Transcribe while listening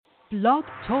Blog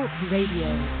Talk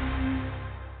Radio.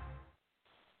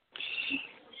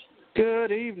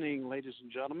 Good evening, ladies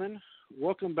and gentlemen.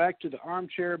 Welcome back to the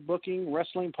Armchair Booking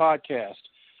Wrestling Podcast.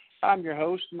 I'm your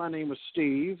host. My name is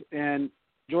Steve, and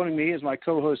joining me is my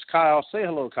co-host, Kyle. Say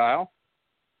hello, Kyle.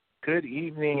 Good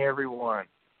evening, everyone.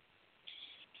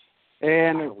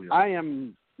 And I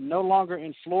am no longer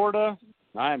in Florida.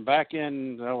 I am back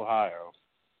in Ohio.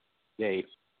 Yay.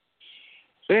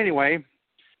 But anyway,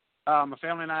 my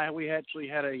family and I, we actually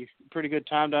had a pretty good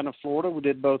time down in Florida. We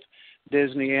did both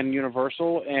Disney and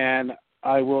Universal, and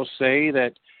I will say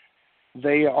that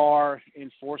they are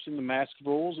enforcing the mask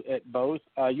rules at both.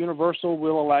 Universal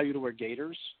will allow you to wear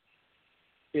gaiters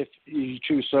if you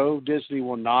choose so. Disney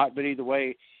will not, but either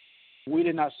way, we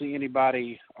did not see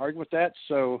anybody argue with that,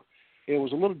 so it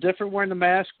was a little different wearing the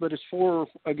mask, but it's for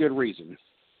a good reason.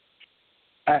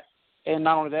 And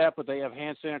not only that, but they have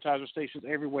hand sanitizer stations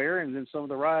everywhere, and then some of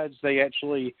the rides, they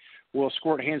actually will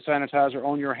squirt hand sanitizer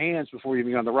on your hands before you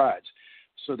get on the rides.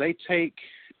 So they're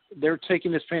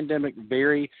taking this pandemic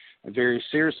very, very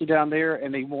seriously down there,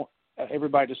 and they want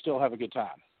everybody to still have a good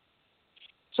time.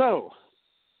 So,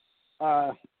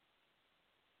 Guy,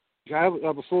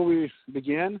 before we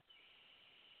begin,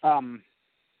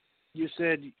 you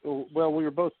said, well, we were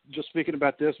both just speaking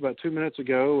about this about 2 minutes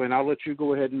ago, and I'll let you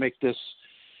go ahead and make this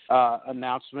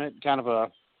announcement, kind of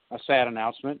a sad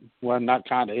announcement. Well, not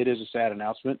kind of, it is a sad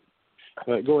announcement.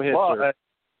 But go ahead, sir. A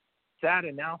sad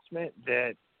announcement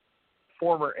that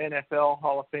former NFL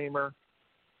Hall of Famer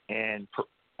and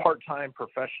part-time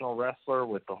professional wrestler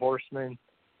with the Horsemen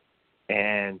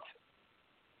and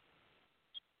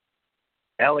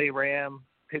LA Ram,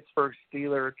 Pittsburgh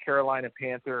Steeler, Carolina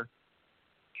Panther,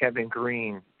 Kevin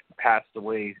Green passed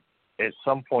away at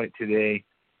some point today,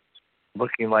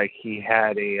 looking like he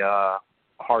had a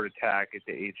heart attack at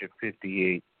the age of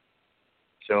 58.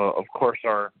 So, of course,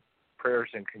 our prayers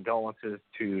and condolences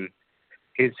to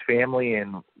his family,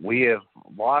 and we have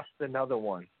lost another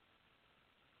one.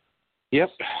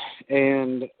 Yep,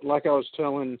 and like I was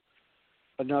telling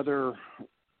another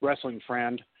wrestling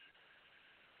friend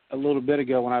a little bit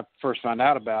ago when I first found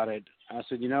out about it, I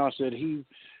said, he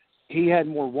had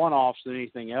more one-offs than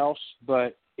anything else,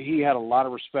 but he had a lot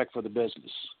of respect for the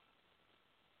business.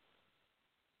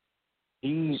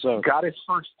 He got his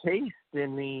first taste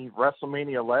in the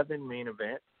WrestleMania 11 main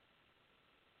event,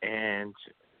 and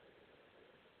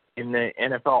in the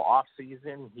NFL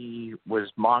offseason, he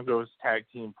was Mongo's tag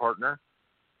team partner.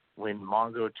 When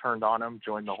Mongo turned on him,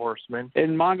 joined the Horsemen.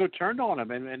 And Mongo turned on him,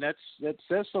 and that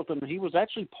says something. He was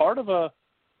actually part of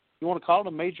you want to call it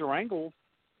a major angle.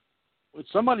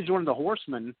 Somebody joined the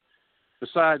Horsemen,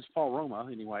 besides Paul Roma,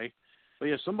 anyway. But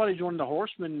yeah, somebody joined the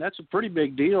Horsemen, that's a pretty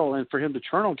big deal. And for him to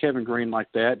turn on Kevin Green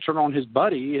like that, turn on his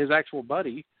buddy, his actual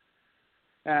buddy,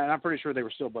 and I'm pretty sure they were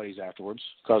still buddies afterwards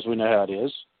because we know how it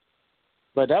is.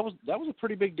 But that was a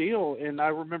pretty big deal. And I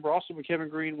remember also with Kevin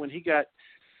Green when he was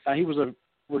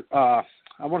I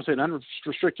want to say an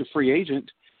unrestricted free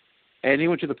agent, and he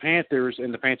went to the Panthers,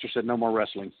 and the Panthers said no more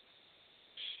wrestling.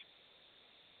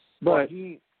 But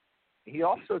he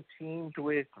also teamed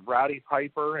with Rowdy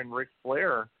Piper and Ric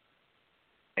Flair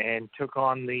and took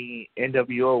on the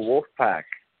NWO Wolfpack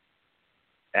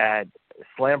at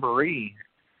Slamboree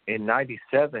in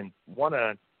 '97. One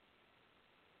of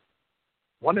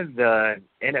the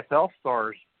NFL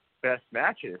stars' best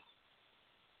matches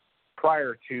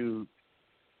prior to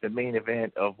the main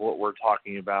event of what we're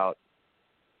talking about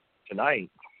tonight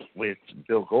with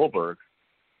Bill Goldberg.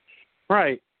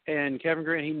 Right. And Kevin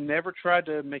Green, he never tried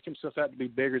to make himself out to be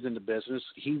bigger than the business.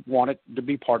 He wanted to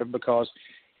be part of it because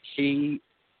he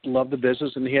loved the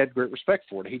business and he had great respect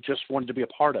for it. He just wanted to be a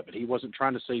part of it. He wasn't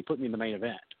trying to say, put me in the main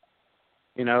event.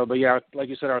 But yeah, like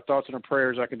you said, our thoughts and our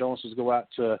prayers, our condolences go out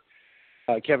to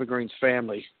Kevin Green's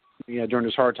family, during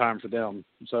this hard time for them.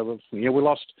 So,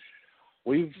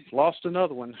 we've lost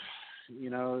another one,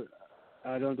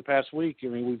 during the past week.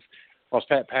 We've lost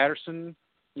Pat Patterson.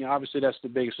 Obviously that's the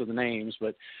biggest of the names,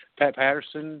 but Pat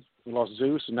Patterson, we lost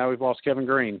Zeus, and now we've lost Kevin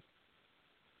Green.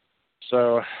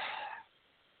 So,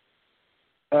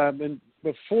 and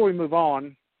before we move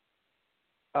on,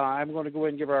 I'm going to go ahead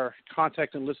and give our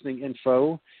contact and listening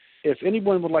info. If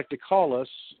anyone would like to call us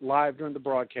live during the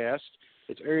broadcast,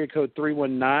 it's area code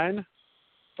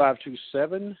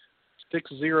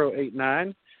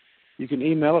 319-527-6089. You can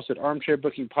email us at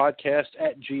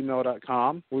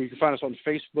armchairbookingpodcast@gmail.com, or you can find us on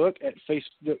Facebook at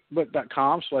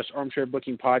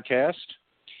facebook.com/armchairbookingpodcast,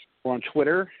 or on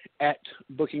Twitter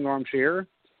 @bookingarmchair.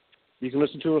 You can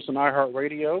listen to us on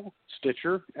iHeartRadio,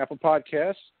 Stitcher, Apple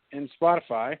Podcasts, and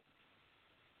Spotify.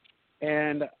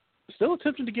 And still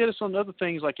attempting to get us on other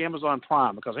things like Amazon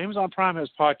Prime, because Amazon Prime has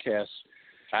podcasts.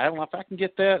 I don't know if I can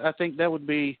get that. I think that would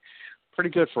be pretty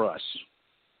good for us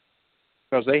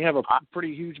because they have a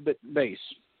pretty huge base.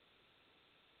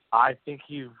 I think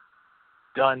you've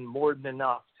done more than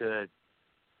enough to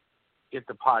get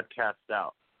the podcast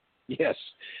out. Yes.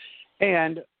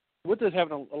 And with us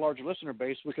having a larger listener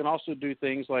base, we can also do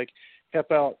things like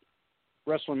help out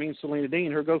Wrestling Mean Selena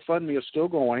Dean. Her GoFundMe is still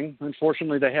going.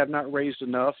 Unfortunately, they have not raised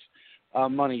enough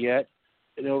money yet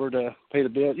in order to pay the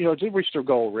bill. You know, to reach their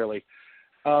goal, really.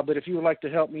 But if you would like to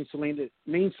help Mean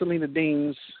Selena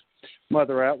Dean's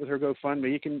mother out with her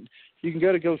GoFundMe, you can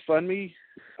go to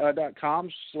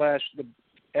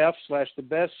GoFundMe.com/the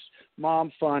best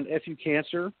mom fund FU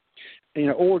cancer,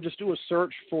 or just do a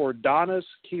search for Donna's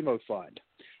Chemo Fund.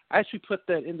 I actually put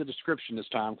that in the description this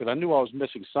time because I knew I was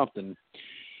missing something.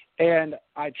 And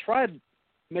I tried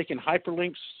making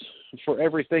hyperlinks for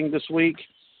everything this week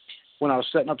when I was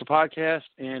setting up the podcast,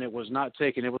 and it was not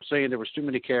taken. It was saying there was too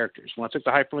many characters. When I took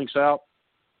the hyperlinks out,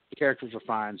 the characters were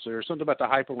fine. So there's something about the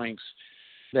hyperlinks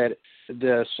that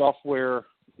the software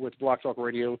with Block Talk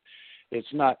Radio,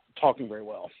 it's not talking very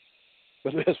well.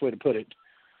 That's the best way to put it.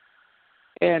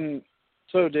 And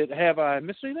so have I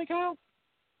missed anything, Kyle?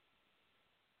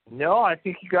 No, I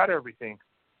think you got everything.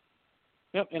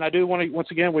 Yep, and I do want to, once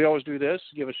again, we always do this,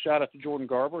 give a shout out to Jordan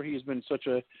Garber. He's been such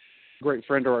a great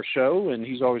friend of our show, and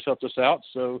he's always helped us out.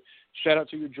 So shout out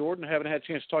to you, Jordan. I haven't had a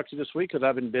chance to talk to you this week because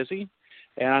I've been busy.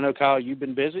 And I know, Kyle, you've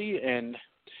been busy and,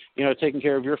 taking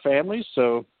care of your family.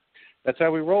 So that's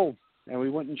how we roll, and we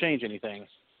wouldn't change anything.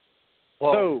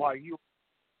 Well, while you were in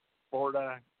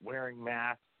Florida wearing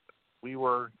masks, we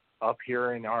were up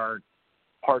here in our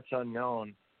parts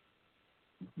unknown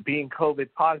being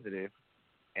COVID positive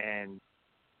and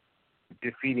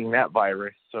defeating that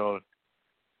virus. So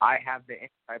I have the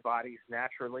antibodies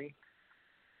naturally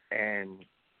and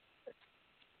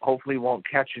hopefully won't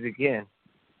catch it again.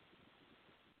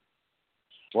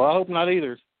 Well, I hope not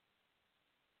either.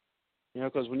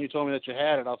 Because when you told me that you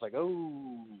had it, I was like,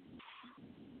 oh.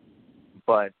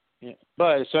 But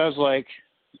it sounds like,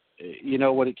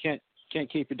 what it can't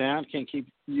keep you down, can't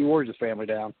keep you or your family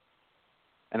down.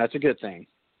 And that's a good thing.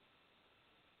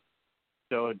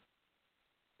 So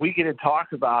we get to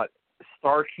talk about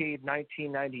Starrcade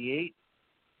 1998,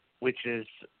 which is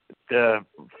the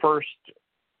first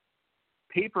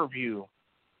pay-per-view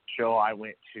show I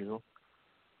went to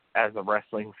as a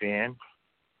wrestling fan,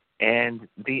 and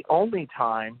the only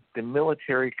time the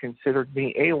military considered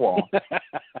me AWOL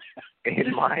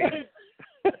in my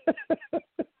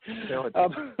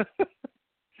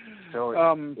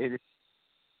it is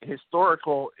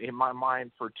historical in my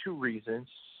mind for two reasons.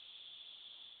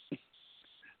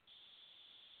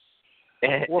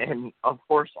 And of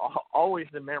course, always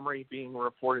the memory being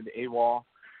reported AWOL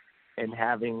and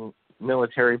having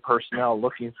military personnel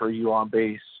looking for you on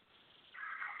base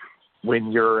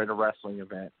when you're at a wrestling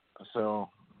event. So,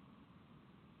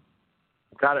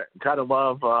 gotta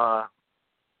love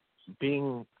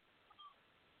being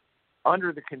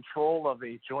under the control of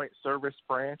a joint service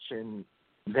branch and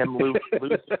them lose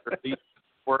their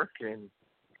work, and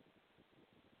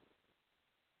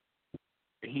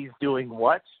he's doing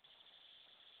what?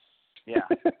 Yeah.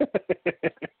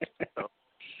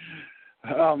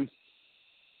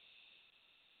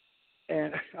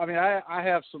 And I mean, I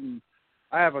have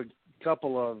a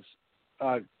couple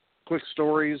of quick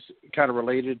stories kind of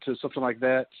related to something like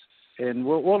that, and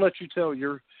we'll let you tell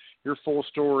your full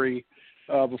story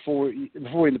before we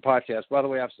end the podcast. By the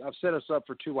way, I've set us up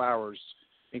for 2 hours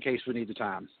in case we need the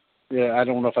time. Yeah, I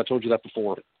don't know if I told you that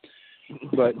before,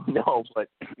 but no, but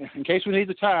in case we need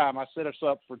the time, I set us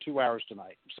up for 2 hours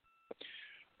tonight.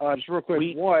 So, just real quick,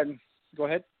 go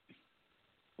ahead.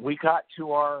 We got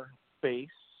to our base,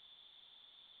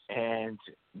 and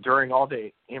during all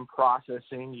the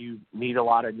in-processing, you meet a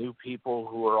lot of new people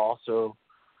who are also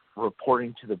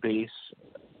reporting to the base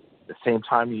at the same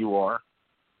time you are.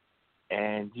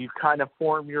 And you kind of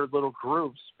form your little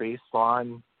groups based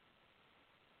on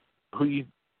who you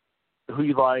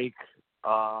like,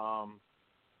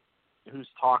 who's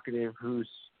talkative, who's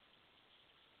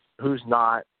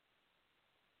not.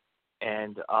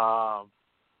 And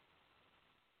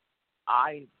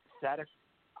I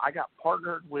got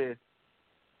partnered with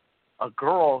a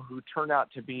girl who turned out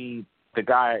to be the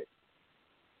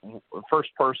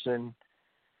first person,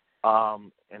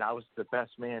 and I was the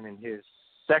best man in his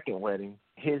second wedding.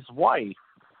 His wife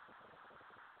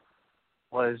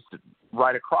was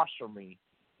right across from me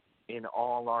in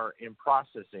all our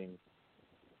in-processing,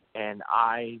 and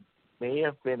I may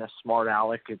have been a smart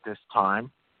aleck at this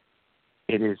time.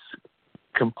 It is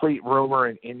complete rumor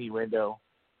and innuendo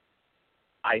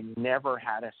I never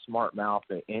had a smart mouth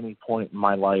at any point in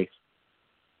my life.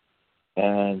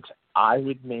 And I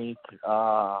would make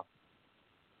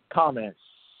comments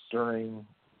during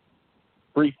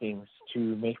briefings to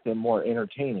make them more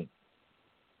entertaining.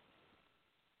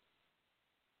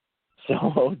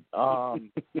 So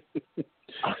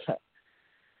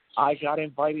I got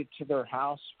invited to their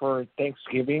house for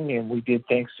Thanksgiving, and we did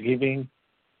Thanksgiving,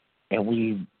 and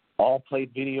we all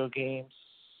played video games,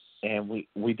 and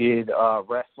we did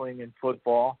wrestling and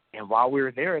football. And while we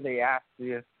were there, they asked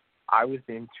if I was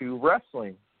into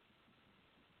wrestling.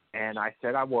 And I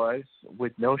said I was,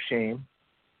 with no shame.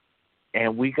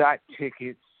 And we got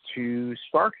tickets to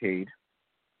Starrcade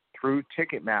through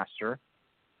Ticketmaster.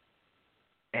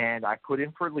 And I put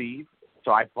in for leave.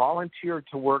 So I volunteered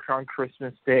to work on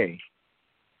Christmas Day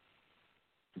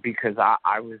because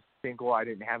I was single. I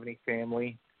didn't have any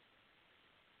family.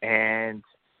 And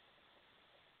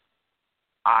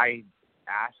I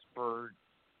asked for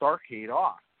Starrcade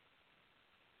off.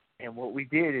 And what we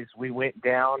did is we went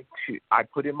down to, I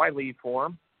put in my leave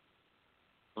form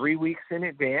 3 weeks in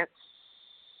advance.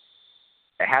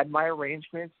 I had my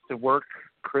arrangements to work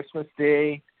Christmas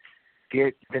Day,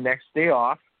 get the next day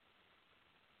off.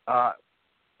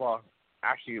 Well,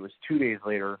 actually, it was 2 days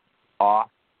later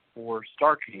off for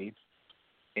Starrcade.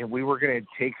 And we were going to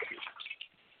take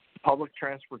public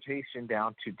transportation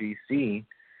down to D.C.,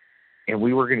 and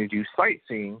we were going to do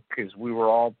sightseeing because we were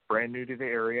all brand new to the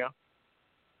area,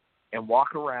 and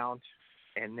walk around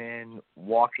and then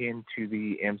walk into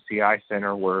the MCI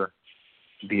Center where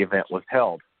the event was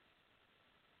held.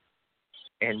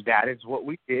 And that is what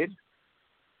we did.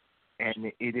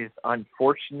 And it is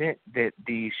unfortunate that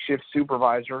the shift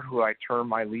supervisor who I turned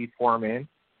my lead form in,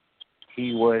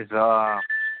 he was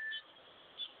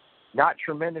not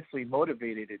tremendously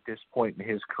motivated at this point in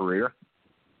his career.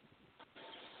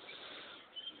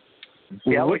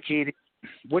 Delegated.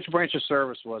 Which branch of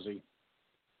service was he?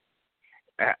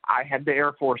 I had the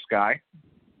Air Force guy.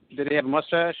 Did he have a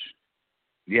mustache?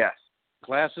 Yes.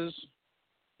 Glasses?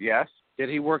 Yes. Did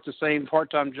he work the same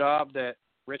part-time job that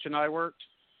Rich and I worked?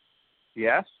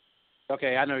 Yes.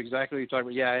 Okay, I know exactly what you're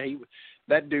talking about. Yeah,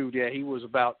 that dude, he was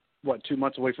about, 2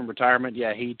 months away from retirement?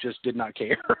 Yeah, he just did not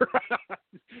care.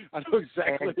 I know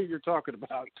exactly who you're talking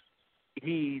about.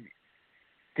 He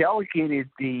delegated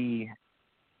the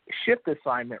shift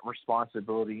assignment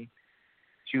responsibility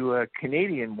to a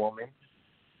Canadian woman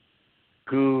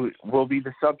who will be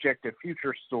the subject of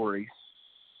future stories,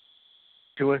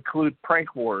 to include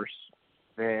prank wars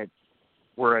that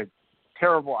were a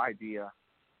terrible idea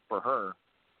for her.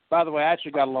 By the way, I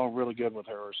actually got along really good with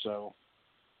her, so.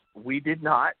 We did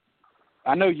not.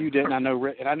 I know you didn't. I know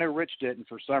Rich didn't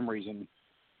for some reason.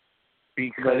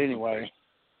 But anyway.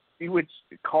 He would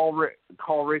call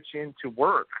Rich in to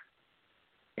work,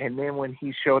 and then when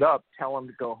he showed up, tell him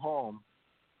to go home,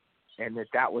 and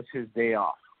that was his day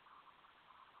off.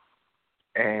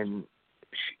 And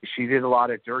she did a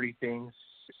lot of dirty things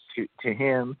to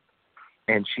him,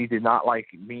 and she did not like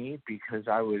me because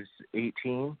I was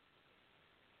 18,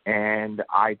 and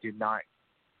I did not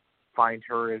find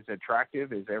her as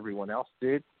attractive as everyone else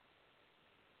did.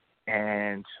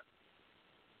 And,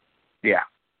 yeah.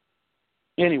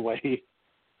 Anyway,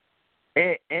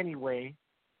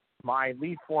 my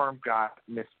lead form got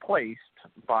misplaced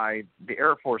by the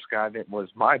Air Force guy that was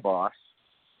my boss,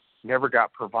 never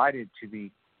got provided to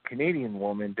the Canadian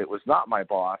woman that was not my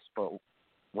boss, but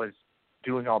was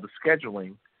doing all the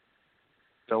scheduling.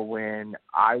 So when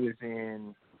I was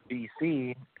in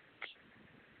D.C.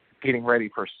 getting ready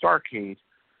for Starrcade,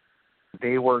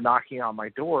 they were knocking on my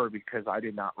door because I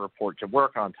did not report to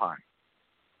work on time.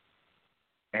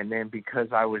 And then because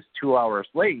I was 2 hours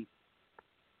late,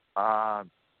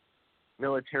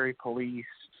 military police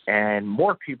and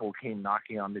more people came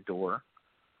knocking on the door,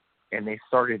 and they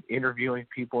started interviewing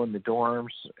people in the dorms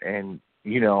and,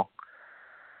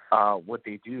 what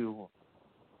they do,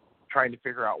 trying to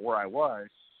figure out where I was.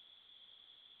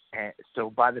 And so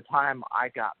by the time I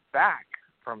got back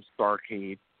from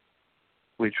Starrcade,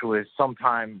 which was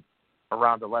sometime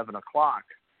around 11 o'clock,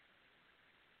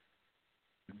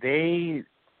 they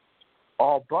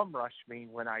all bum rushed me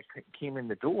when I came in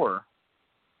the door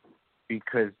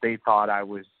because they thought I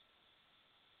was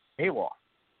AWOL.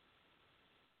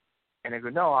 And I go,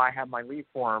 no, I have my leave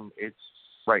form. It's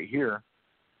right here.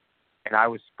 And I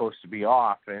was supposed to be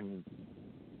off. And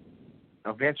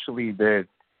eventually the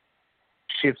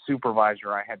shift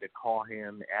supervisor, I had to call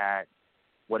him at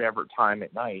whatever time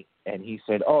at night. And he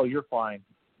said, oh, you're fine.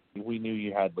 We knew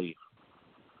you had leave.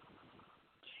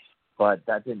 But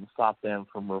that didn't stop them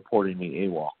from reporting me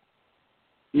AWOL.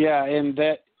 Yeah, and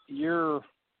that your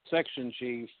section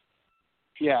chief,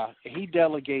 Yeah, he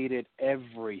delegated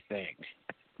everything,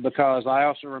 because I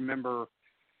also remember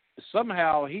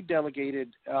somehow he delegated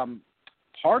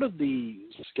part of the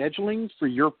scheduling for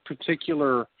your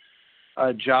particular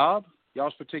job,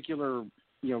 y'all's particular,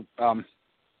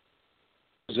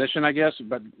 position, I guess,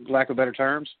 but lack of better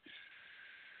terms.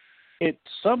 It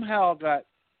somehow got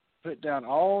put down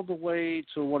all the way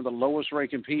to one of the lowest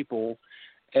ranking people,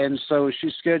 and so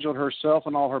she scheduled herself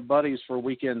and all her buddies for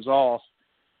weekends off,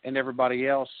 and everybody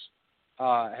else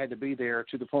had to be there,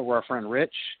 to the point where our friend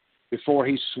Rich, before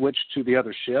he switched to the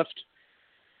other shift,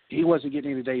 he wasn't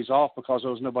getting any days off because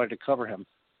there was nobody to cover him.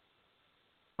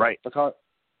 Right.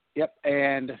 Yep.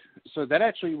 And so that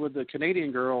actually, with the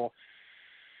Canadian girl,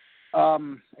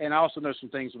 and I also know some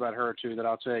things about her too that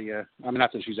I'll tell you. I mean,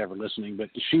 not that she's ever listening, but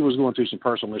she was going through some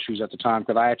personal issues at the time,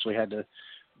 because I actually had to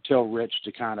tell Rich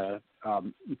to kind of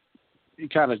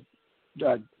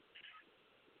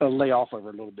lay off of her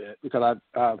a little bit, because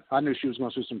I knew she was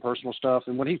going through some personal stuff.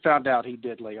 And when he found out he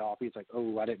did lay off, he's like,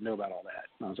 "Oh, I didn't know about all that."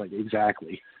 And I was like,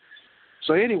 "Exactly."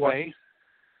 So anyway,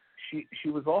 she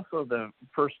was also the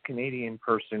first Canadian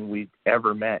person we'd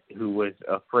ever met who was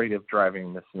afraid of driving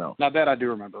in the snow. Now that I do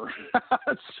remember.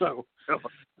 So,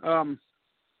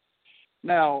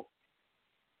 now,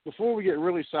 before we get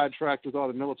really sidetracked with all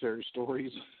the military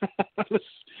stories,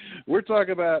 we're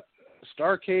talking about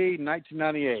Starrcade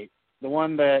 1998, the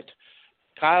one that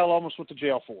Kyle almost went to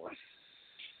jail for.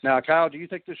 Now, Kyle, do you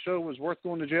think this show was worth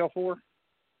going to jail for?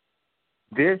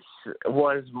 This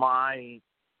was my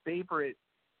favorite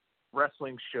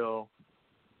wrestling show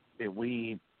that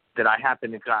I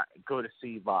happened to go to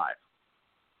see live.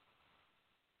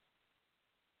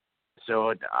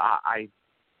 So I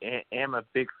am a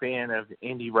big fan of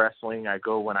indie wrestling. I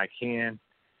go when I can.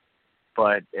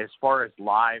 But as far as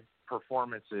live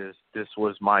performances, this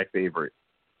was my favorite.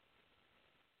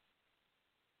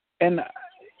 And,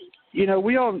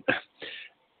 we all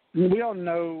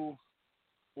know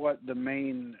what the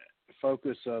main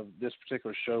focus of this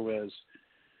particular show is.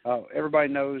 Everybody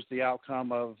knows the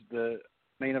outcome of the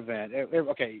main event.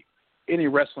 Okay, any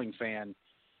wrestling fan,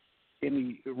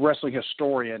 any wrestling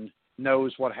historian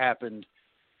knows what happened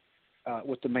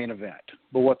with the main event.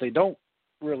 But what they don't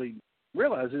really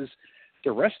realize is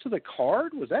the rest of the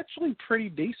card was actually pretty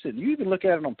decent. You even look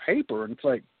at it on paper, and it's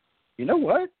like, you know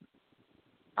what?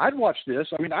 I'd watch this.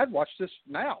 I mean, I'd watch this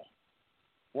now.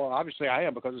 Well, obviously I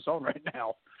am, because it's on right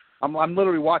now. I'm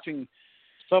literally watching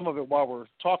some of it while we're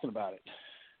talking about it.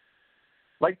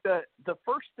 Like the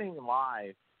first thing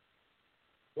live,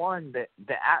 one,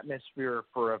 the atmosphere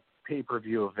for a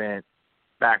pay-per-view event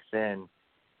back then,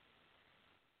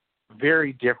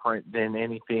 very different than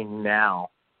anything now,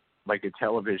 like a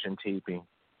television taping.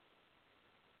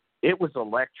 It was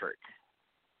electric.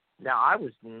 Now, I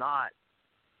was not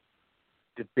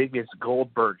the biggest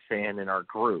Goldberg fan in our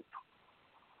group,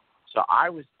 so I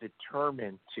was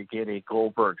determined to get a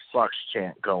Goldberg sucks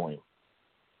chant going.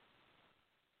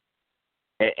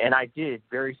 And I did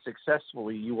very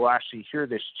successfully. You will actually hear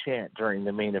this chant during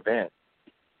the main event.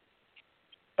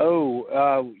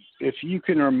 Oh, if you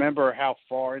can remember how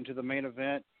far into the main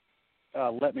event,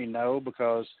 let me know,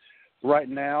 because right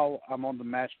now I'm on the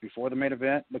match before the main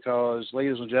event, because,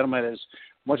 ladies and gentlemen, as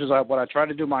much as what I try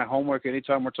to do my homework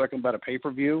anytime we're talking about a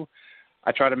pay-per-view,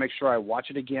 I try to make sure I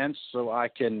watch it again so I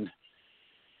can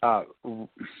kind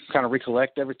of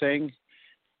recollect everything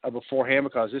beforehand,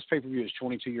 because this pay-per-view is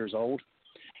 22 years old.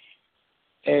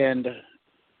 And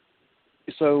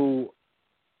so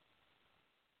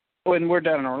when we're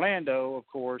down in Orlando, of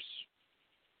course,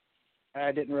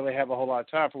 I didn't really have a whole lot of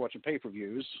time for watching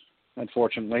pay-per-views,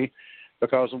 unfortunately,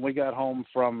 because when we got home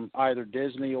from either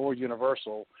Disney or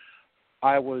Universal,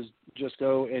 I was just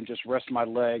go and just rest my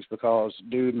legs, because,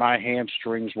 dude, my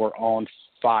hamstrings were on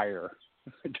fire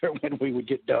when we would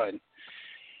get done.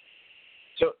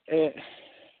 So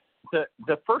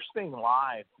the first thing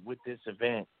live with this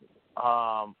event,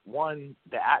 one,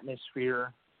 the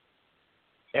atmosphere.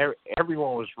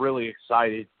 Everyone was really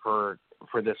excited for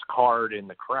this card and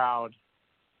the crowd.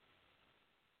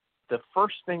 The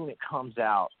first thing that comes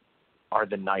out are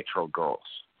the Nitro Girls.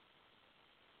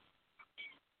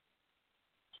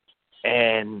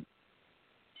 And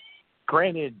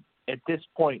granted, at this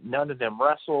point, none of them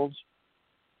wrestled.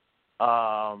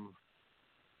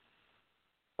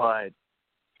 But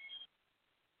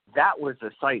that was a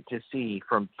sight to see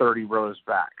from 30 rows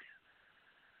back.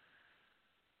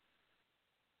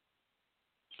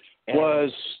 And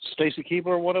was Stacy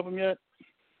Keibler one of them yet?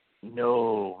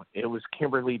 No, it was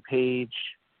Kimberly Page.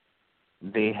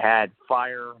 They had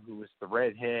Fire, who was the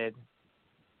redhead,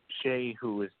 Shay,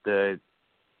 who was the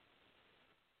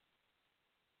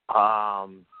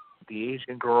the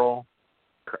Asian girl.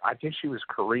 I think she was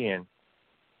Korean.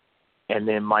 And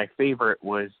then my favorite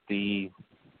was the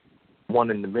one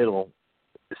in the middle,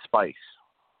 the Spice.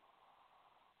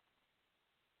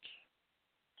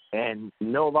 And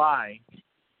no lie,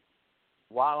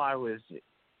 while I was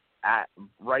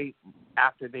right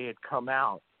after they had come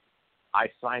out, I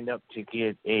signed up to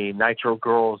get a Nitro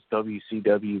Girls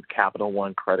WCW Capital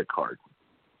One credit card.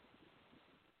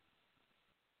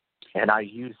 And I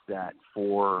used that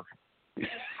for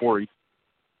 4 years.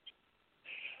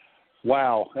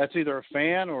 Wow, that's either a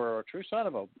fan or a true sign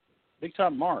of a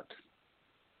big-time mark.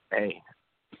 Hey.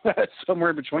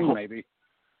 Somewhere in between, maybe.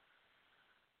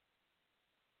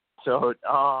 So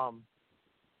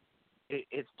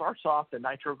it starts off, the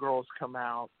Nitro Girls come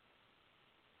out.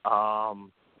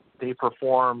 They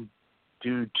perform,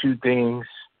 do two things.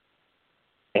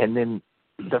 And then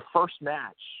the first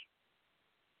match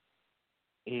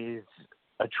is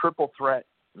a triple threat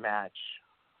match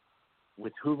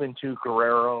with Juventud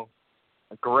Guerrera,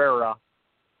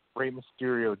 Rey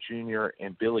Mysterio Jr.,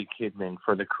 and Billy Kidman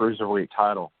for the Cruiserweight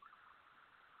title.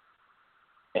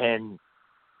 And,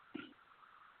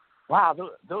 wow,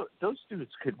 those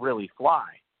dudes could really fly.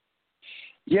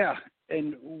 Yeah,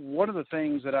 and one of the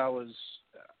things that I was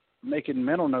making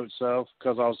mental notes of,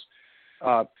 because I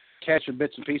was catching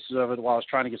bits and pieces of it while I was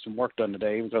trying to get some work done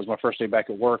today, because it was my first day back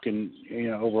at work in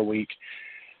over a week,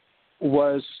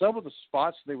 was some of the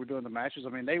spots they were doing the matches. I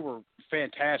mean, they were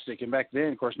fantastic, and back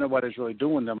then, of course, nobody was really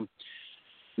doing them.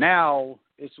 Now,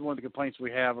 it's one of the complaints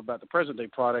we have about the present-day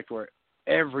product where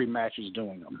every match is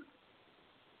doing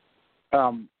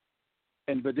them.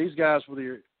 But these guys were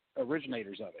the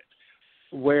originators of it,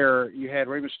 where you had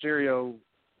Rey Mysterio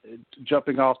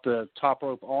jumping off the top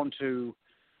rope onto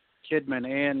Kidman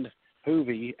and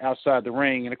Hoovy outside the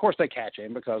ring, and of course they catch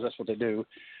him because that's what they do.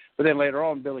 But then later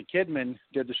on, Billy Kidman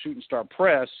did the shooting star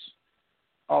press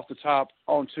off the top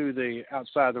onto the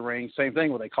outside of the ring. Same thing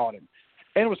where they caught him,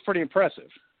 and it was pretty impressive.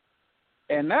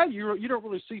 And now you don't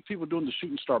really see people doing the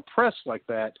shooting star press like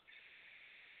that.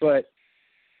 But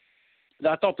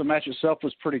I thought the match itself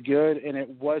was pretty good, and it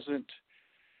wasn't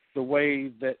the way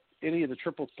that any of the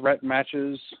triple threat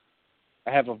matches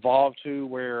have evolved to,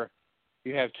 where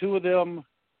you have two of them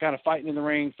kind of fighting in the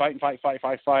ring, fight.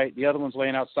 The other one's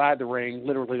laying outside the ring,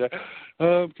 literally like,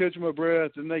 oh, I'm catching my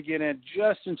breath, and they get in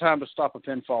just in time to stop a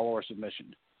pinfall or a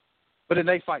submission. But then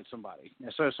they fight somebody,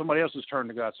 and so it's somebody else's turn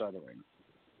to go outside the ring.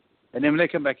 And then when they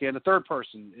come back in, the third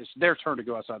person, it's their turn to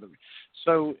go outside the ring.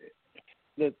 So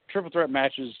the triple threat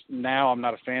matches now I'm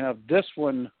not a fan of. This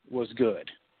one was good.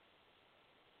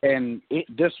 And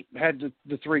this had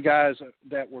the three guys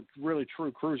that were really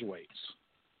true cruiserweights.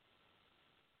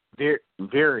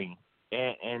 Very.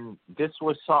 And this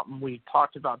was something, we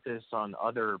talked about this on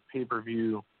other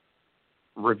pay-per-view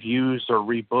reviews or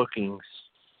rebookings.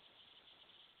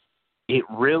 It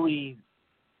really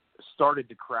started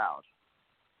the crowd.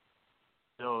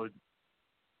 So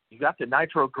you got the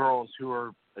Nitro Girls, who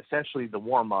are essentially the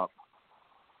warm-up,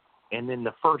 and then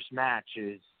the first match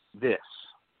is this.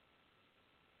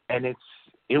 And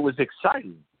it was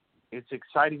exciting. It's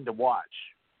exciting to watch.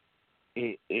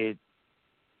 It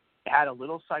had a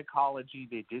little psychology.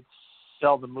 They did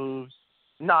sell the moves,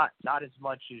 not as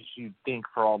much as you'd think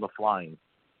for all the flying.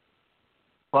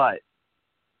 But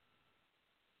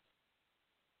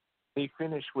they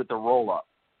finished with the roll-up,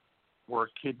 where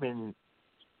Kidman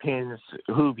pins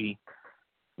Hoovy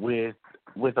with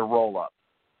a roll-up,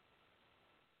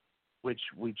 which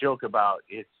we joke about.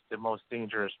 It's the most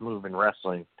dangerous move in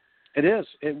wrestling. It is.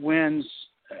 It wins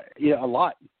a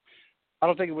lot. I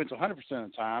don't think it wins 100% of the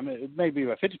time. It may be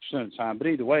about 50% of the time, but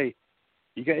either way,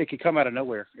 it could come out of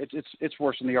nowhere. It's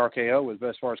worse than the RKO,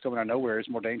 as far as coming out of nowhere. It's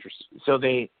more dangerous. So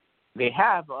they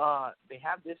have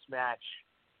this match,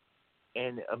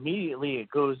 and immediately it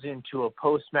goes into a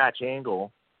post-match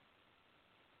angle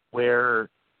where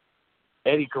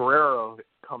Eddie Guerrero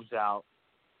comes out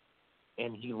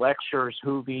and he lectures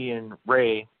Hoovy and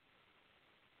Ray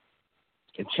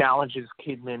and challenges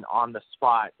Kidman on the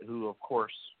spot, who, of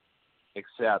course,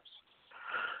 accepts.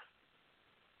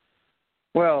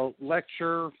 Well,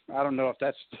 lecture, I don't know if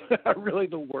that's really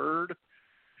the word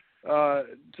to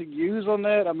use on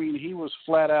that. I mean, he was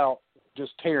flat out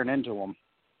just tearing into him.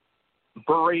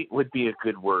 Berate would be a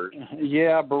good word.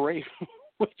 Yeah, berate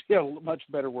would be a much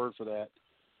better word for that.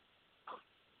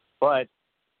 But,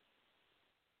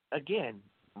 again,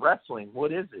 wrestling,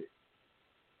 what is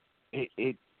it?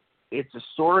 It's a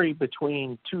story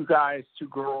between two guys, two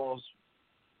girls,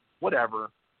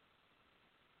 whatever,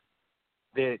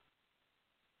 that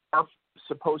are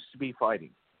supposed to be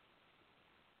fighting.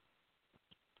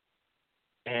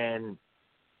 And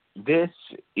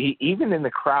even in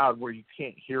the crowd where you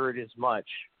can't hear it as much,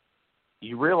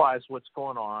 you realize what's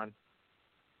going on,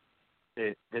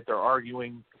 that they're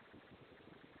arguing,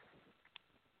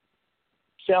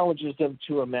 challenges them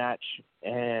to a match,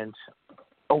 and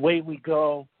away we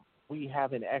go. We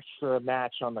have an extra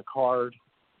match on the card,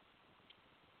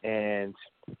 and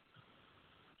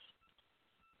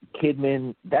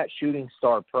Kidman, that shooting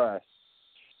star press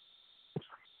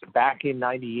back in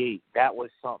 '98, that was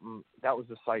something. That was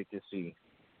a sight to see.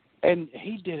 And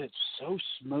he did it so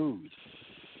smooth.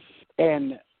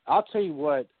 And I'll tell you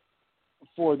what,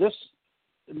 for this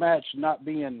match not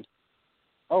being,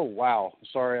 oh wow,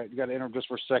 sorry, I got to interrupt just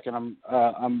for a second.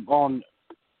 I'm on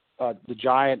the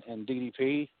Giant and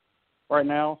DDP right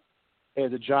now.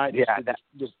 And the Giant,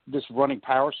 this running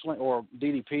power slam, or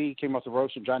DDP came off the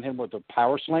ropes and Giant hit him with a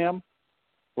power slam,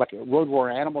 like a Road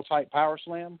Warrior Animal type power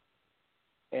slam.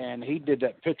 And he did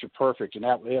that picture perfect, and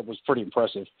it was pretty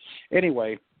impressive.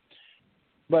 Anyway,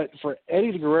 but for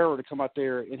Eddie Guerrero to come out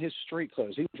there in his street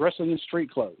clothes, he was wrestling in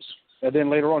street clothes. And then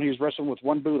later on, he was wrestling with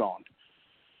one boot on.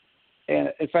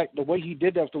 And, in fact, the way he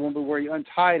did that with the one boot, where he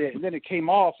untied it, and then it came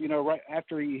off, right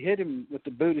after he hit him with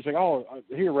the boot, he's like, oh,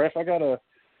 here, ref, I gotta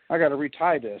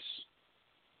retie this.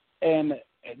 And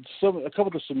a couple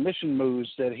of the submission moves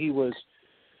that he was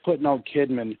putting on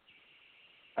Kidman,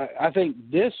 I think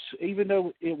this, even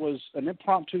though it was an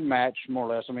impromptu match, more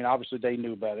or less, I mean, obviously they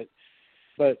knew about it,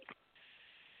 but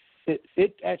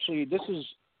it actually, this is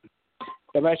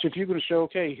a match, if you're going to show,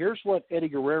 okay, here's what Eddie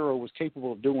Guerrero was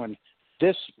capable of doing,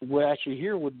 this would actually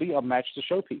here would be a match to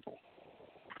show people.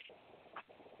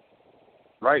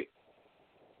 Right.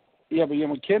 Yeah, but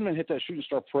when Kidman hit that shooting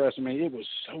star press, I mean, it was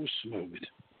so smooth.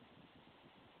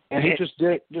 And he just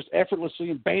did it just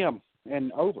effortlessly, and bam,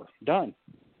 and over, done.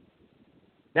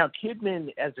 Now, Kidman,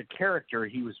 as a character,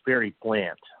 he was very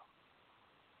bland.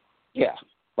 Yeah.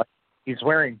 Like, he's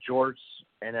wearing jorts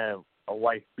and a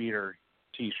wife beater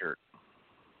T-shirt.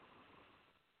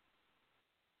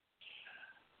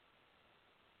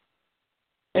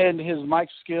 And his mic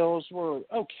skills were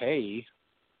okay,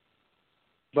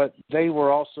 but they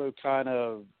were also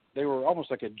they were almost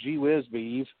like a Gee Whiz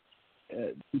Beeve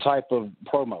type of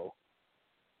promo.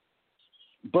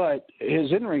 But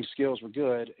his in-ring skills were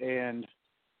good, and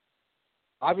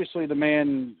obviously the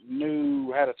man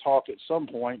knew how to talk at some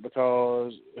point,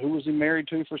 because who was he married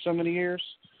to for so many years?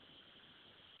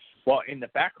 Well, in the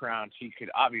background, he could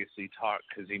obviously talk,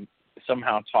 because he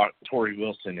somehow talked Tori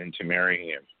Wilson into marrying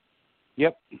him.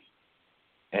 Yep.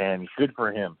 And good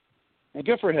for him. And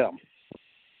good for him.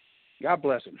 God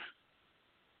bless him.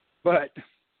 But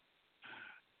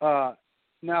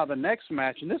now the next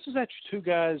match, and this is actually two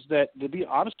guys that, to be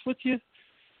honest with you,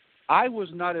 I was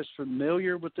not as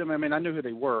familiar with them. I mean, I knew who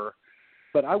they were,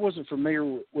 but I wasn't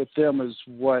familiar with them as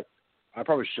what I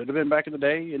probably should have been back in the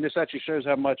day. And this actually shows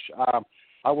how much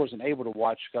I wasn't able to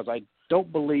watch, because I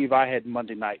don't believe I had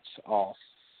Monday nights off.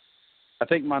 I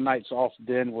think my nights off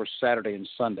then were Saturday and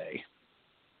Sunday.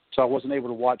 So I wasn't able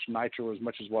to watch Nitro as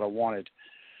much as what I wanted.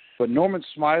 But Norman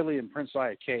Smiley and Prince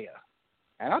Iaukea.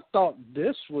 And I thought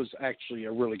this was actually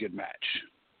a really good match.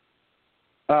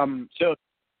 So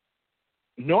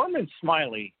Norman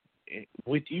Smiley,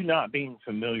 with you not being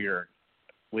familiar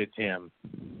with him,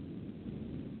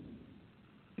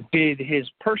 did his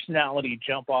personality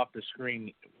jump off the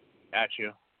screen at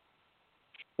you?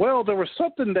 Well, there was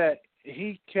something that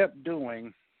he kept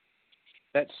doing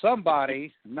that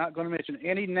somebody, I'm not going to mention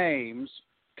any names,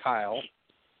 Kyle,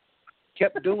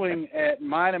 kept doing at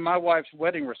mine and my wife's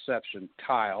wedding reception,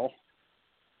 Kyle.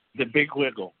 The big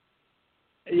wiggle.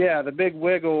 Yeah, the big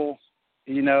wiggle,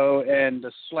 and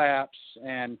the slaps,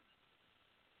 and,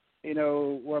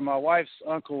 where my wife's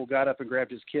uncle got up and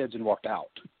grabbed his kids and walked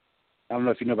out. I don't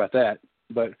know if you know about that,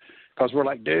 but because we're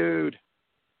like, dude,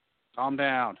 calm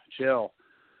down, chill.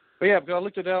 But yeah, because I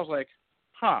looked at it, I was like,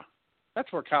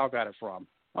 that's where Kyle got it from.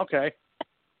 Okay.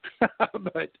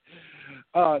 But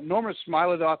Norman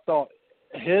Smiley, though, I thought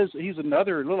he's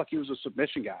another, it looked like he was a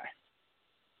submission guy.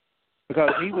 Because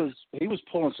he was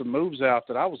pulling some moves out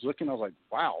that I was looking, I was like,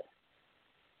 wow.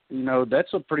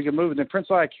 That's a pretty good move. And then Prince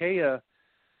Iaukea,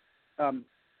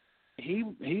 he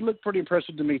looked pretty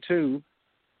impressive to me too.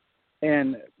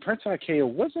 And Prince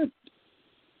Iaukea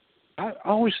I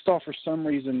always thought for some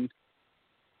reason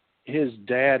his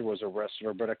dad was a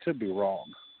wrestler, but I could be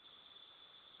wrong.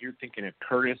 You're thinking of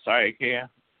Curtis Iaukea?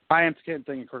 I am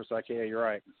thinking Curtis Iaukea, you're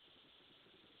right.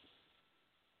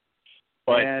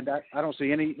 But, and I don't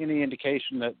see any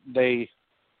indication that they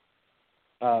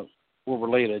were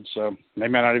related, so they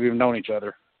might not have even known each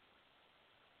other.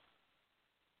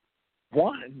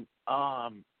 One,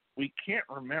 we can't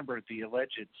remember the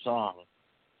alleged song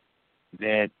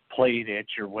that played at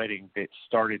your wedding that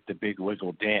started the Big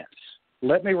Wiggle dance?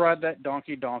 Let me ride that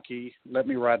donkey, donkey. Let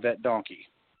me ride that donkey.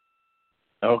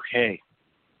 Okay.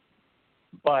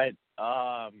 But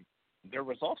there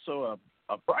was also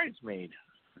a bridesmaid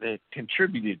that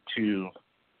contributed to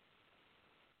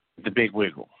the Big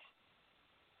Wiggle.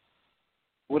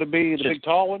 Would it be the big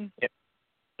tall one?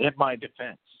 In my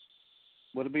defense.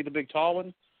 Would it be the big tall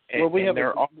one? And, well,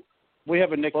 we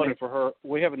have a nickname for her.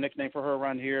 We have a nickname for her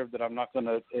around here that I'm not going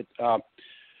to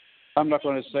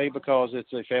say because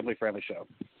it's a family-friendly show.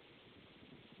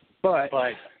 But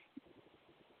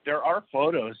there are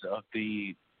photos of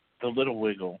the Little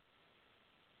Wiggle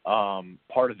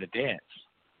part of the dance.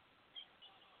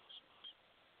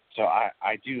 So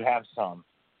I do have some.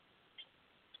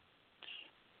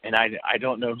 And I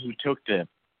don't know who took them,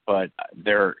 but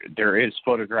there is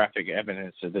photographic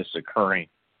evidence of this occurring.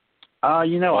 I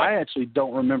actually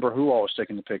don't remember who all was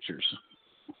taking the pictures.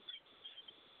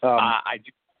 I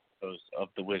do those of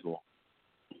the Wiggle.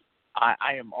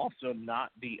 I am also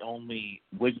not the only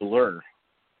Wiggler.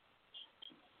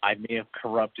 I may have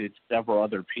corrupted several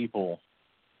other people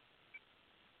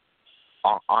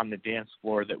on the dance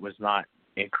floor that was not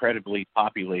incredibly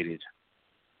populated.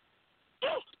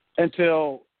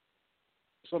 Until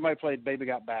somebody played "Baby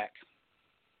Got Back."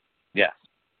 Yeah.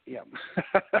 Yeah.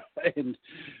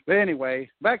 But anyway,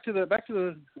 back to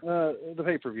the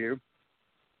pay-per-view.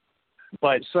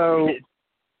 But so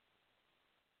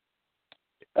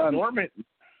Norman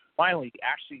finally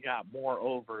actually got more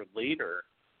over later.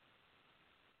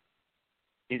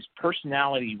 His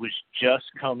personality was just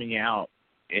coming out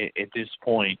at this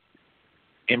point.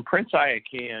 And Prince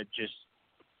Iaukea, just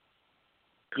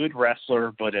good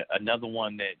wrestler, but another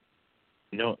one that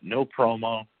no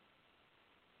promo,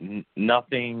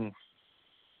 nothing.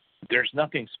 There's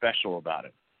nothing special about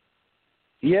him.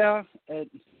 Yeah,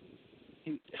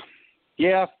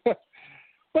 yeah.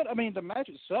 But I mean, the match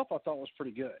itself I thought was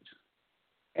pretty good.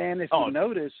 And if you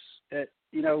notice,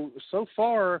 so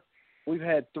far we've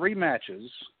had 3 matches.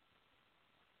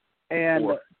 And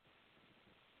 4.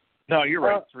 No, you're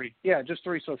right. 3. Yeah, just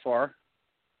 3 so far.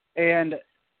 And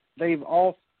they've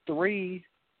all 3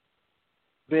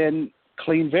 been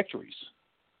clean victories.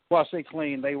 Well, I say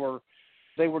clean. They were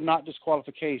not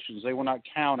disqualifications. They were not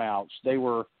countouts. They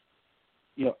were,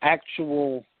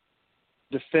 actual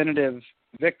definitive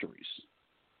victories.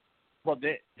 Well,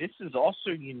 this is also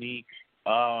unique.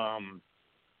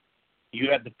 You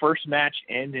had the first match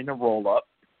end in a roll-up.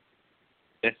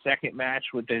 The second match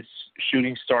with this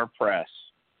shooting star press.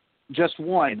 Just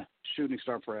one shooting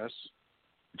star press.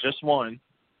 Just one.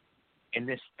 And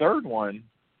this third one,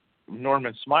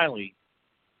 Norman Smiley,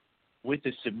 with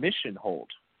a submission hold.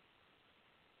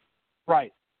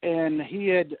 Right. And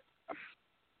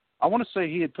I want to say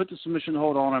he had put the submission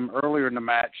hold on him earlier in the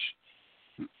match,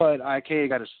 but Iaukea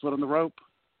got his foot on the rope.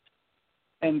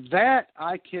 And that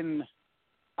I can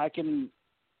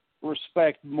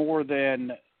respect more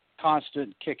than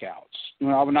constant kickouts.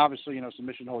 Obviously,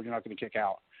 submission hold, you're not going to kick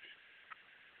out.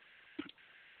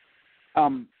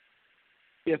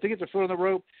 If they get their foot on the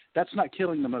rope, that's not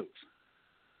killing the move.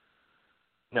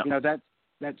 No.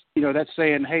 That's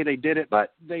saying, hey, they did it,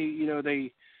 but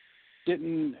they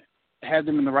didn't have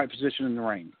them in the right position in the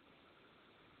ring.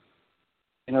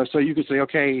 So you could say,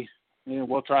 okay,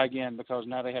 we'll try again because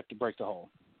now they have to break the hold.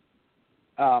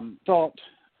 Thought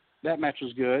that match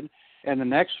was good. And the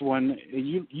next one,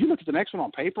 you look at the next one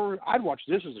on paper, I'd watch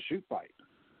this as a shoot fight.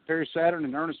 Perry Saturn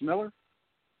and Ernest Miller.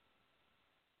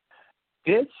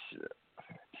 It's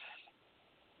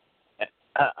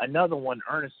another one.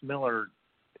 Ernest Miller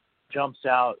jumps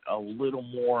out a little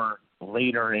more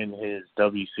later in his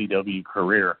WCW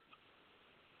career,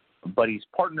 but he's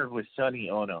partnered with Sonny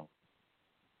Ono,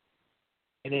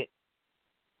 and it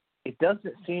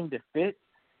doesn't seem to fit.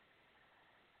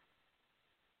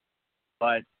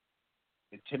 But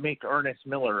to make Ernest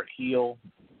Miller a heel,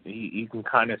 you can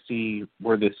kind of see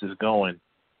where this is going.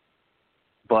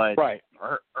 But right.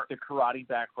 The karate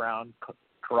background,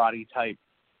 karate type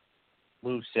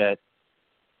moveset,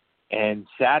 and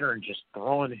Saturn just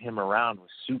throwing him around with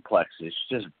suplexes,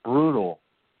 just brutal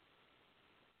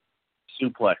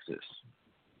suplexes.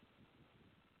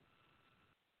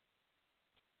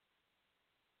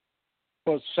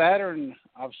 Well, Saturn,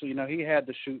 obviously, he had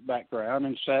the shoot background,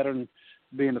 and Saturn,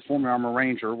 being the former Armor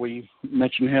Ranger, we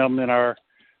mentioned him in our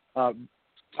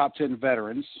top 10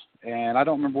 veterans, and I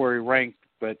don't remember where he ranked,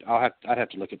 but I'd have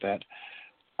to look at that.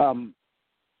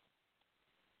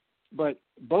 But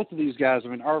both of these guys,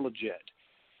 are legit.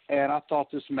 And I thought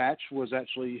this match was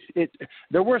actually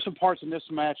there were some parts in this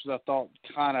match that I thought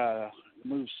kind of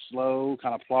moved slow,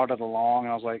 kind of plodded along.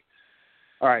 And I was like,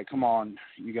 all right, come on,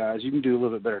 you guys, you can do a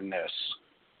little bit better than this.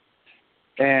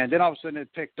 And then all of a sudden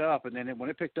it picked up, and then when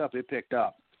it picked up, it picked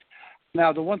up.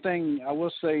 Now, the one thing I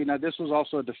will say, now this was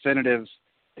also a definitive,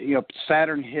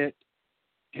 Saturn hit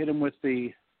him with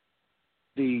the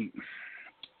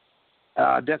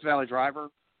Death Valley Driver.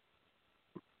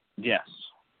 Yes.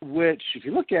 Which, if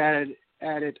you look at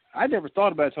it, I never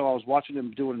thought about it until I was watching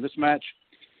him doing this match.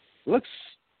 It looks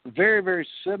very, very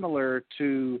similar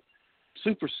to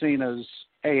Super Cena's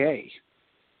AA,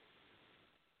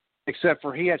 except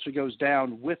for he actually goes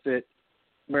down with it,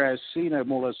 whereas Cena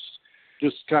more or less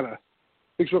just kind of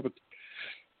picks up.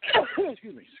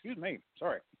 Excuse me.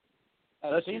 Sorry.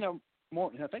 Cena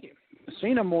more. No, thank you.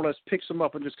 Cena more or less picks him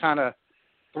up and just kind of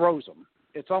throws him.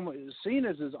 It's almost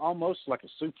Cena's is almost like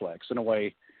a suplex in a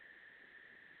way,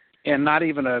 and not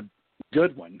even a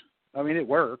good one. I mean, it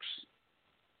works,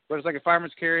 but it's like a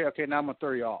fireman's carry. Okay, now I'm gonna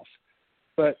throw you off.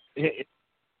 But it's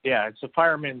a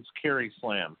fireman's carry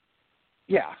slam.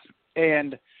 Yeah,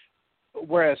 and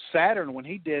whereas Saturn, when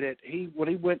he did it,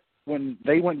 when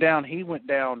they went down, he went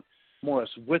down more or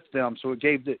less with them, so it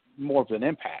gave it more of an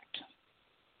impact.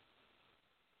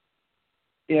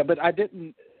 Yeah, but I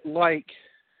didn't like.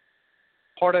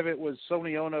 Part of it was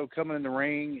Sonny Ono coming in the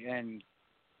ring and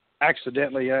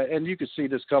accidentally, and you could see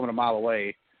this coming a mile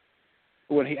away,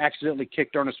 when he accidentally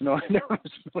kicked Ernest Miller, and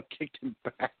Ernest Miller kicked him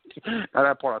back. Now,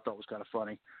 that part I thought was kind of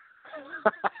funny.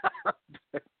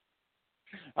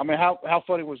 I mean, how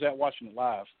funny was that watching it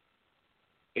live?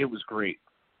 It was great.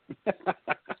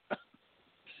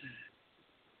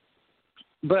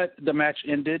 But the match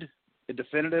ended, a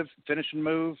definitive finishing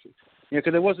move,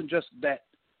 because it wasn't just that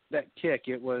kick.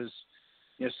 It was,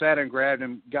 Saturn grabbed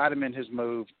him, got him in his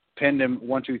move, pinned him,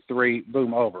 1, 2, 3,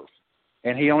 boom, over.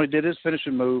 And he only did his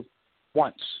finishing move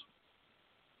once.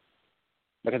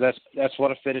 Because that's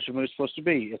what a finishing move is supposed to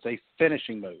be. It's a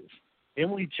finishing move. Then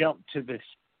we jump to the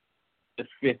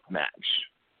fifth match.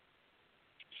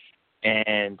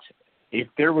 And if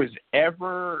there was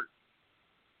ever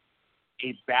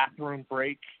a bathroom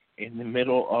break in the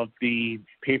middle of the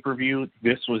pay-per-view,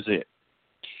 this was it.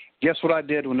 Guess what I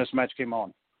did when this match came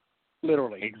on?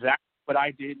 Literally. Exactly what I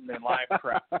did in the live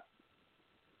crowd.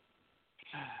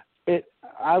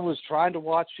 I was trying to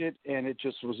watch it, and it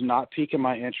just was not piquing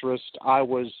my interest. I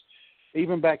was,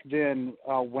 even back then,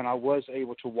 when I was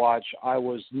able to watch, I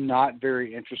was not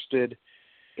very interested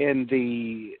in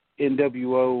the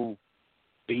NWO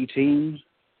B team.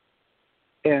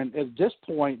 And at this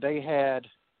point, they had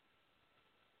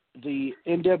the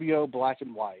NWO Black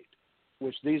and White,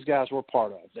 which these guys were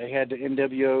part of. They had the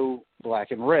NWO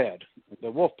Black and Red, the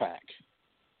Wolfpack.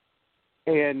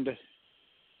 And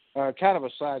kind of a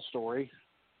side story,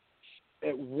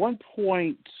 at one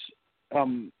point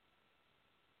during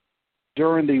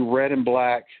the Red and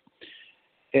Black,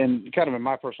 and kind of in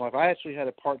my personal life, I actually had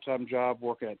a part-time job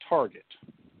working at Target.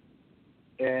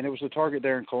 And it was a Target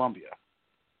there in Columbia,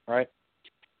 right?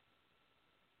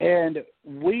 And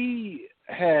we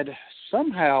had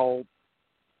somehow,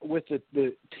 with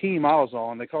the team I was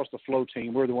on, they call us the flow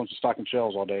team. We were the ones stocking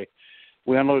shelves all day.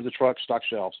 We unloaded the truck, stock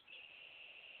shelves.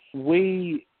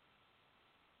 We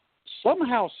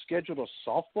somehow scheduled a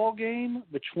softball game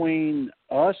between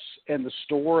us and the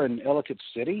store in Ellicott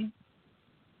City.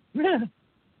 Yeah.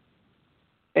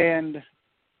 And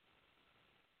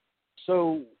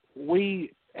so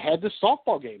we had this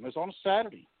softball game. It was on a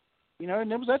Saturday,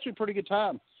 and it was actually a pretty good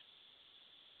time.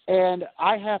 And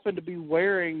I happened to be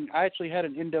I actually had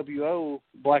an NWO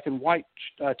Black and White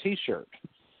T-shirt.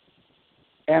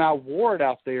 And I wore it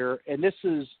out there, and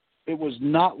it was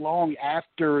not long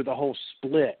after the whole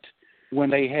split when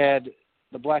they had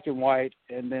the Black and White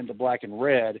and then the Black and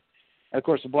Red. And, of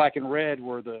course, the Black and Red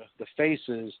were the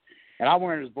faces, and I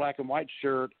wearing this Black and White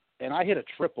shirt, and I hit a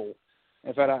triple.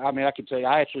 In fact, I could tell you,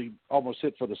 I actually almost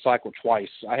hit for the cycle twice.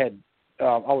 I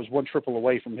was one triple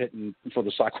away from hitting for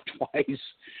the cycle twice.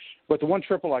 But the one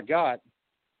triple I got,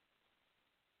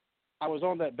 I was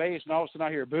on that base, and all of a sudden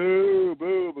I hear boo,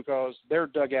 boo, because their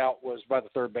dugout was by the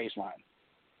third baseline.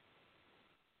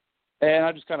 And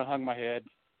I just kind of hung my head.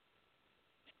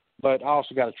 But I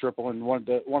also got a triple, and one of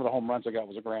the home runs I got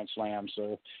was a grand slam.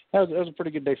 So that was a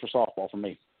pretty good day for softball for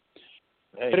me.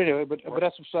 Hey, but anyway, but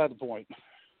that's beside the point.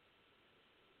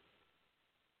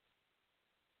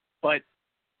 But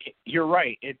you're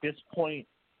right. At this point,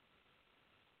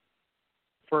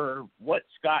 for what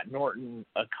Scott Norton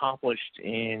accomplished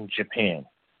in Japan,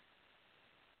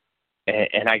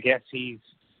 and I guess he's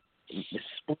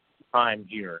split time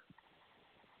here,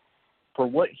 for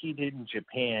what he did in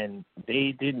Japan,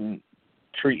 they didn't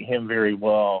treat him very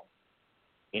well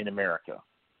in America.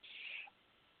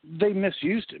 they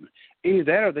misused him. Either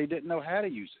that or they didn't know how to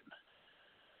use him.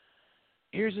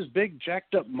 Here's this big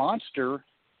jacked up monster,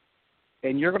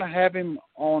 and you're going to have him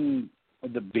on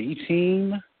the B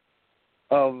team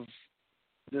of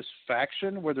this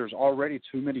faction where there's already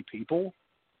too many people.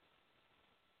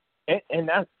 And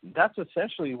that's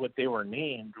essentially what they were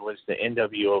named, was the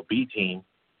NWO B team.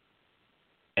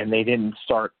 And they didn't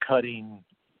start trimming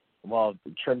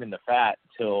the fat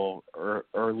till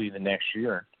early the next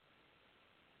year.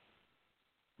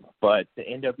 But the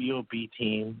NWO B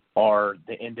team are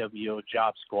the NWO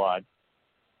Job Squad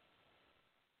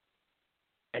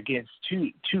against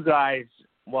two guys.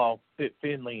 Well,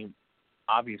 Finley,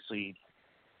 obviously,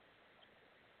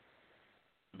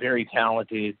 very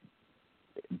talented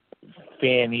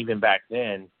fan even back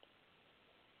then.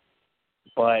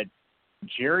 But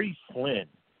Jerry Flynn,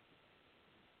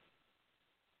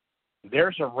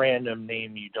 there's a random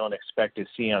name you don't expect to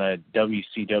see on a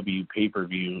WCW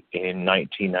pay-per-view in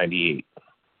 1998.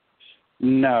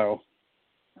 No.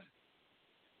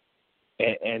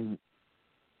 And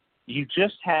you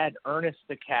just had Ernest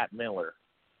the Cat Miller,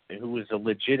 who was a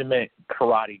legitimate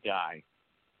karate guy.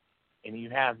 And you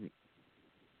have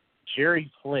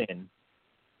Jerry Flynn,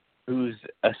 who's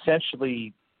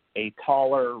essentially a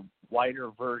taller, wider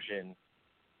version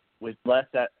with less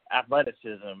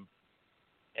athleticism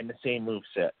and the same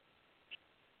moveset.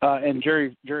 And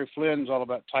Jerry Flynn's all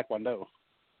about Taekwondo.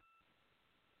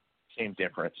 Same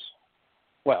difference.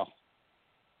 Well.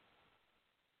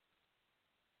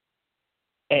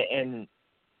 And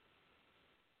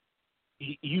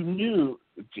you knew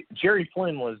Jerry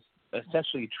Flynn was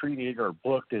essentially treated or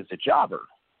booked as a jobber.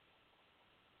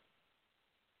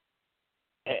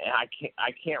 And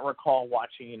I can't recall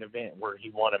watching an event where he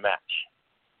won a match.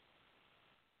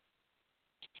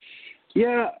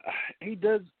 Yeah, he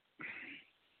does.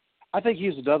 I think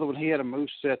he's another one. He had a moveset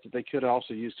that they could have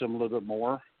also used him a little bit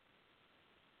more.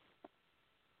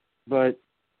 But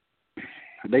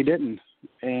they didn't.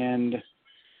 And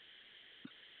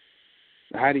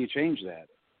how do you change that?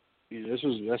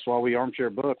 That's why we armchair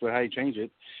book, but how do you change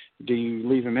it? Do you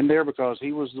leave him in there? Because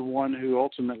he was the one who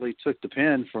ultimately took the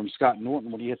pin from Scott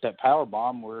Norton when he hit that power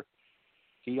bomb where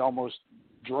he almost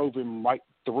drove him right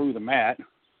through the mat.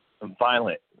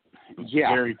 Violent.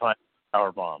 Yeah. Very violent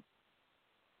power bomb.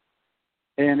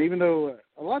 And even though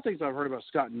a lot of things I've heard about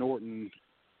Scott Norton,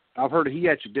 I've heard he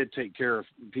actually did take care of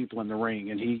people in the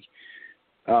ring, and he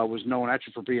was known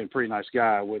actually for being a pretty nice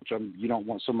guy, which you don't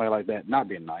want somebody like that not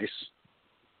being nice.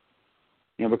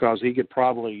 Because he could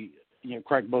probably,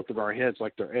 crack both of our heads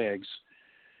like they're eggs.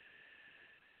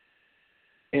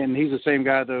 And he's the same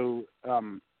guy, though,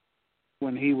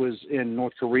 when he was in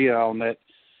North Korea on that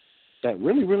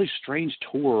really, really strange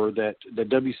tour that the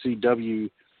WCW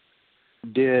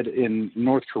did in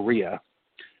North Korea.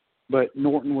 But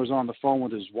Norton was on the phone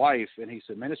with his wife, and he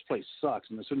said, "Man, this place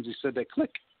sucks." And as soon as he said that,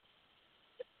 click,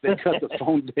 they cut the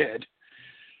phone dead.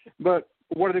 But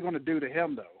what are they going to do to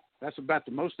him, though? That's about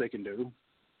the most they can do.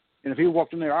 And if he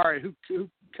walked in there, all right, who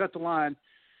cut the line?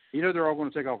 They're all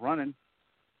going to take off running.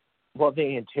 Well,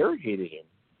 they interrogated him.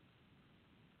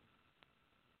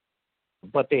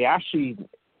 But they actually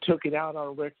took it out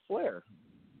on Ric Flair.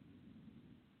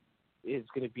 It's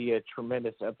going to be a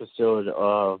tremendous episode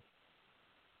of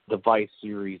the Vice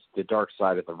series, The Dark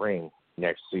Side of the Ring,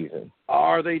 next season.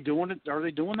 Are they doing it? Are they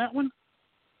doing that one?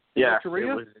 Yeah, North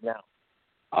Korea? it was announced.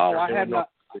 Oh,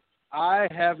 I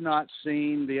have not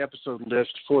seen the episode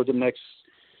list for the next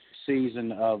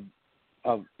season of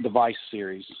the Vice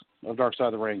series of Dark Side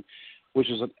of the Ring, which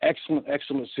is an excellent,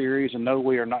 excellent series. And no,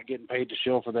 we are not getting paid to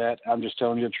shill for that. I'm just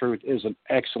telling you the truth. It is an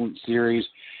excellent series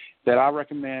that I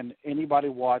recommend anybody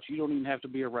watch. You don't even have to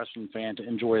be a wrestling fan to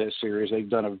enjoy that series. They've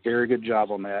done a very good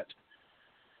job on that.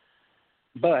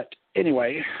 But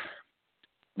anyway,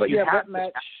 that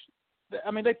match,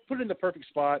 they put it in the perfect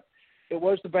spot. It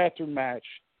was the bathroom match.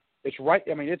 It's right.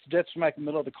 It's dead smack in the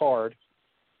middle of the card.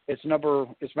 It's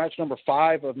match number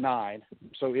 5 of 9,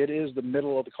 so it is the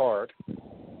middle of the card.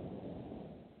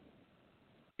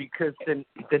 Because the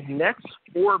next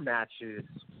 4 matches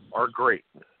are great.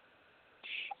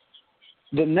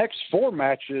 The next 4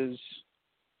 matches,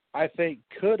 I think,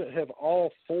 could have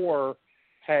all 4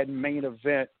 had main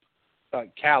event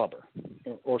caliber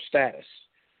or status.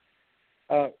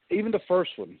 Even the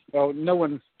first one. Well, no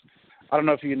one. I don't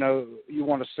know if you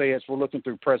want to say it. We're looking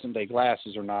through present-day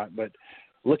glasses or not, but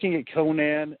looking at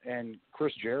Conan and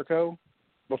Chris Jericho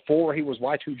before he was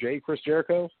Y2J Chris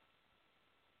Jericho.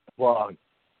 Well,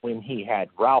 when he had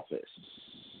Ralphus.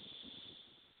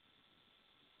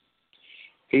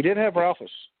 He did have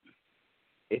Ralphus.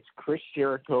 It's Chris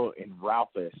Jericho and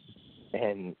Ralphus,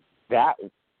 and that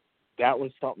that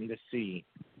was something to see.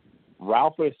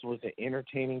 Ralphus was an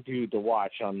entertaining dude to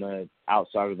watch on the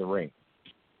outside of the ring.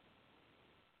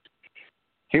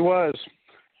 He was.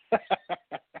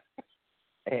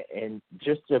 and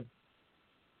just a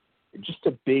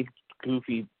big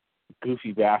goofy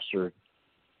bastard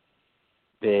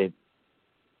that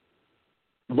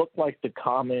looked like the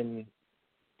common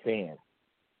fan.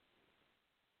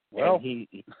 Well, and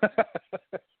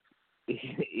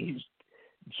he's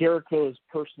Jericho's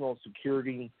personal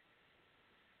security,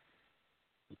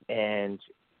 and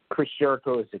Chris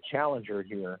Jericho is the challenger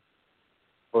here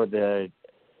for the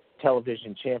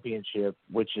television championship,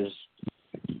 which is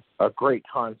a great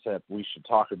concept we should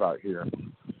talk about here,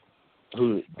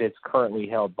 that's currently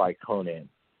held by Conan.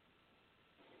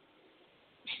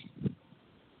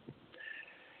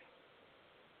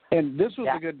 And this was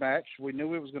a good match. We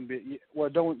knew it was going to be. Well,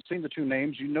 don't see the two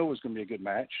names. You know it was going to be a good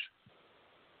match.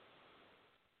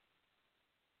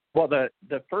 Well, the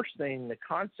first thing, the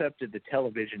concept of the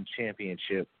television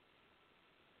championship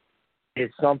is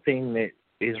something that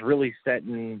is really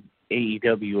setting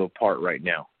AEW apart right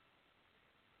now.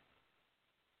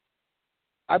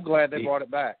 I'm glad they brought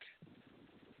it back.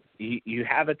 You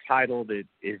have a title that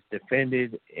is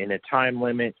defended in a time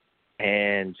limit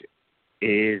and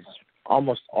is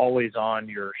almost always on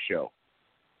your show.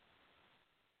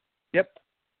 Yep.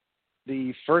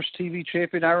 The first TV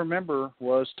champion I remember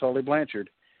was Tully Blanchard.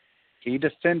 He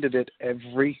defended it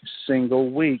every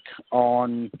single week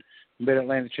on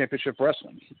Mid-Atlantic Championship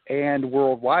Wrestling and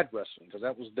Worldwide Wrestling, because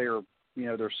that was their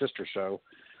sister show.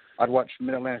 I'd watch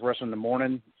Mid-Atlantic Wrestling in the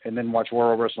morning and then watch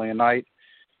World Wrestling at night.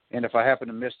 And if I happened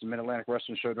to miss the Mid-Atlantic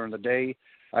Wrestling show during the day,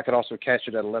 I could also catch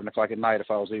it at 11 o'clock at night if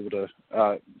I was able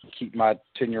to keep my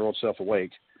 10-year-old self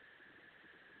awake.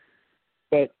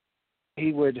 But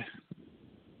he would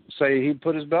say he'd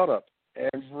put his belt up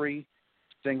every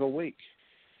single week.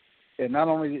 And not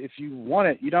only, if you won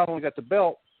it, you not only got the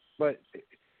belt, but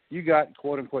you got,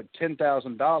 quote-unquote,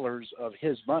 $10,000 of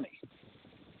his money.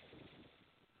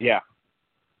 Yeah.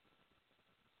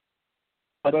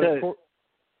 But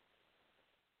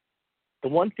the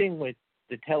one thing with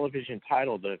the television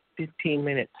title, the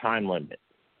 15-minute time limit.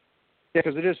 Yeah,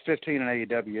 because it is 15 in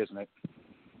AEW, isn't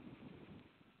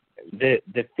it?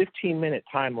 The 15-minute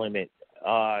time limit,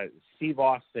 Steve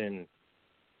Austin,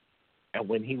 and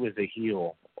when he was a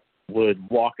heel, would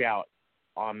walk out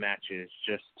on matches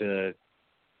just to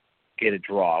get a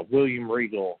draw. William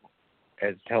Regal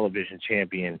as television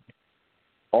champion,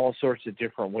 all sorts of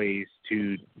different ways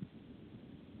to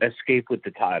escape with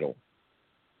the title.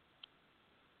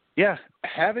 Yeah,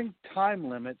 having time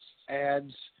limits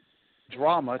adds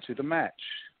drama to the match.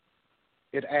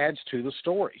 It adds to the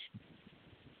story.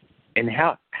 And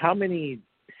how many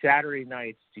Saturday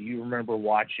nights do you remember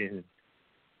watching?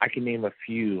 I can name a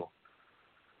few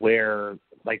where,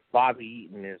 like, Bobby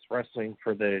Eaton is wrestling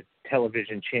for the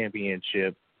television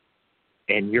championship,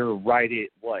 and you're right at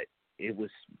it was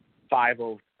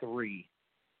 5:03,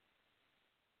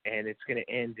 and it's going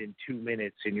to end in 2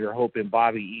 minutes, and you're hoping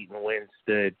Bobby Eaton wins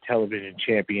the television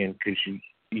champion because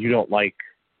you don't like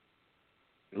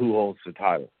who holds the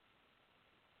title.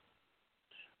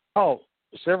 Oh,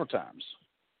 several times.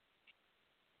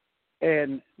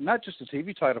 And not just the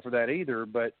TV title for that either,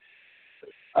 but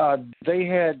they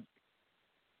had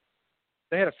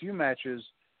a few matches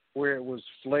where it was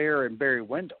Flair and Barry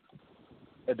Windham.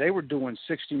 They were doing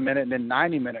 60-minute and then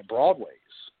 90-minute Broadways.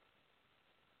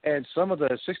 And some of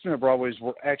the 60-minute Broadways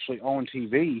were actually on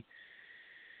TV.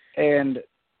 And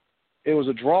it was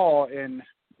a draw, and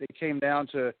it came down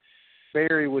to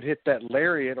Barry would hit that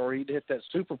lariat or he'd hit that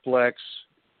superplex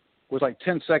with like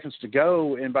 10 seconds to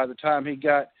go. And by the time he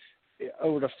got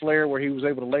over to Flair where he was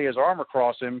able to lay his arm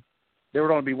across him, there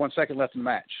would only be 1 second left in the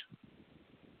match.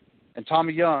 And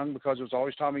Tommy Young, because it was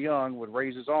always Tommy Young, would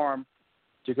raise his arm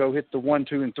to go hit the 1,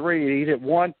 2, and 3. And he'd hit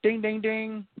 1, ding, ding,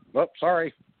 ding. Oh,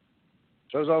 sorry.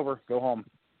 Show's over. Go home.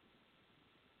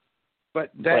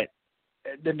 But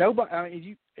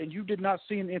nobody. You did not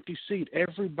see an empty seat.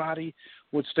 Everybody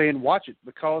would stay and watch it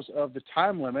because of the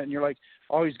time limit. And you're like,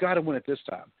 oh, he's got to win it this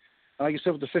time. And like you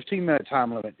said, with the 15-minute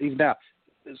time limit, even now,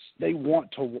 they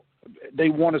want to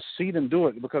see them do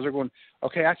it because they're going,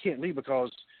 okay, I can't leave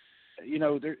because,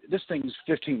 this thing's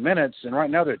 15 minutes, and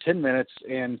right now they're 10 minutes,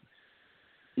 and,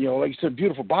 like you said,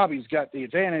 beautiful Bobby's got the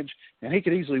advantage, and he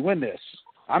could easily win this.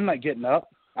 I'm not getting up.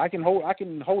 I can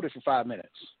hold it for 5 minutes.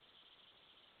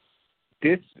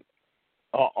 This,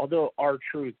 although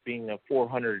R-Truth being a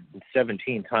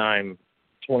 417-time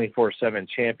 24/7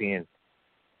 champion,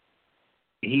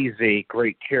 he's a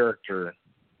great character.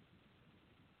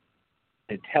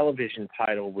 The television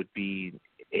title would be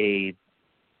a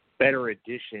better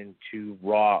addition to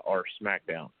Raw or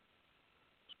SmackDown?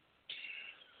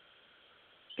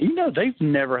 You know, they've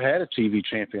never had a TV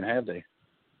champion, have they?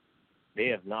 They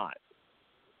have not.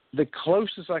 The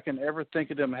closest I can ever think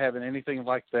of them having anything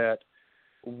like that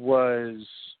was,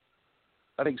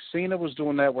 I think Cena was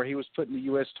doing that where he was putting the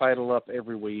U.S. title up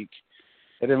every week.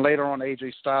 And then later on,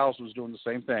 AJ Styles was doing the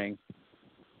same thing.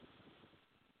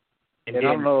 And I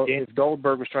don't know if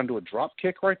Goldberg was trying to do a drop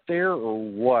kick right there or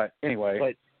what. Anyway.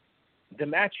 But the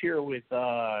match here with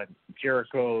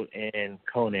Jericho and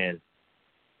Conan,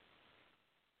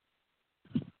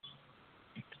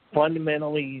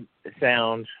 fundamentally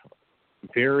sound,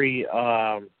 very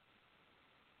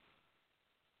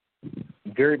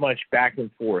very much back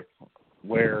and forth,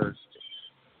 where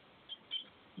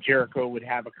Jericho would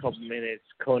have a couple minutes,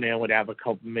 Conan would have a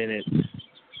couple minutes,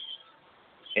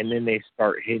 and then they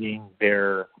start hitting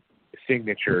their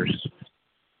signatures.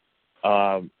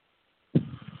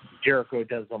 Jericho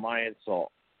does the lion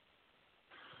salt,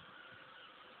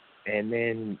 and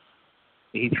then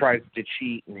he tries to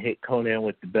cheat and hit Conan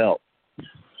with the belt,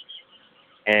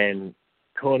 and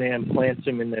Conan plants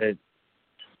him in the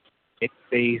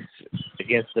face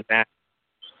against the mat,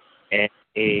 and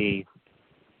a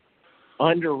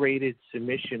underrated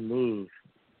submission move,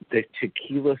 the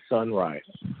Tequila Sunrise.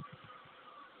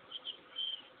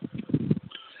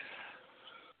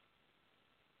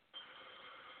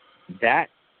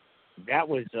 That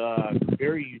was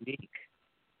very unique.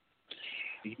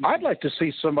 I'd like to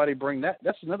see somebody bring that.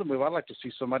 That's another move I'd like to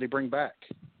see somebody bring back.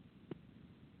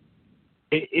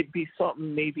 It'd be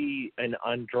something, maybe an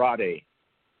Andrade,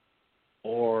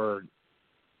 or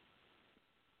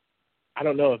I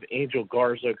don't know if Angel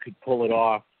Garza could pull it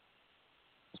off,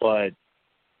 but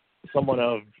someone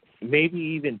of maybe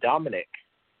even Dominic.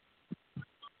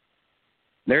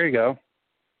 There you go.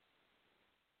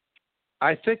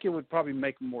 I think it would probably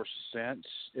make more sense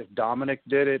if Dominic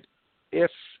did it, if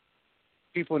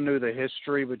people knew the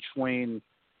history between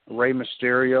Rey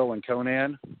Mysterio and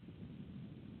Conan.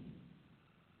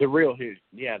 The real history,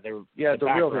 the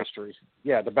real history.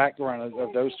 Yeah, the background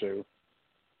of those two.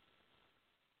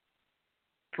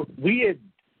 We had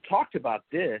talked about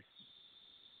this.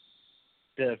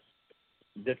 The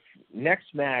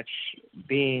next match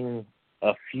being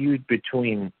a feud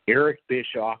between Eric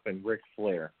Bischoff and Ric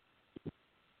Flair.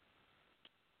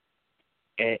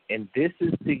 And this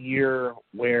is the year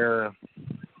where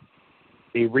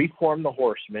they reform the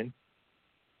Horsemen.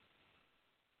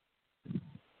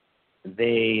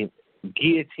 They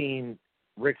guillotine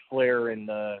Ric Flair in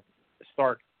the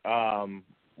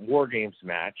War Games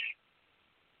match,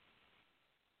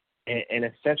 and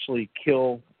essentially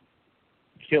kill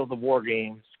the War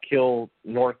Games, kill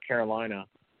North Carolina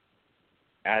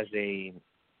as a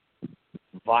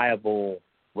viable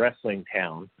wrestling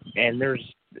town. And there's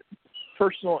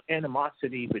personal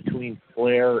animosity between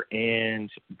Flair and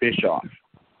Bischoff,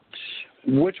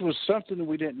 which was something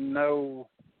we didn't know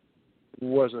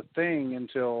was a thing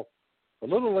until a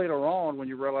little later on, when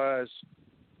you realize,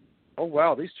 oh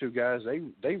wow, these two guys,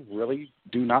 they really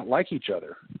do not like each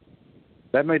other.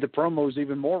 That made the promos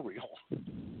even more real.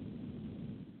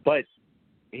 But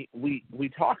we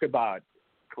talk about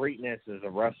greatness as a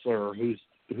wrestler, who's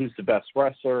the best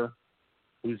wrestler,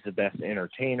 who's the best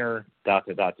entertainer, da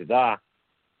da da da da.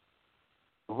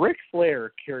 Ric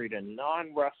Flair carried a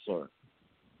non-wrestler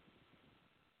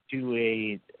to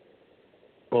a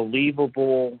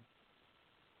believable,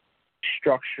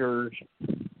 structured,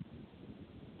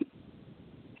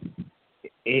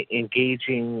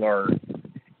 engaging, or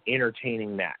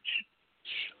entertaining match.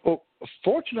 Well,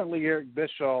 fortunately, Eric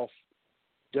Bischoff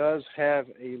does have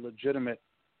a legitimate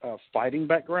fighting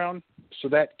background, so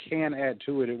that can add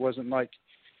to it. It wasn't like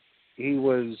he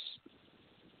was,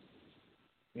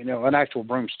 an actual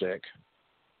broomstick,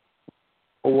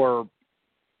 or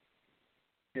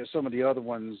some of the other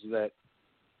ones that,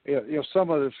 some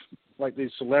of the, like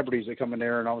these celebrities that come in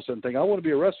there and all of a sudden think, I want to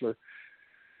be a wrestler.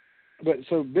 But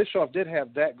so Bischoff did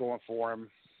have that going for him,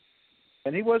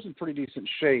 and he was in pretty decent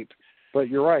shape. But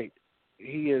you're right,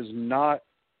 he is not,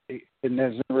 and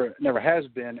never has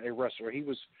been a wrestler. He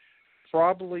was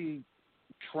probably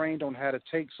trained on how to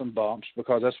take some bumps,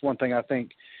 because that's one thing I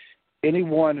think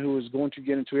anyone who is going to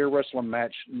get into a wrestling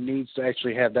match needs to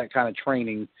actually have that kind of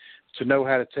training to know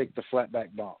how to take the flat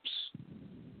back bumps,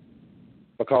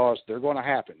 because they're going to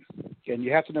happen, and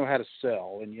you have to know how to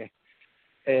sell.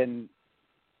 And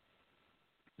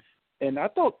I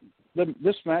thought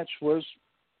this match was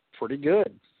pretty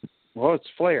good. Well, it's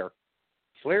Flair.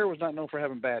 Flair was not known for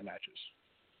having bad matches.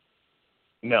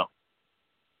 No.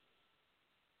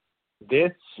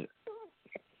 This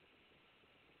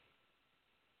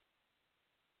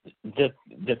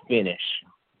the finish,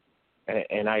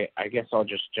 and I guess I'll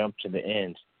just jump to the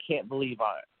end. Can't believe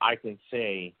I can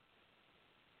say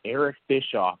Eric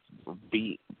Bischoff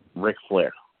beat Ric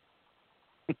Flair.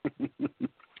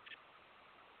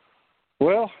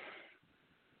 Well,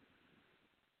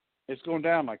 it's going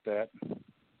down like that.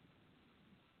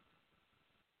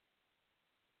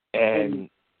 And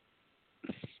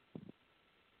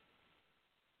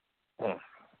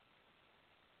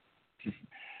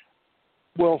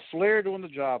well, Flair doing the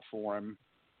job for him,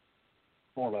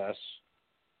 more or less.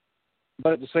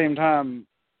 But at the same time,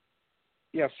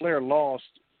 yeah, Flair lost,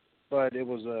 but it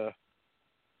was a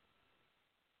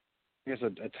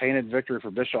tainted victory for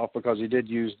Bischoff because he did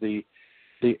use the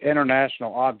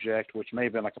international object, which may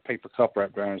have been like a paper cup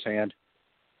wrapped around his hand.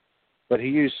 But he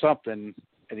used something,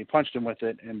 and he punched him with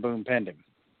it, and boom, pinned him.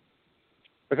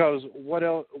 Because what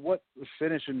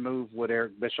finishing move would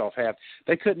Eric Bischoff have?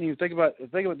 They couldn't even think about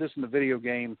this in the video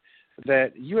game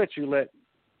that you actually let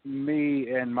me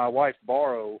and my wife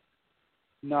borrow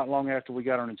not long after we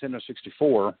got our Nintendo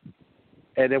 64,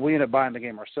 and then we ended up buying the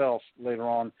game ourselves later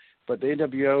on. But the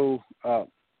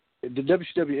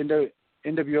WCW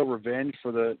NWO Revenge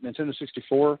for the Nintendo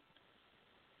 64,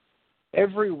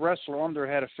 every wrestler on there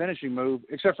had a finishing move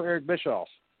except for Eric Bischoff.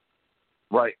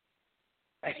 right.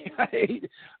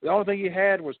 The only thing he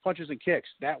had was punches and kicks.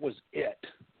 That was it.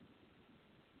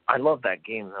 I love that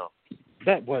game though.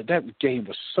 That game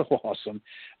was so awesome.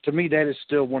 To me, that is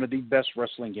still one of the best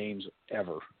wrestling games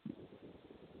ever.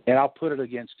 And I'll put it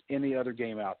against any other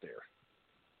game out there.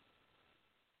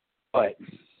 But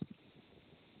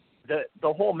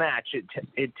the whole match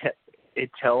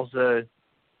it tells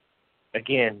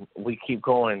again, we keep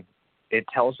going. It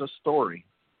tells a story.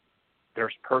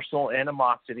 There's personal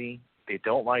animosity. They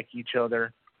don't like each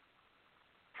other.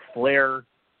 Flair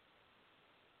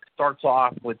starts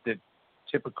off with the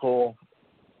typical,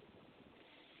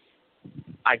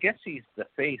 I guess he's the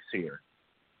face here.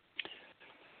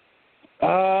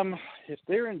 If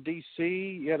they're in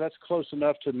D.C., yeah, that's close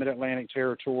enough to Mid-Atlantic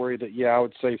territory that, yeah, I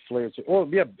would say Flair's. Well,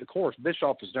 yeah, of course,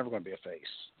 Bischoff is never going to be a face.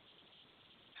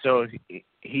 So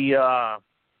he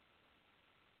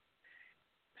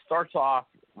starts off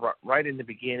right in the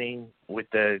beginning with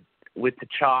the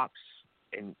chops,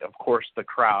 and of course the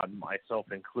crowd,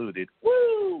 myself included,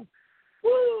 woo,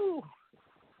 woo,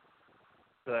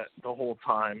 the whole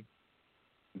time.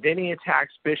 Then he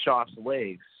attacks Bischoff's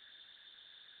legs.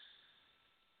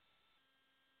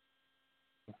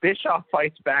 Bischoff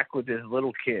fights back with his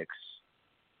little kicks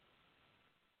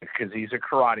because he's a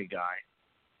karate guy.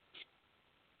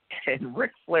 And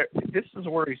Ric Flair, this is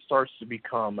where he starts to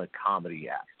become a comedy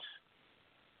act.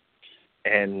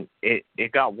 And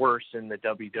it got worse in the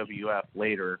WWF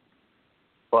later,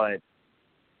 but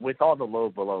with all the low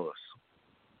blows,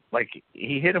 like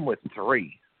he hit him with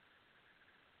 3,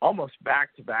 almost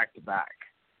back to back to back.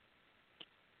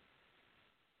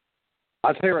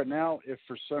 I'll tell you right now, if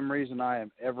for some reason I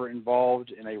am ever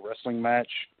involved in a wrestling match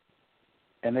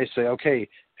and they say, okay,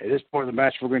 at this point of the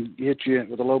match we're going to hit you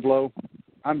with a low blow,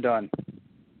 I'm done.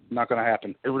 Not going to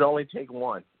happen. It would only take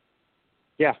 1.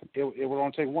 Yeah, it would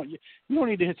only take 1. You don't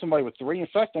need to hit somebody with 3. In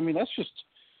fact, I mean, that's just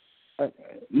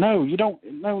no, you don't.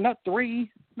 No, not 3.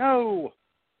 No.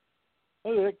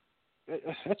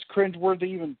 That's cringeworthy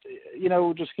even,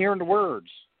 just hearing the words.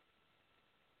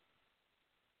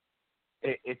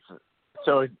 It's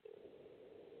so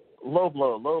low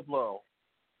blow.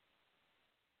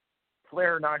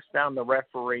 Flair knocks down the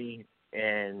referee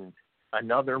and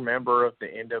another member of the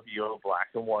NWO Black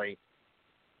and White.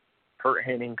 Kurt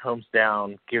Hennig comes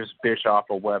down, gives Bischoff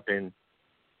a weapon.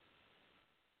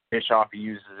 Bischoff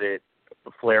uses it.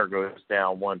 Flair goes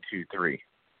down 1, 2, 3.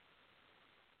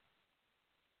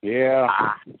 Yeah.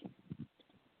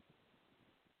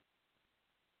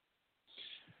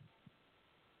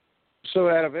 So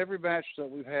out of every match that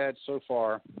we've had so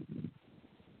far,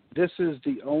 this is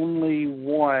the only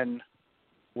one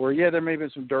where, yeah, there may have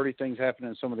been some dirty things happening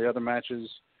in some of the other matches,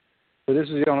 but this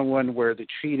is the only one where the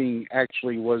cheating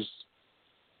actually was,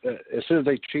 as soon as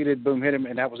they cheated, boom, hit him,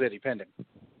 and that was it, he pinned him.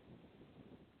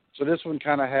 So this one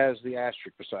kind of has the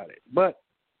asterisk beside it. But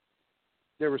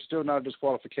there was still not a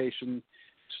disqualification,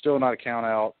 still not a count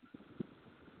out.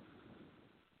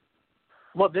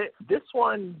 Well, this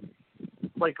one,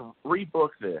 like,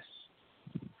 rebook this.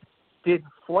 Did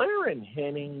Flair and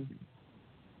Hennig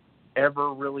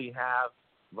ever really have,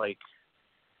 like,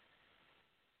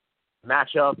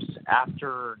 matchups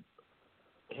after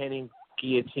Hennig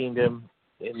guillotined him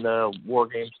in the War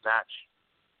Games match?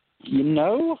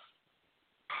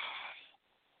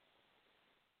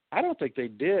 I don't think they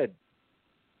did,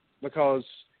 because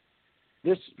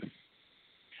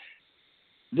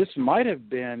this might have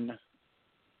been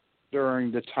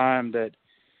during the time that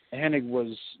Hennig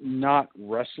was not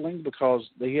wrestling, because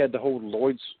he had to hold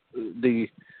Lloyd's the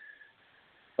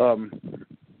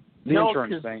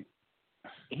insurance thing.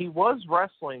 He was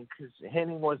wrestling because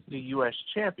Hennig was the U.S.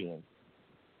 champion.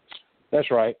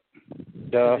 That's right.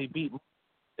 He beat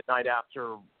the night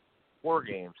after War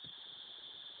Games.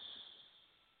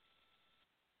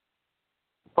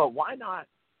 But why not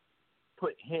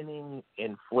put Hennig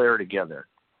and Flair together?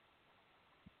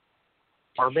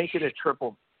 Or make it a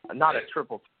triple, not a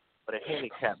triple, but a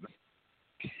handicap.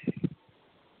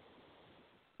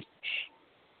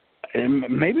 And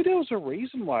maybe there was a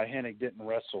reason why Hennig didn't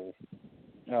wrestle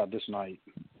this night.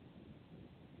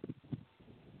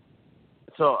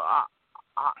 So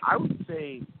I would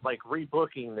say, like,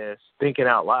 rebooking this, thinking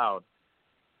out loud,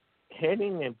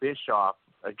 Hennig and Bischoff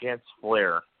against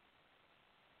Flair.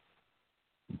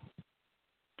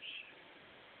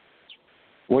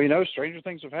 Well, stranger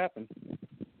things have happened.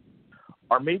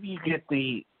 Or maybe you get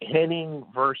the Hennig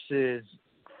versus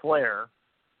Flair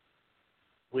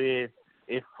with,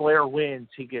 if Flair wins,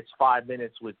 he gets 5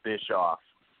 minutes with Bischoff.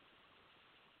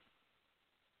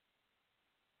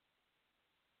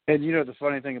 And the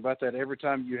funny thing about that, every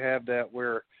time you have that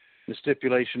where the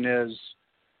stipulation is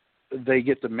they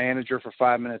get the manager for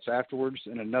 5 minutes afterwards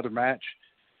in another match,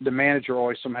 the manager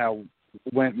always somehow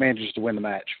manages to win the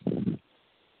match.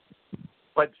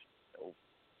 But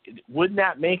wouldn't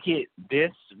that make it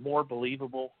this more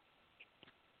believable?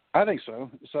 I think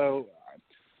so. So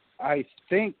I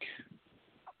think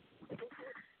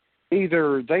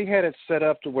either they had it set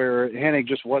up to where Hennig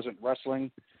just wasn't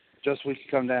wrestling, just we could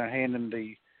come down and hand him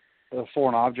the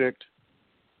foreign object,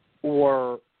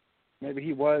 or maybe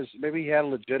he had a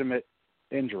legitimate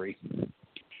injury.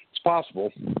 It's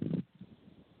possible.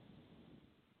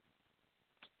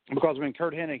 Because,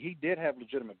 Kurt Hennig, he did have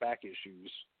legitimate back issues.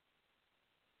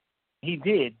 He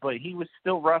did, but he was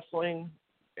still wrestling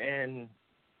and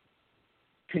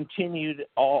continued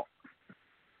all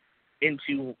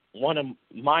into one of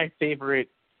my favorite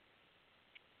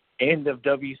end of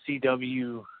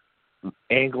WCW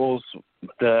angles,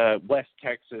 the West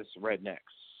Texas Rednecks.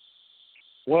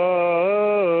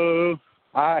 Whoa,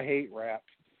 I hate rap.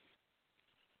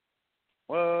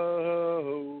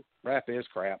 Whoa, rap is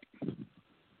crap.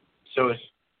 So it's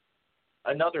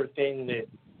another thing that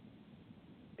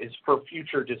is for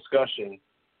future discussion.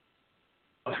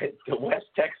 But the West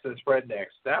Texas Rednecks,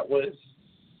 that was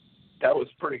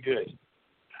pretty good.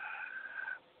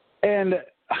 And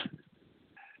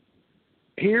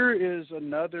here is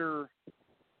another.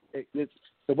 It's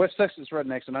the West Texas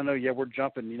Rednecks, and I know, we're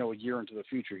jumping, a year into the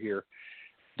future here.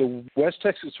 The West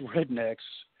Texas Rednecks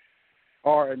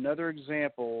are another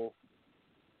example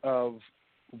of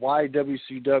why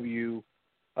WCW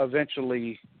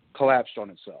eventually collapsed on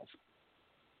itself.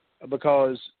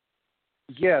 Because,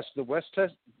 yes, the West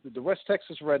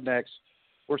Texas Rednecks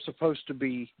were supposed to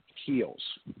be heels.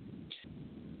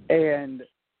 And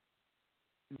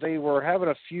they were having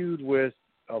a feud with,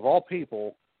 of all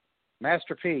people,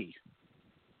 Master P.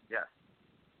 Yeah.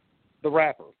 The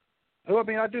rapper. Who,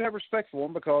 I do have respect for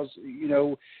him because,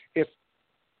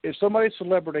 if somebody's a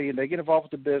celebrity and they get involved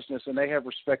with the business and they have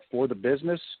respect for the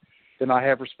business, then I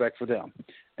have respect for them.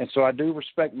 And so I do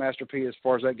respect Master P as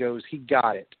far as that goes. He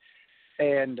got it.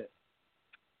 And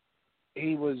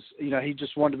he was, he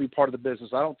just wanted to be part of the business.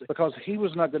 Because he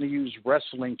was not going to use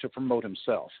wrestling to promote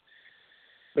himself.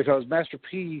 Because Master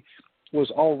P was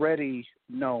already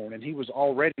known, and he was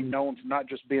already known for not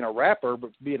just being a rapper, but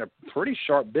being a pretty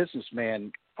sharp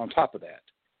businessman on top of that.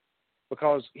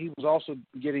 Because he was also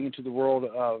getting into the world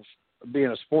of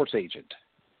being a sports agent,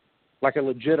 like a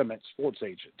legitimate sports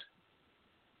agent.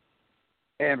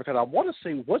 And because I want to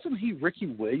say, wasn't he Ricky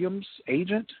Williams'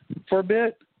 agent for a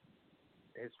bit?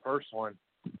 His first one.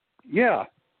 Yeah.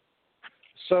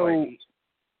 So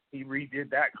he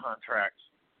redid that contract.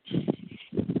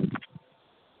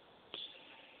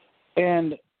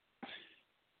 And,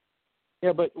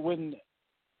 but when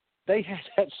they had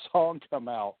that song come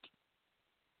out,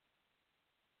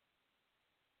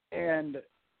 and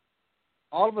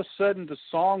all of a sudden the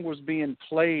song was being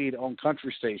played on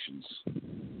country stations.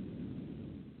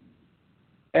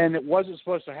 And it wasn't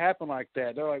supposed to happen like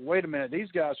that. They're like, wait a minute,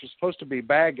 these guys are supposed to be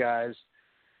bad guys.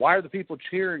 Why are the people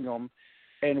cheering them?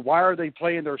 And why are they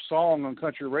playing their song on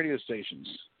country radio stations?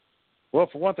 Well,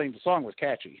 for one thing, the song was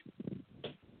catchy.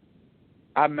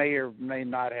 I may or may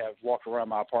not have walked around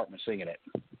my apartment singing it.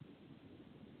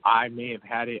 I may have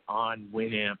had it on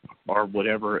Winamp or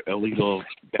whatever illegal.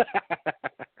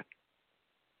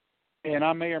 And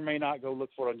I may or may not go look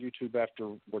for it on YouTube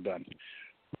after we're done.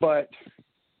 But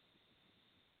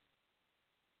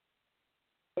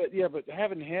But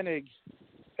having Hennig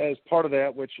as part of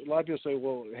that, which a lot of people say,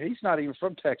 well, he's not even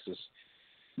from Texas.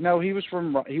 No, he was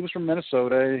from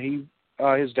Minnesota. He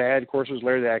his dad, of course, was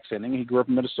Larry the Axe Hennig. He grew up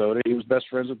in Minnesota. He was best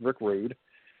friends with Rick Rude.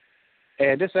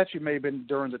 And this actually may have been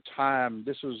during the time.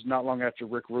 This was not long after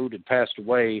Rick Rude had passed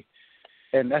away.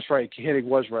 And that's right, Hennig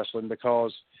was wrestling,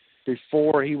 because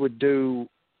before he would do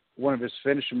one of his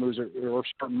finishing moves or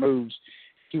certain moves,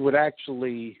 he would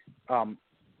actually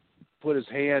put his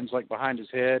hands like behind his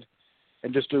head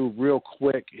and just do a real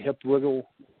quick hip wiggle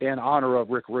in honor of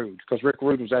Rick Rude, because Rick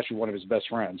Rude was actually one of his best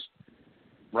friends.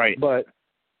 Right. But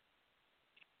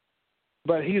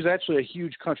he was actually a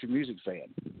huge country music fan.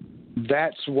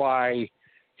 That's why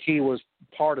he was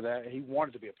part of that. He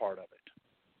wanted to be a part of it.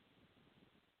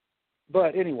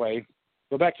 But anyway,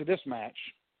 go back to this match.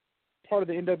 Part of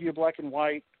the NW Black and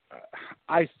White,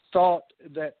 I thought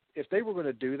that if they were going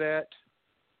to do that,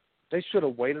 they should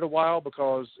have waited a while,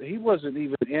 because he wasn't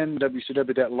even in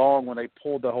WCW that long when they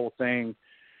pulled the whole thing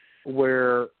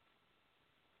where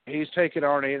he's taking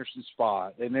Arn Anderson's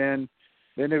spot. And then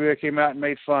they came out and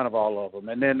made fun of all of them.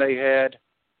 And then they had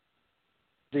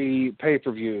the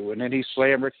pay-per-view, and then he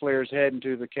slammed Ric Flair's head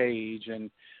into the cage.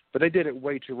 But they did it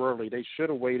way too early. They should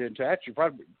have waited until actually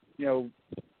probably,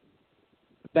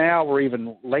 now or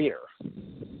even later.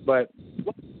 But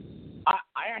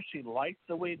I actually like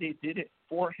the way they did it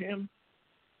for him.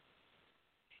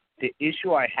 The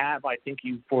issue I have, I think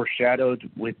you foreshadowed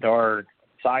with our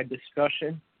side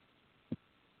discussion.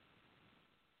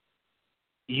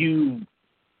 You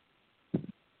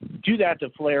do that to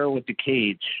Flair with the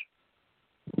cage,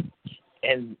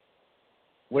 and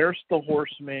where's the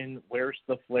Horseman? Where's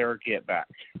the Flair get back?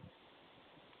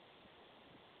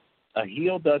 A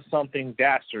heel does something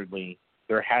dastardly,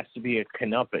 there has to be a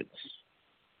comeuppance.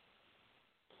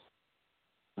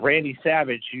 Randy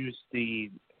Savage used the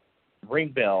ring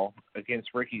bell against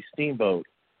Ricky Steamboat,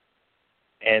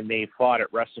 and they fought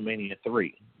at WrestleMania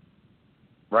 3,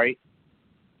 right?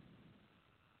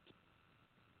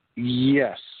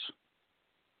 yes.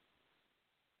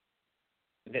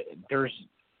 There's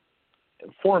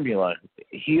formula.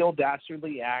 Heel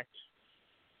dastardly act,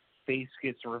 face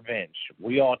gets revenge.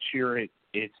 We all cheer it.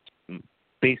 It's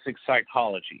basic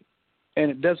psychology.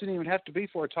 And it doesn't even have to be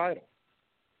for a title.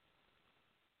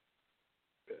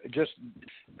 Just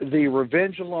the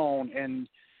revenge alone. And,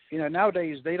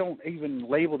 nowadays they don't even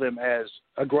label them as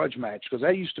a grudge match, because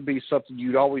that used to be something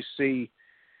you'd always see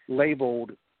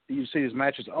labeled. You see these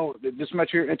matches, this match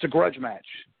here, it's a grudge match.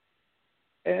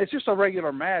 And it's just a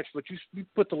regular match, but you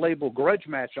put the label grudge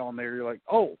match on there, you're like,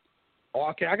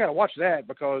 okay, I got to watch that,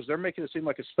 because they're making it seem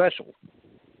like a special.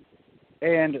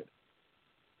 And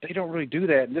they don't really do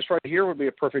that. And this right here would be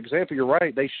a perfect example. You're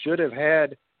right. They should have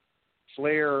had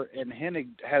Flair and Hennig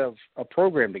had a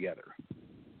program together.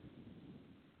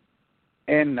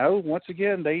 And no, once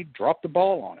again, they dropped the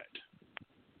ball on it.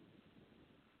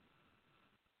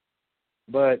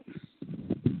 But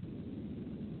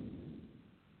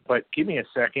give me a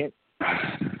second,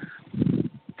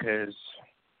 because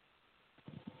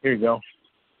here you go.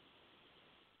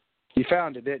 You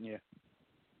found it, didn't you?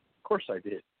 Of course I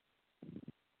did.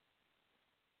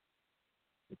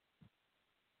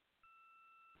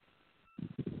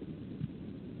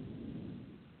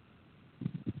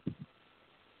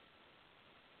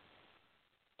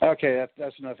 Okay,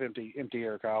 that's enough empty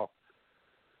air, Kyle.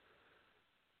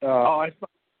 I thought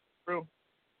true.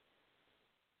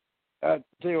 Tell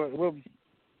you what,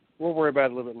 we'll worry about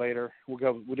it a little bit later. We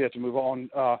do have to move on,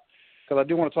 because I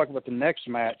do want to talk about the next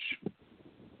match.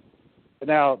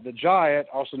 Now, the Giant,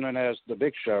 also known as the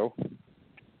Big Show,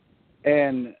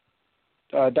 and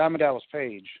Diamond Dallas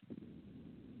Page.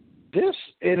 This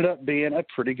ended up being a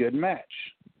pretty good match.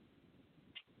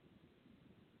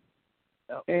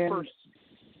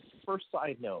 First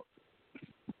side note,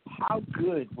 how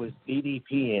good was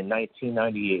DDP in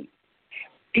 1998?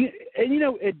 And,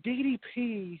 at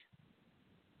DDP,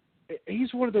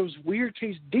 he's one of those weird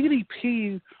cases.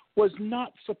 DDP was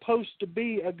not supposed to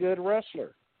be a good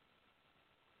wrestler.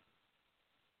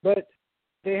 But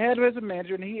they had him as a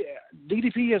manager, and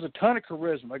DDP has a ton of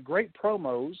charisma, great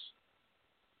promos,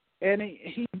 and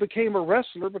he became a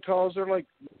wrestler because they're like,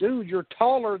 dude, you're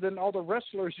taller than all the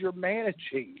wrestlers you're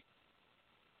managing.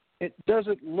 It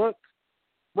doesn't look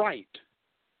right.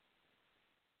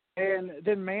 And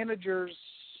then managers,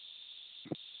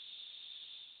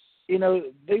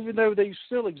 even though they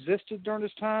still existed during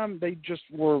this time, they just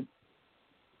were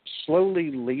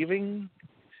slowly leaving.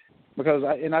 Because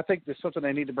I think there's something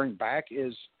they need to bring back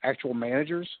is actual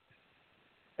managers.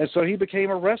 And so he became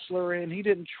a wrestler, and he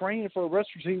didn't train for a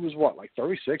wrestler until he was,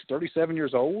 36, 37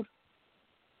 years old?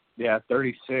 Yeah,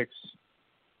 36.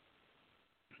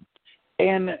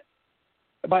 And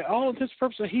by all intents and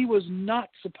purposes, he was not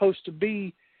supposed to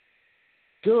be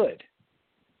good.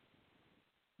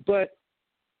 But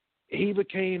he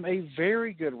became a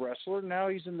very good wrestler. Now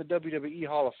he's in the WWE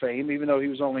Hall of Fame, even though he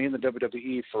was only in the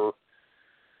WWE for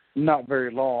not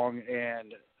very long,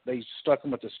 and they stuck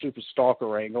him with the stupid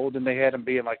stalker angle. Then they had him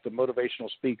being like the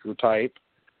motivational speaker type.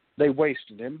 They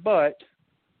wasted him, but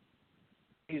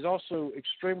he's also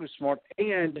extremely smart,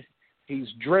 and he's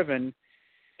driven.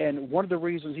 And one of the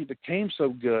reasons he became so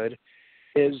good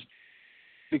is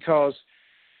because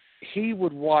he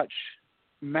would watch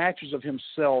matches of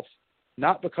himself,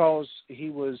 not because he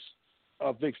was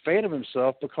a big fan of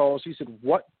himself, because he said,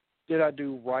 what did I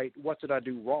do right? What did I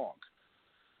do wrong?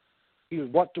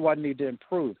 What do I need to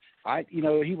improve?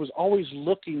 He was always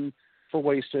looking for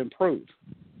ways to improve.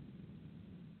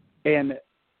 And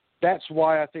that's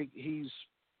why I think he's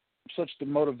such the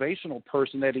motivational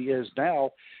person that he is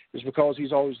now, is because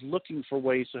he's always looking for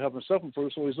ways to help himself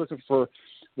improve, so he's looking for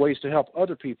ways to help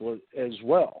other people as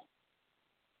well.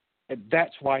 And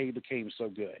that's why he became so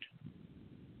good,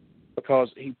 because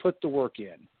he put the work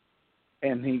in,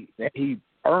 and he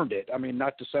earned it. I mean,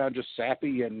 not to sound just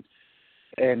sappy and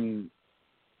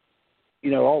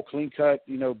all clean cut,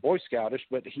 Boy Scoutish,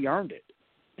 but he earned it.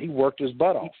 He worked his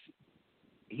butt off.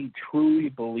 He truly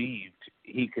believed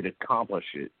he could accomplish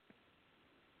it.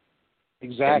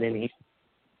 Exactly. And then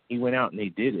he went out and he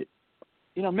did it.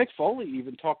 Mick Foley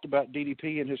even talked about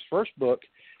DDP in his first book,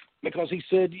 because he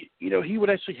said, he would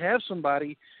actually have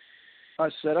somebody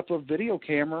set up a video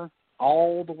camera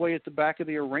all the way at the back of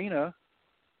the arena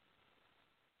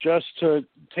just to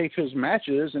tape his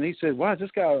matches. And he said, wow,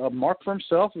 this guy a mark for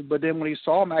himself. But then when he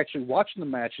saw him actually watching the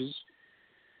matches,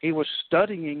 he was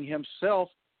studying himself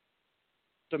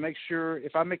to make sure,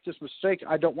 if I make this mistake,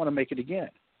 I don't want to make it again.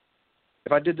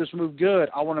 If I did this move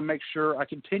good, I want to make sure I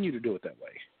continue to do it that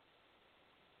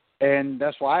way. And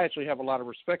that's why I actually have a lot of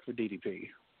respect for DDP.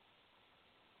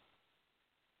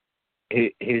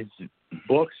 His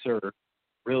books are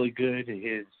really good.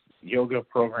 His yoga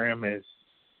program is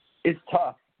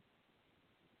tough.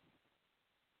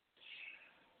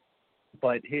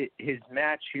 But his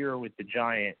match here with the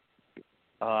Giant,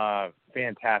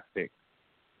 fantastic.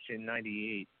 In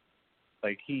 '98,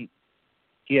 like he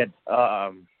had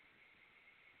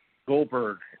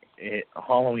Goldberg at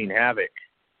Halloween Havoc,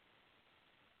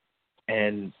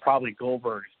 and probably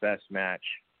Goldberg's best match.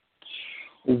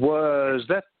 Was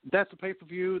that the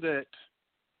pay-per-view that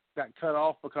got cut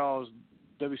off because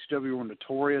WCW were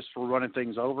notorious for running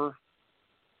things over?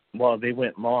 Well, they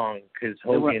went long because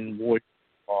Hogan would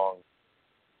long.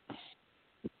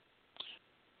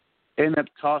 Ended up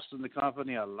costing the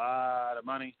company a lot of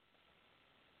money.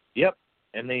 Yep,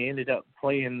 and they ended up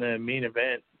playing the main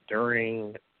event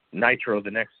during Nitro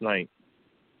the next night.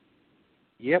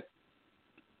 Yep.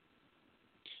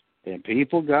 And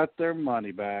people got their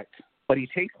money back. But he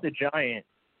takes the Giant.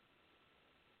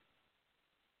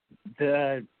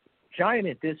 The Giant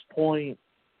at this point,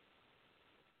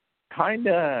 kind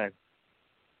of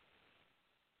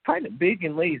big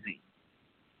and lazy.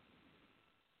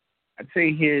 I'd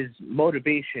say his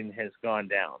motivation has gone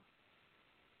down.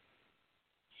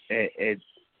 At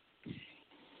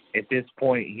this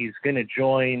point, he's going to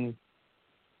join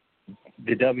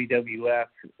the WWF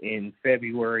in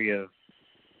February of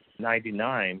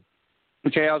 '99.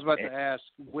 Okay, I was about to ask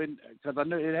when, because I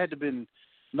know it had to have been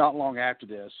not long after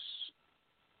this.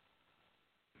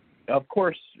 Of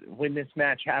course, when this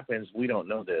match happens, we don't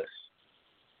know this.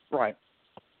 Right.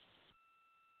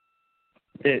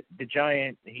 The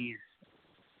Giant, he's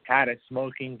had a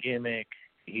smoking gimmick.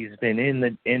 He's been in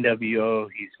the NWO.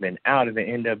 He's been out of the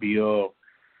NWO,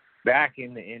 back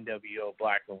in the NWO,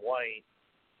 black and white,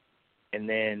 and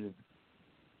then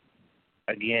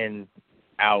again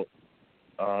out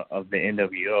of the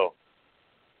NWO.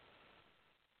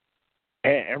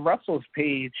 And Russell's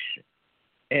Page,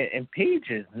 and Page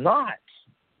is not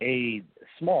a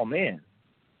small man.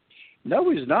 No,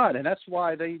 he's not, and that's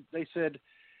why they said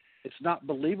it's not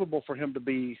believable for him to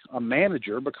be a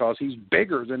manager, because he's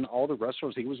bigger than all the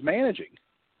wrestlers he was managing.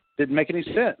 Didn't make any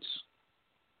sense.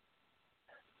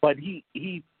 But he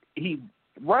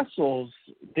wrestles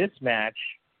this match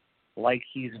like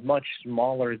he's much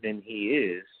smaller than he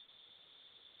is.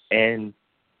 And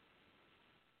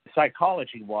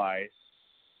psychology-wise,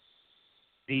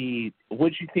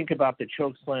 what'd you think about the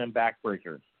chokeslam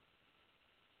backbreaker?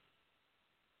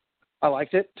 I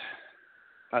liked it.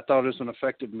 I thought it was an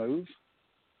effective move.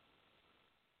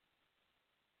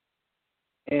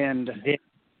 And it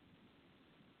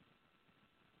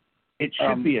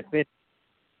should be a fit.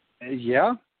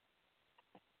 Yeah.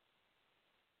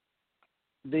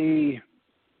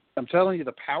 I'm telling you,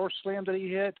 the power slam that he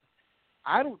hit,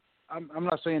 I'm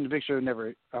not saying the Big Show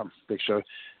never,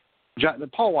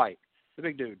 Paul White, the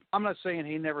big dude. I'm not saying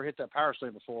he never hit that power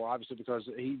slam before, obviously, because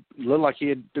he looked like he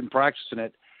had been practicing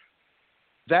it.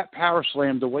 That power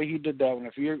slam, the way he did that one,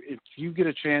 if you get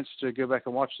a chance to go back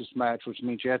and watch this match, which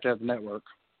means you have to have the network,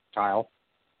 Kyle,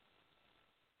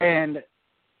 and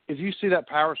if you see that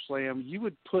power slam, you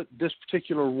would put this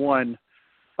particular one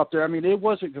up there. I mean, it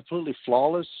wasn't completely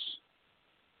flawless,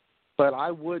 but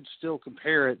I would still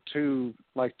compare it to,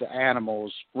 like, the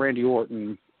Animals, Randy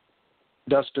Orton,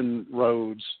 Dustin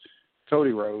Rhodes,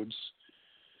 Cody Rhodes.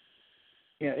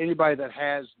 You know, anybody that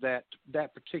has that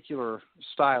particular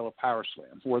style of power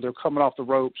slam, where they're coming off the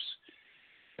ropes,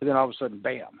 and then all of a sudden,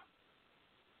 bam.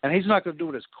 And he's not going to do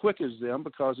it as quick as them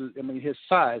because, I mean, his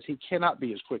size, he cannot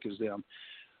be as quick as them.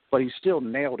 But he still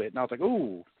nailed it. And I was like,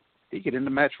 ooh, he could end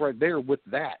the match right there with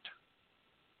that.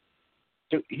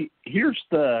 So here's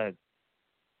the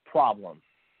problem.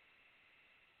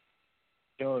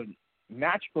 So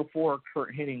match before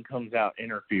Kurt Hennig comes out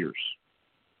interferes.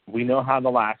 We know how the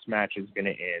last match is going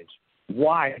to end.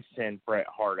 Why send Bret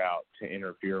Hart out to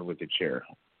interfere with the chair?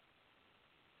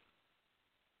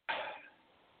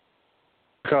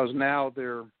 Because now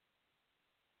they're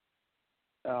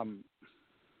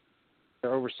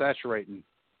oversaturating.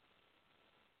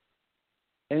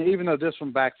 And even though this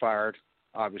one backfired,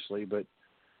 obviously, but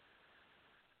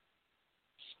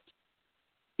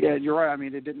yeah, you're right. I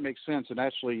mean, it didn't make sense. And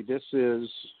actually, it's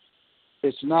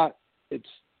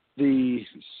the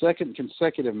second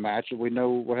consecutive match. And we know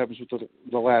what happens with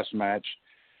the last match.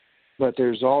 But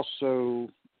there's also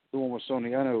the one with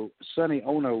Sonny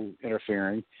Ono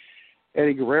interfering.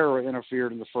 Eddie Guerrero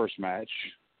interfered in the first match.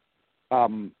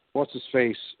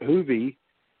 What's-his-face, Hoovy,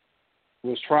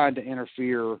 was trying to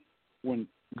interfere when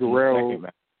Guerrero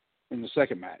in the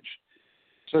second match.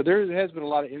 So there has been a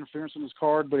lot of interference on this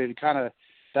card, but it kind of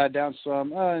died down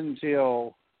some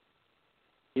until,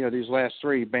 these last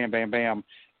three, bam, bam, bam.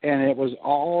 And it was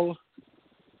all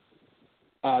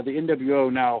the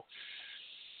NWO. Now,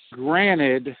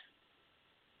 granted,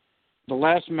 the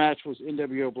last match was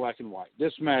NWO Black and White.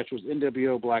 This match was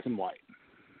NWO Black and White.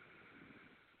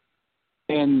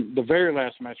 And the very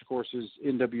last match, of course, is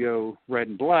NWO Red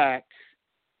and Black.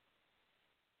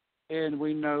 And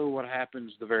we know what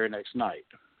happens the very next night.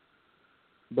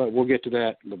 But we'll get to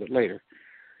that a little bit later.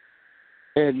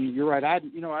 And you're right. I'd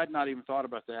not even thought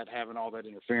about that, having all that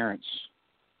interference.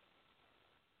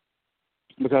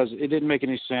 Because it didn't make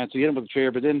any sense. He hit him with a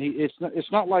chair, but then it's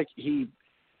not like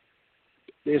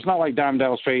Diamond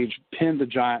Dallas Page pinned the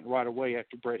Giant right away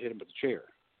after Bret hit him with the chair.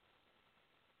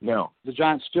 No. The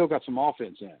Giant still got some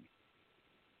offense in.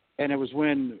 And it was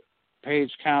when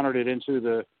Page countered it into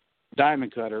the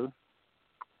Diamond Cutter,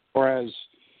 or as,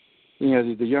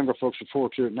 the younger folks refer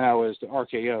to it now as the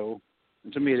RKO.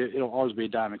 And to me, it'll always be a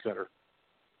Diamond Cutter.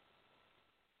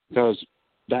 Because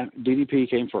DDP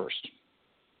came first.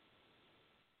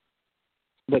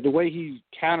 But the way he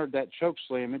countered that choke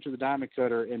slam into the Diamond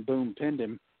Cutter and boom, pinned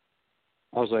him,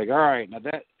 I was like, all right, now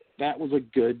that was a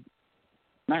good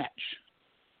match.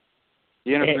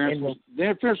 The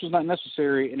interference was not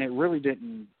necessary, and it really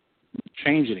didn't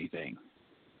change anything.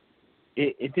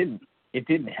 It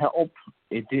didn't help.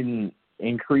 It didn't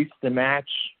increase the match.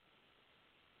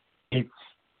 It's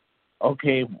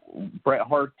okay. Bret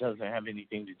Hart doesn't have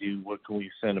anything to do. What can we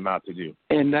send him out to do?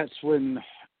 And that's when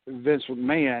Vince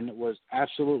McMahon was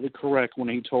absolutely correct when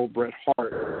he told Bret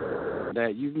Hart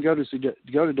that you can go to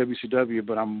WCW,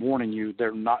 but I'm warning you,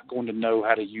 they're not going to know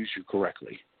how to use you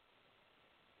correctly.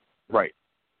 Right.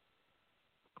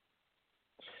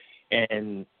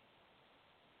 And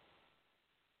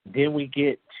then we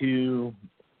get to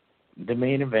the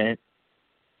main event.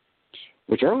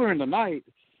 Which earlier in the night,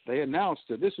 they announced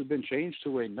that this had been changed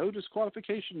to a no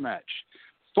disqualification match.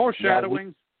 Foreshadowing.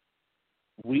 Yeah,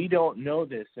 we don't know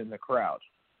this in the crowd.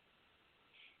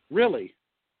 Really?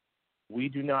 We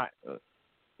do not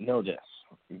know this.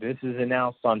 This is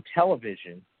announced on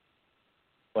television,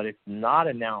 but it's not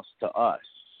announced to us.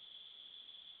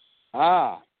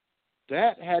 Ah,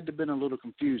 that had to have been a little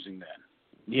confusing then.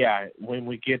 Yeah, when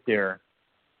we get there.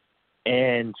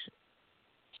 And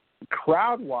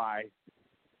crowd-wise,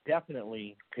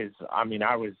 definitely, because,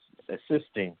 I was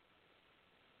assisting.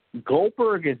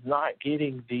 Goldberg is not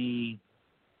getting the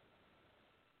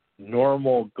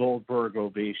normal Goldberg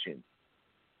ovation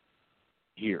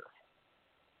here.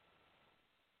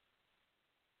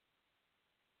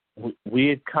 We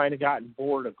had kind of gotten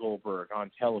bored of Goldberg on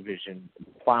television,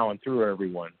 plowing through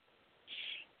everyone.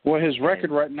 Well, his record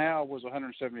right now was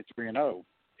 173-0,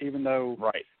 even though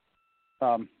right.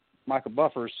 Michael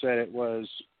Buffer said it was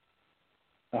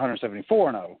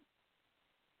 174-0.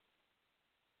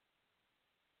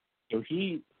 So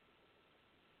he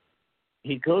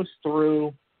goes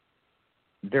through.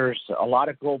 There's a lot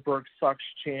of Goldberg sucks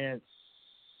chants.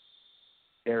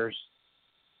 There's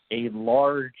a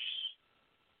large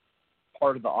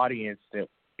part of the audience that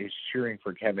is cheering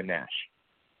for Kevin Nash.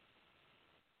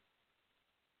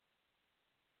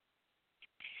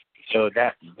 So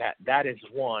that is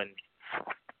one.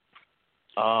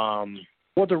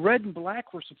 Well, the red and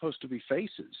black were supposed to be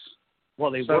faces. Well,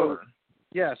 they were.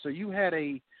 Yeah, so you had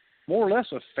a more or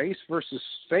less a face versus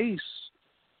face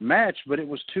match, but it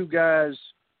was two guys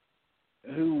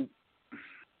who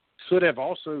could have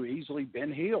also easily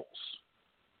been heels.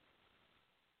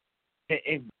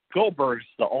 And Goldberg's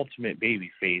the ultimate baby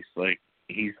face. Like,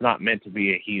 he's not meant to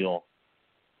be a heel.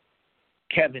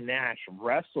 Kevin Nash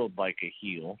wrestled like a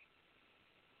heel.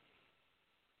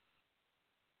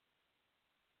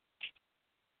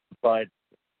 But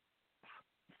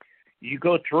you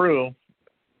go through,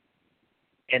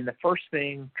 and the first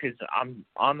thing, because I'm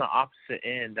on the opposite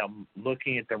end, I'm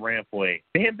looking at the rampway.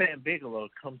 Bam Bam Bigelow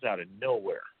comes out of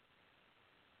nowhere.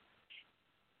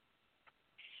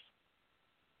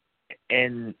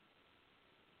 And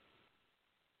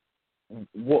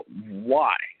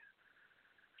why?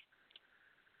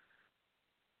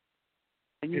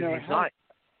 And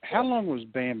how long was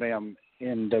Bam Bam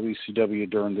in WCW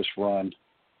during this run?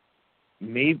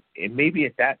 Maybe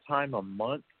at that time a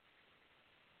month.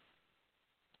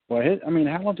 Well,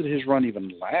 how long did his run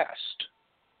even last?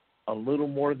 A little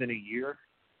more than a year.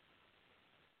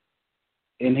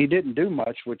 And he didn't do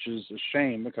much, which is a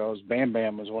shame because Bam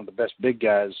Bam was one of the best big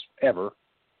guys ever.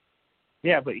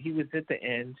 Yeah, but he was at the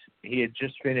end. He had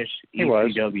just finished He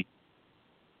was. ECW.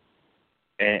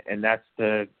 And that's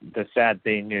the sad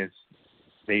thing is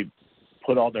they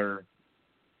put all their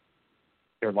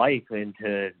life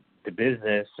into the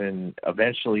business, and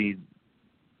eventually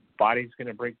body's going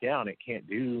to break down. It can't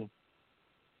do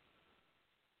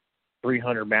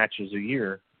 300 matches a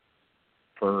year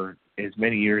for as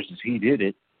many years as he did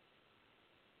it.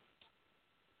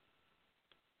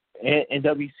 And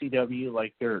WCW,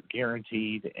 like, they're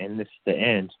guaranteed, and this is the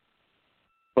end.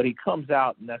 But he comes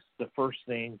out, and that's the first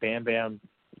thing, Bam Bam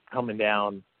coming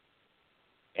down,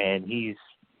 and he's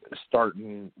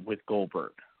starting with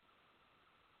Goldberg.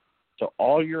 So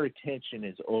all your attention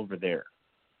is over there.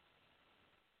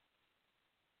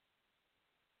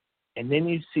 And then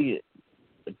you see it.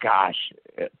 Gosh,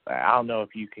 I don't know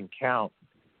if you can count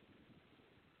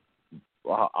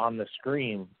on the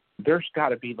screen. There's got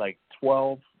to be like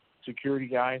 12 security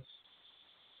guys.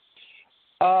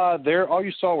 There, all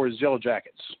you saw was Yellow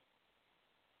Jackets.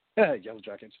 Yeah, Yellow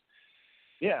Jackets.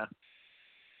 Yeah.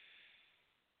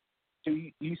 So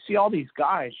you see all these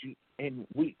guys, and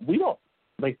we don't,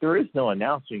 like, there is no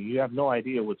announcer. You have no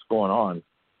idea what's going on.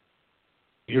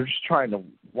 You're just trying to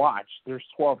watch. There's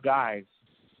 12 guys,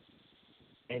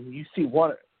 and you see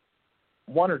one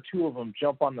or two of them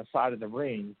jump on the side of the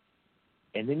ring,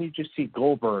 and then you just see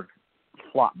Goldberg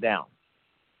flop down.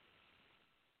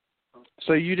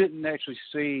 So you didn't actually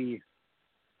see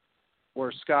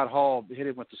where Scott Hall hit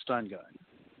him with the stun gun?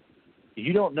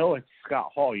 You don't know it's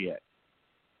Scott Hall yet.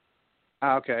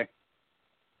 Okay.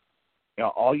 Now,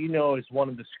 all you know is one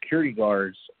of the security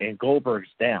guards and Goldberg's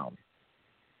down.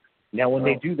 Now, when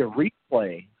they do the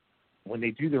replay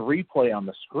on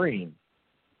the screen,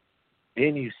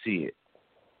 then you see it.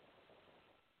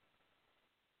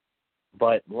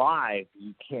 But live,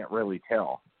 you can't really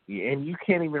tell. And you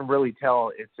can't even really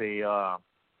tell it's a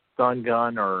stun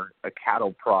gun or a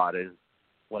cattle prod is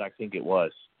what I think it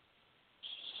was.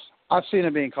 I've seen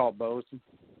it being called both.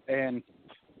 And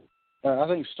I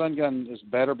think stun gun is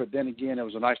better, but then again, it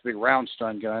was a nice big round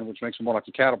stun gun, which makes it more like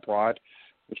a cattle prod,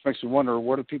 which makes me wonder,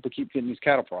 where do people keep getting these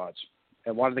cattle prods?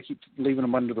 And why do they keep leaving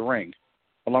them under the ring,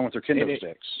 along with their kendo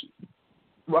sticks?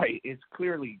 Right. It's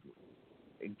clearly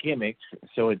gimmicked,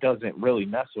 so it doesn't really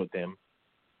mess with them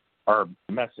or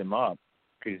mess them up,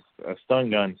 because a stun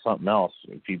gun is something else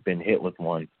if you've been hit with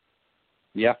one.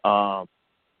 Yeah.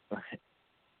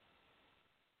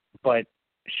 But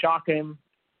shock him.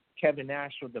 Kevin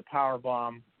Nash with the power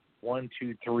bomb, 1,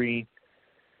 2, 3,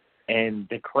 and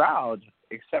the crowd,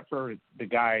 except for the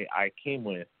guy I came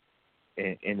with,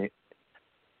 and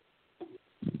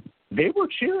they were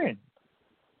cheering.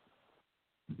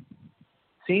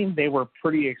 Seemed they were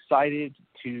pretty excited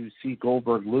to see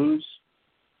Goldberg lose.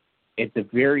 At the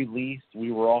very least,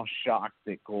 we were all shocked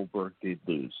that Goldberg did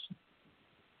lose.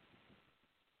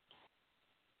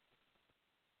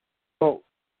 Well,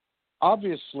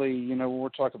 obviously, when we're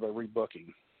talking about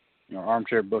rebooking,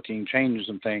 armchair booking, changes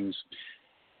and things,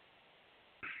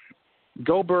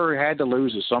 Goldberg had to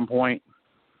lose at some point.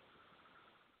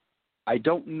 I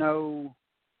don't know.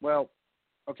 Well,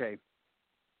 okay.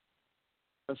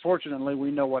 Unfortunately,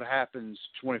 we know what happens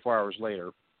 24 hours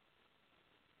later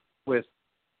with,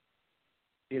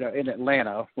 in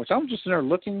Atlanta, which I'm just in there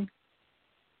looking.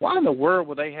 Why in the world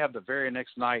would they have the very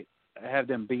next night have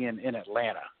them being in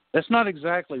Atlanta? That's not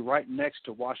exactly right next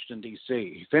to Washington,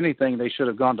 D.C. If anything, they should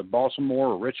have gone to Baltimore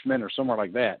or Richmond or somewhere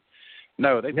like that.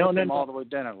 No, they put them all the way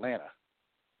down in Atlanta.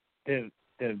 The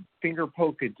finger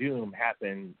poke of doom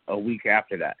happened a week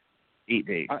after that, 8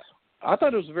 days. I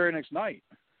thought it was the very next night.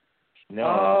 No.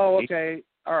 Oh, okay.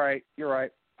 All right, you're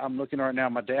right. I'm looking right now.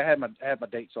 I had my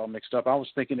dates all mixed up. I was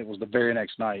thinking it was the very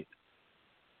next night.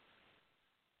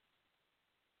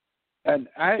 And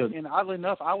oddly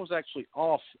enough, I was actually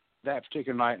off that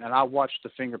particular night, and I watched the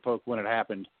finger poke when it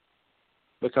happened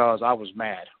because I was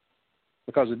mad.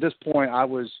 Because at this point,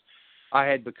 I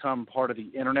had become part of the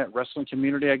internet wrestling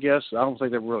community, I guess. I don't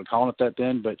think they were really calling it that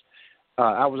then, but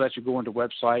I was actually going to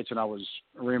websites and I was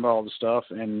reading all the stuff,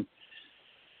 and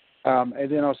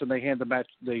then all of a sudden they hand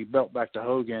the belt back to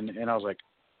Hogan, and I was like,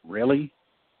 really?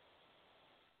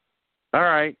 All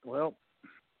right, well,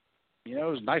 it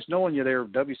was nice knowing you there,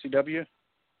 WCW.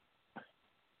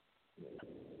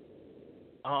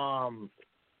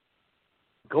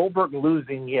 Goldberg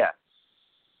losing, yes.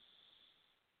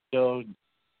 So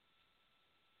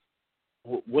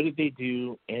what did they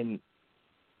do in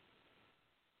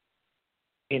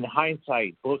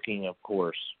hindsight booking, of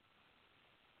course?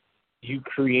 You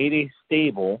create a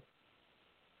stable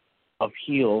of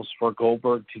heels for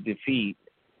Goldberg to defeat.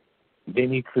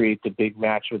 Then you create the big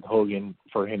match with Hogan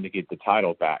for him to get the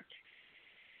title back.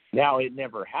 Now, it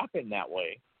never happened that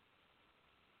way.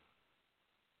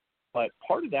 But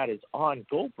part of that is on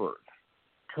Goldberg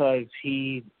because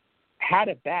he had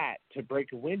a bat to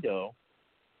break a window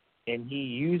and he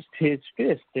used his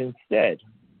fist instead.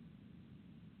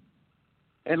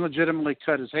 And legitimately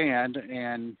cut his hand,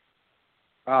 and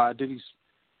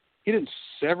he didn't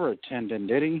sever a tendon,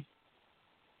 did he?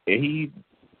 He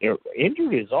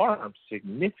injured his arm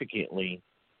significantly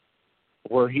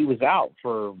where he was out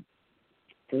for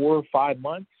 4 or 5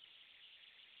 months.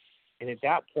 And at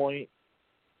that point,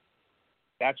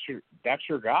 that's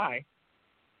your guy.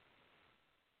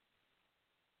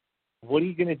 What are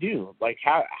you going to do? Like,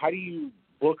 how do you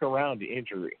book around the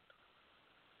injury?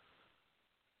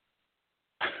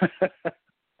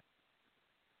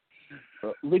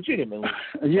 Legitimately.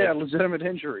 Yeah, legitimate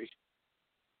injury.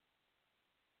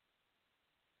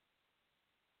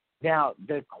 Now,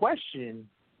 the question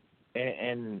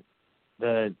and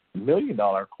the $1 million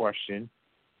question,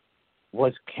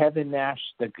 was Kevin Nash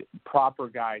the proper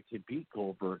guy to beat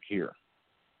Goldberg here?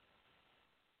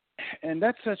 And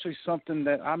that's actually something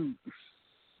that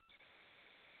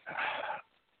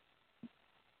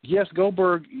yes,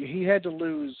 Goldberg, he had to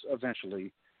lose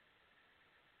eventually.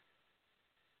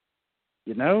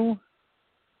 All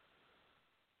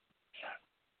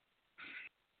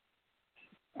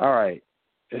right.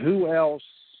 Who else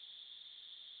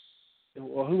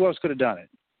could have done it?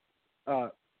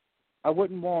 I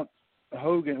wouldn't want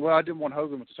Hogan. Well, I didn't want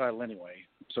Hogan with the title anyway,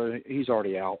 so he's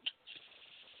already out.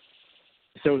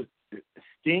 So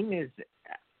Sting is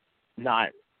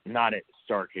not at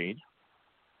Starrcade.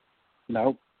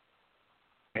 No.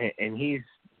 And he's,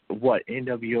 what,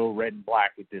 NWO Red and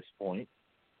Black at this point?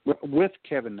 With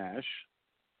Kevin Nash.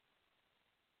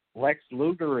 Lex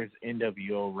Luger is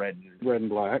NWO Red and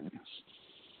Black.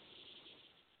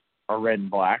 Or Red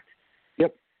and Black.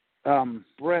 Yep.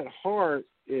 Bret Hart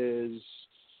is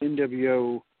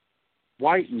NWO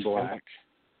White and Black.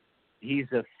 He's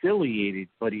affiliated,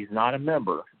 but he's not a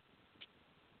member.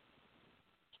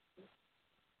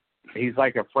 He's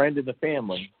like a friend of the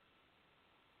family.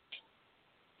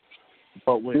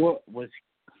 But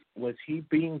was he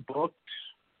being booked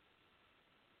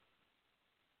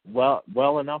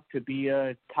well enough to be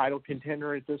a title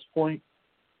contender at this point?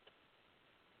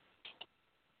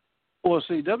 Well,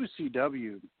 see,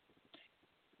 WCW,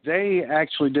 they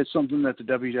actually did something that the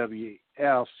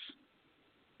WWF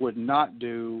would not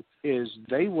do, is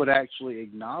they would actually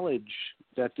acknowledge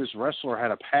that this wrestler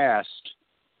had a past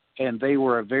and they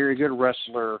were a very good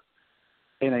wrestler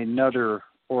in another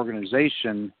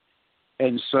organization.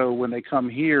 And so when they come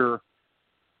here,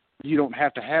 you don't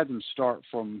have to have them start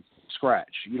from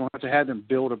scratch. You don't have to have them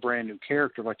build a brand new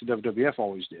character like the WWF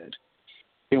always did,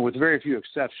 and with very few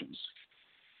exceptions.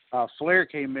 Flair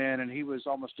came in, and he was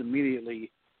almost immediately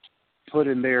put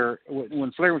in there.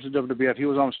 When Flair went to WWF, he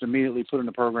was almost immediately put in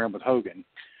the program with Hogan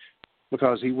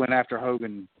because he went after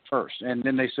Hogan first. And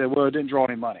then they said, well, it didn't draw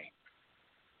any money.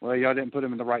 Well, y'all didn't put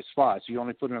him in the right spots. You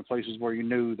only put him in places where you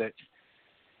knew that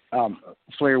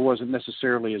Flair wasn't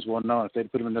necessarily as well known. If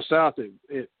they'd put him in the South,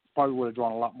 it probably would have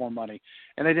drawn a lot more money.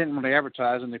 And they didn't really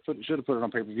advertise, and they should have put it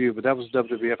on pay-per-view, but that was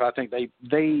WWF. I think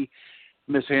they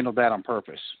mishandled that on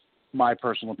purpose, my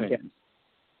personal opinion. Yeah.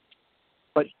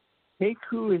 But take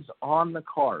who is on the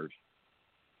card.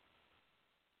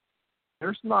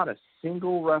 There's not a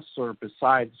single wrestler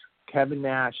besides Kevin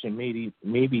Nash and maybe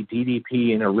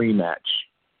DDP in a rematch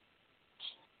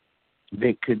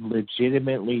that could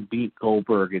legitimately beat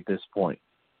Goldberg at this point.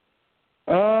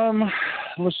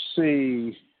 Let's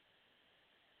see.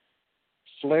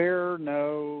 Flair,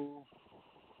 no.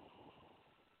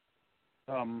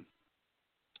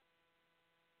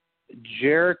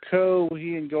 Jericho,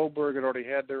 he and Goldberg had already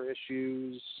had their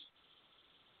issues.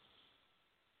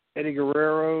 Eddie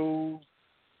Guerrero,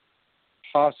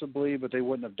 possibly, but they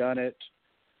wouldn't have done it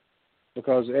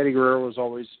because Eddie Guerrero was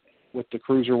always with the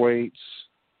cruiserweights.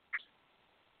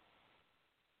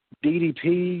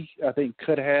 DDP, I think,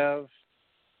 could have,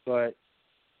 but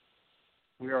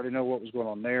we already know what was going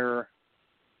on there.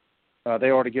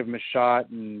 They already gave him a shot,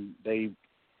 and they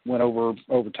went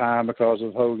overtime because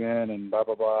of Hogan and blah,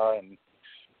 blah, blah.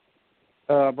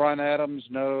 And Bryan Adams,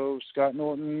 no. Scott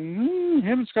Norton,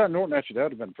 him and Scott Norton, actually, that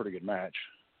would have been a pretty good match.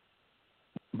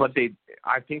 But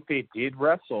I think they did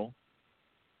wrestle,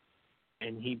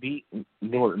 and he beat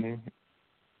Norton.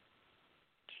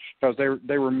 Because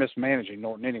they were mismanaging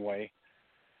Norton anyway.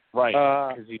 Right,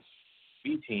 because he's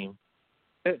B-team.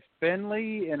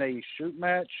 Finley in a shoot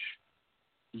match,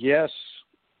 yes.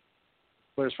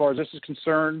 But as far as this is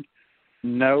concerned,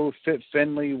 no. Fit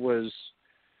Finley was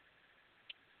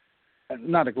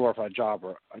not a glorified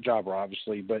jobber,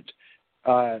 obviously, but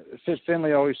Fit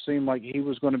Finley always seemed like he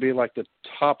was going to be like the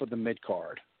top of the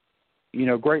mid-card. You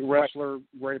know, great wrestler,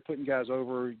 great at putting guys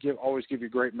over, always give you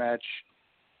a great match,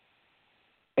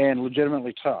 and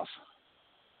legitimately tough.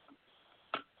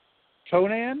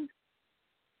 Conan?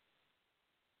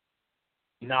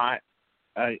 Not,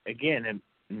 again,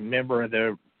 a member of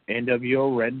the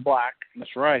NWO Red and Black.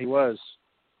 That's right, he was.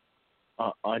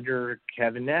 Under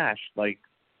Kevin Nash. Like,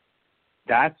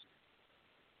 that's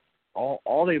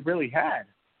all they really had.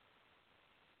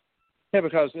 Yeah,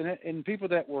 because in people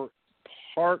that were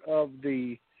part of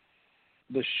the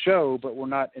show but were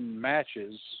not in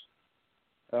matches,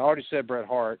 I already said Bret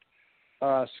Hart.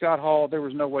 Scott Hall, there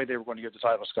was no way they were going to give the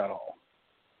title to Scott Hall.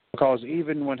 Because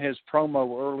even when his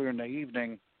promo earlier in the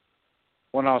evening,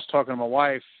 when I was talking to my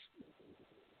wife,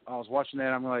 I was watching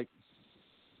that, I'm like,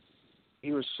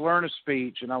 he was slurring his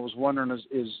speech, and I was wondering,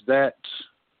 is that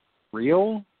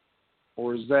real?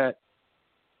 Or is that,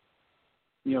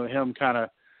 him kind of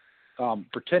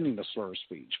pretending to slur his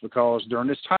speech? Because during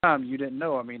this time, you didn't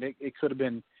know. I mean, it could have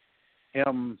been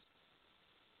him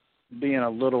being a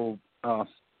little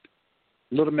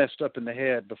messed up in the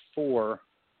head before,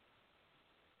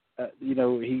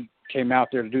 he came out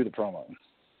there to do the promo.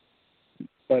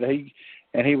 But he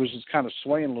was just kind of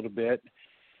swaying a little bit.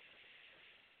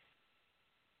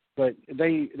 But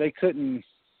they couldn't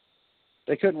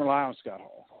rely on Scott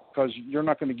Hall because you're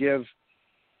not going to give,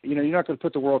 you're not going to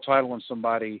put the world title on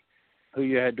somebody who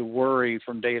you had to worry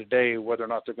from day to day whether or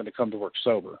not they're going to come to work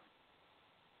sober.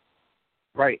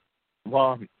 Right.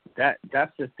 Well,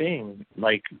 that's the thing.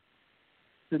 Like, what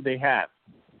did they have?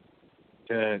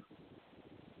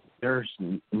 There's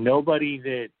nobody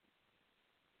that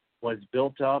was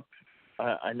built up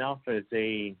enough as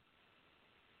a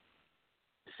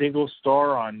single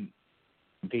star on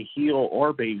the heel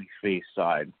or babyface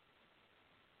side.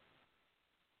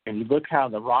 And you look how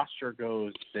the roster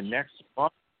goes the next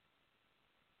month.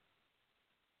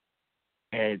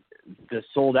 And the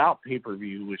sold-out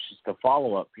pay-per-view, which is the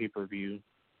follow-up pay-per-view,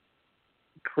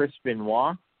 Chris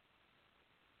Benoit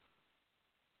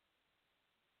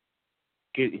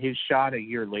get his shot a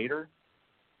year later.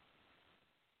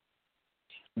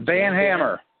 Van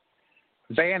Hammer,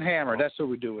 that's who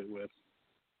we do it with.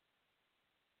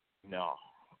 No.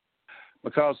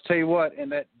 Because, tell you what, in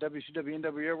that WCW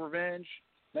NWO Revenge,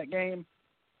 that game,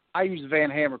 I used Van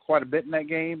Hammer quite a bit in that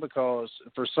game because,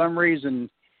 for some reason,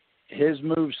 his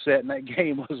moveset in that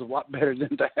game was a lot better than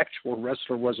the actual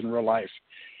wrestler was in real life.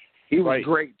 He was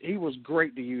great. He was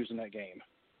great to use in that game.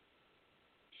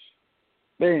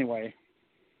 But anyway.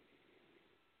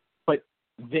 But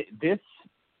this,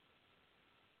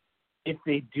 if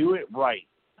they do it right,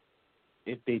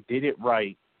 if they did it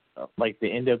right, like the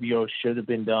NWO should have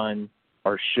been done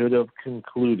or should have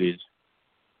concluded,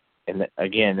 and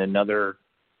again, another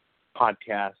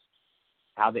podcast,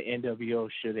 how the NWO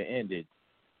should have ended.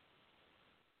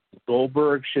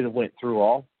 Goldberg should have went through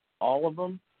all of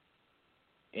them,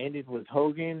 ended with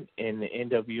Hogan, and the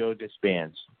NWO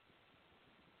disbands.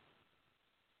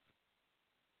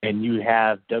 and you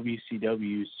have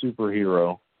WCW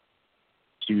Superhero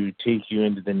to take you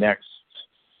into the next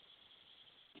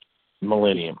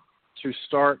millennium. To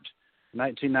start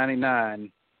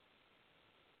 1999,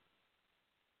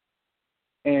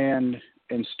 and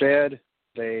instead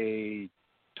they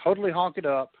totally honk it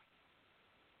up,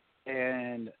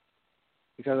 and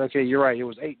because, okay, you're right, it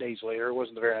was 8 days later. It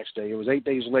wasn't the very next day. It was 8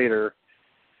 days later.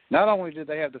 Not only did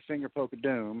they have the finger poke of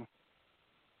doom,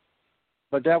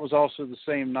 but that was also the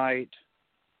same night,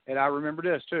 and I remember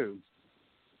this too.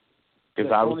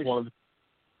 Because I was one of the...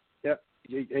 Yep,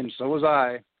 and so was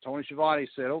I. Tony Schiavone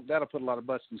said, "Oh, that'll put a lot of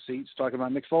butts in seats," talking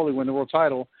about Mick Foley winning the world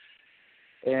title,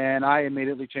 and I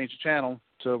immediately changed the channel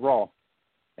to Raw.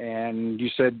 And you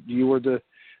said you were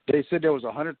they said there was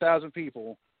 100,000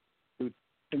 people who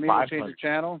immediately changed the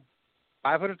channel.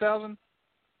 500,000?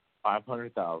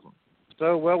 500,000.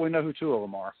 So, well, we know who two of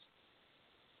them are.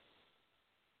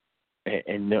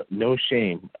 And no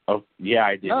shame. Oh, yeah,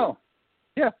 I did. No.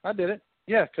 Yeah, I did it.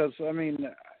 Yeah, because, I mean,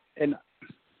 and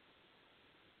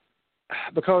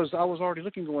because I was already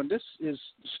looking going, this is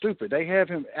stupid. They have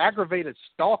him aggravated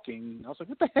stalking. I was like,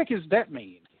 what the heck does that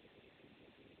mean?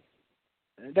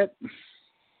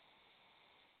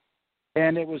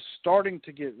 And it was starting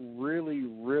to get really,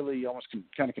 really almost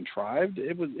kind of contrived.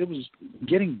 It was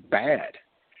getting bad.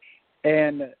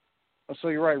 And so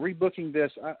you're right, rebooking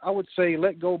this, I would say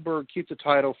let Goldberg keep the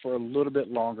title for a little bit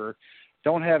longer.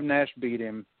 Don't have Nash beat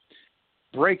him.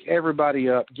 Break everybody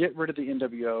up. Get rid of the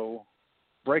NWO.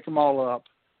 Break them all up.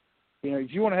 You know,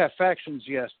 if you want to have factions,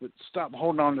 yes, but stop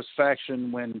holding on to this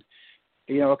faction when,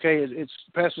 you know, okay, it's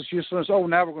past its usefulness. Oh,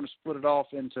 now we're going to split it off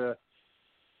into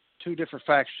two different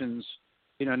factions.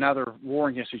 You know, now they're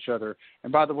warring against each other.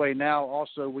 And by the way, now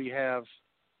also we have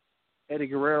Eddie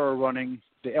Guerrero running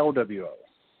the LWO.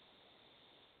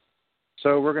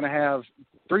 So we're going to have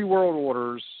 3 world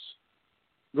orders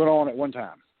going on at one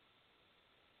time.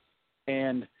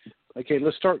 And, okay,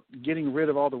 let's start getting rid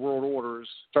of all the world orders,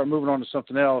 start moving on to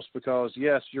something else because,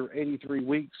 yes, you're 83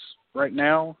 weeks right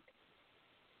now.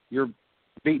 You're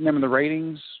beating them in the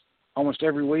ratings almost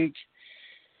every week.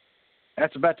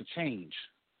 That's about to change.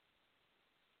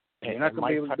 And you're not going to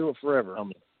be able to do it forever.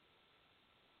 And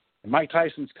Mike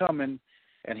Tyson's coming,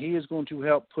 and he is going to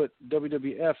help put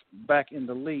WWF back in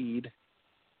the lead,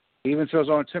 even if it was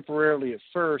on temporarily at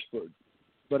first,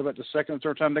 but about the second or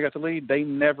third time they got the lead, they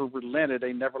never relented.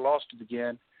 They never lost it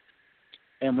again.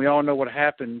 And we all know what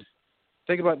happened.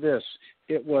 Think about this.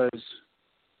 It was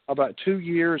about 2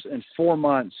 years and 4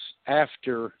 months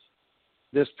after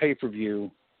this pay-per-view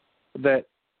that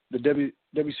the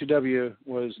WCW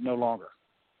was no longer.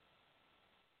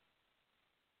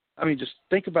 I mean, just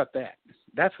think about that.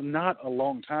 That's not a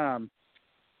long time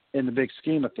in the big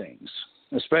scheme of things,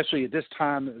 especially at this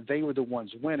time they were the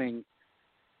ones winning.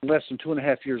 Less than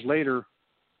 2.5 years later,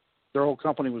 their whole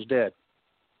company was dead.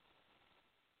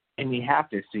 And you have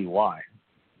to see why.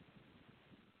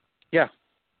 Yeah.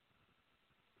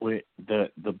 With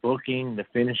the booking, the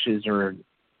finishes are,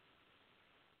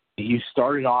 you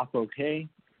started off okay,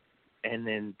 and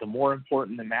then the more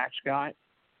important the match got,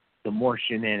 the more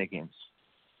shenanigans.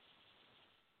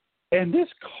 And this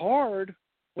card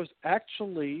was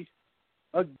actually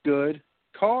a good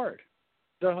card.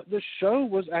 The show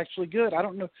was actually good. I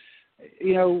don't know,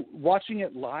 you know, watching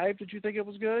it live, did you think it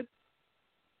was good?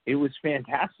 It was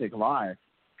fantastic live.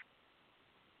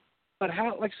 But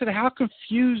how, like I said, how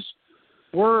confused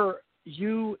were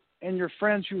you and your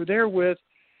friends you were there with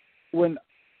when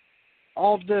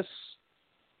all this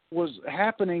was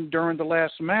happening during the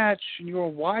last match? And you were,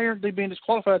 why aren't they being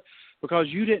disqualified? Because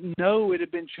you didn't know it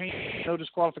had been changed to no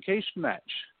disqualification match.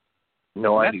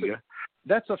 No idea.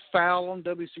 That's a foul on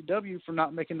WCW for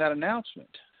not making that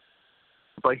announcement.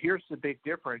 But here's the big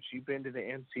difference. You've been to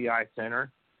the MCI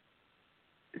Center.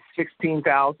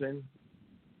 16,000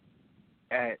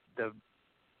 at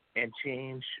and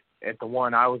change at the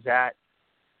one I was at.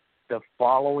 The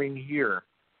following year,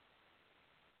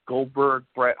 Goldberg,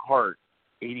 Bret Hart,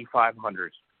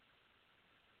 8,500.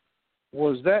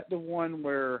 Was that the one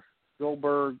where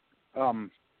Goldberg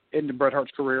ended Bret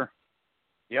Hart's career?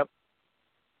 Yep.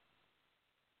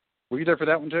 Were you there for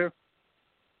that one too?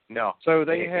 No. So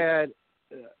they had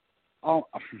a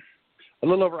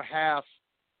little over half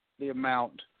the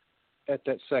amount at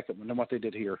that second one than what they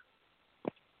did here.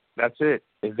 That's it.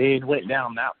 They had went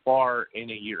down that far in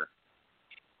a year.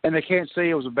 And they can't say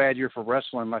it was a bad year for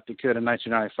wrestling like they could in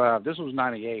 1995. This was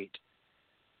 98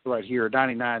 right here,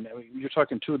 99. I mean, you're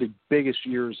talking two of the biggest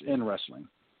years in wrestling.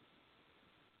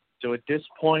 So at this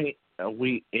point,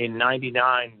 in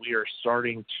 99, we are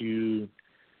starting to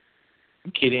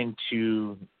get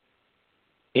into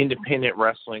independent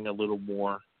wrestling a little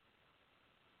more.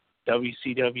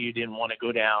 WCW didn't want to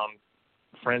go down.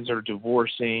 Friends are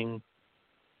divorcing.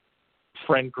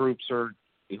 Friend groups are,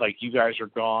 like, you guys are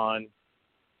gone.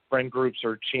 Friend groups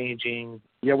are changing.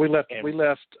 Yeah, we left.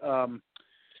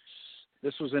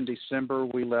 This was in December.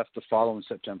 We left the following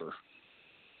September.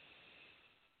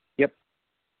 Yep.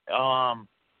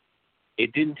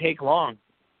 It didn't take long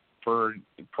for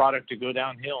the product to go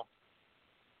downhill.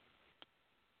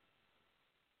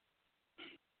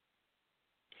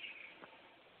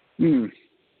 And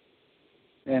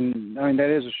I mean, that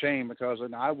is a shame, because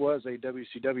I was a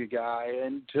WCW guy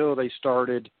until they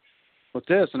started with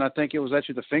this, and I think it was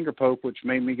actually the finger poke which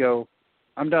made me go,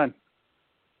 I'm done.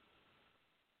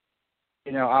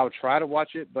 You know, I'll try to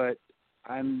watch it, but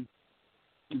I'm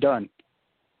done,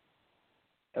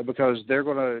 because they're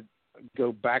going to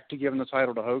go back to giving the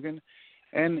title to Hogan,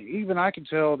 and even I can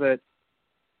tell that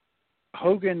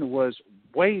Hogan was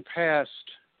way past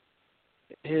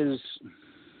his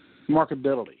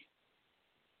marketability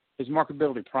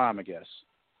prime, I guess,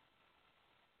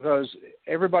 because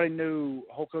everybody knew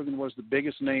Hulk Hogan was the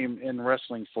biggest name in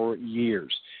wrestling for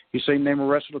years. You say name a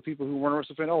wrestler to people who weren't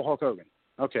wrestling fans, oh, Hulk Hogan,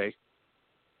 okay.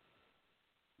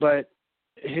 But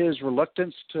his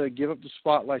reluctance to give up the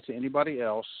spotlight to anybody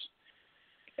else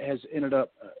has ended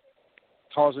up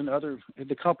causing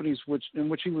the companies in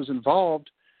which he was involved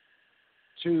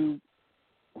to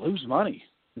lose money,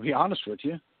 to be honest with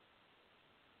you.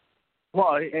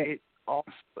 Well, it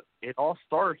all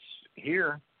starts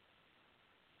here,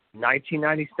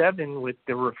 1997, with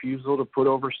the refusal to put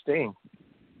over Sting.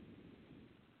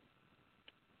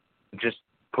 Just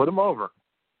put him over.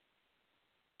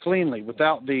 Cleanly,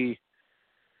 without the,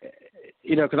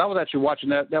 because I was actually watching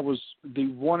that. That was the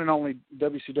one and only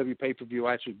WCW pay-per-view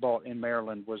I actually bought in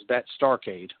Maryland, was that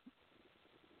Starrcade.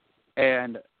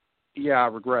 And, yeah, I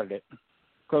regretted it.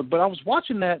 But I was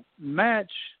watching that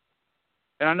match,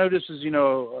 and I know this is,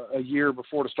 a year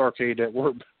before the Starrcade that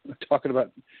we're talking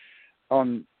about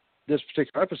on this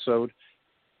particular episode.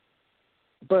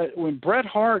 But when Bret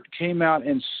Hart came out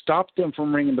and stopped them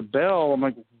from ringing the bell, I'm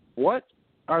like, what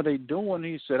are they doing?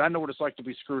 He said, I know what it's like to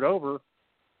be screwed over.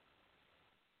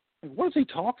 What is he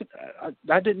talking?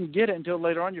 I didn't get it until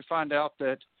later on. You find out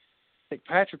that Nick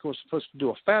Patrick was supposed to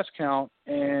do a fast count,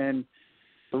 and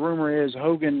the rumor is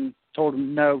Hogan told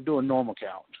him, no, do a normal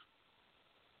count.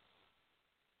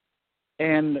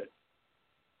 And,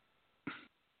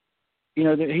 he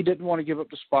didn't want to give up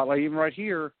the spotlight. Even right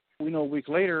here, we know a week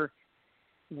later,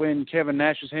 when Kevin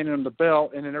Nash is handing him the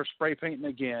belt, and then they're spray painting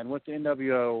again with the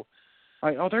NWO.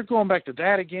 Like, oh, they're going back to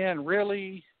that again?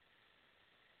 Really?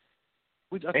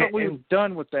 I thought we were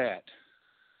done with that.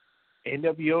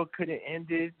 NWO could have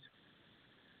ended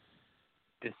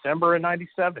December of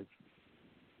 97.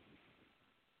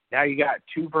 Now you got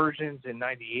 2 versions in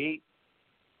 98,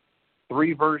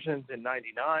 3 versions in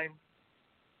 99.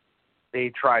 They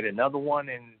tried another one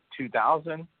in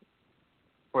 2000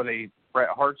 where Bret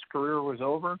Hart's career was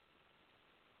over.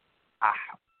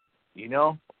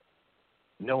 No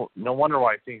wonder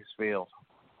why things failed.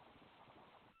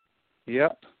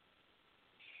 Yep.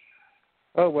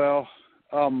 Oh, well.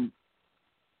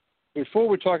 Before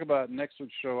we talk about next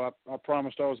week's show, I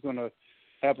promised I was going to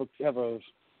have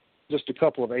just a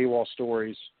couple of AWOL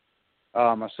stories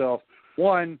myself.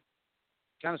 One,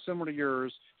 kind of similar to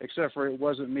yours, except for it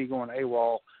wasn't me going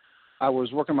AWOL. I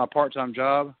was working my part-time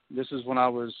job. This is when I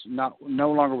was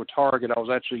no longer with Target. I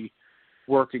was actually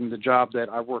working the job that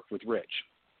I worked with Rich.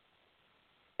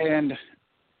 And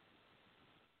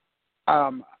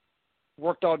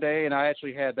worked all day, and I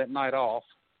actually had that night off.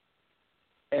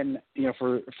 And,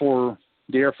 for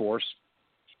the Air Force.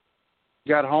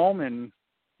 Got home, and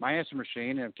my answer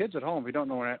machine, and kids at home, if you don't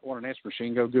know what an answer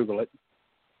machine, go Google it.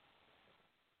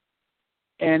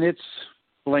 And it's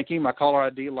blinking. My caller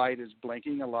ID light is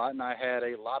blinking a lot, and I had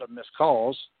a lot of missed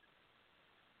calls.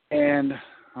 And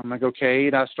I'm like, okay,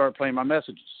 and I start playing my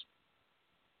messages.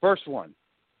 First one,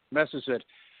 message said,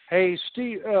 hey,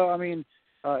 Aaron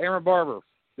Barber,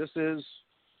 this is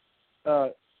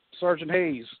Sergeant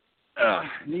Hayes.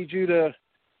 Need you to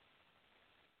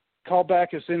call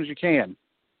back as soon as you can.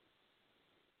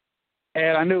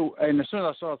 And I knew, and as soon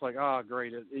as I saw it, I was like,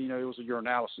 great. It was a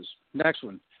urinalysis. Next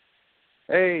one.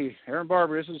 Hey, Aaron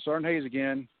Barber, this is Sergeant Hayes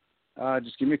again.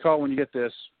 Just give me a call when you get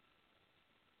this.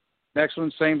 Next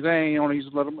one, same thing. He's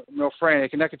a little more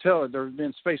frantic, and I could tell they're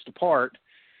being spaced apart.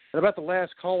 And about the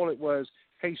last call, it was,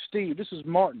 hey, Steve, this is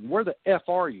Martin. Where the F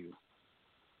are you?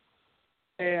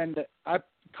 And I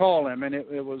call him, and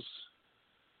it was,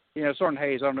 Sergeant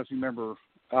Hayes. I don't know if you remember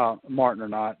Martin or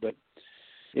not, but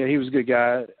yeah, he was a good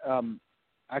guy.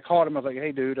 I called him. I was like,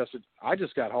 hey, dude, I said, I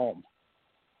just got home.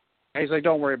 He's like,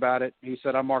 don't worry about it. He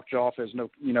said, I marked you off as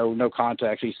no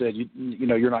contact. He said,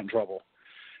 you're not in trouble.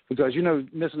 Because,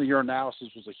 missing the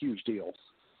urinalysis was a huge deal.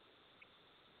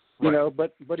 Right.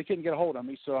 But he couldn't get a hold of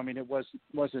me. So, it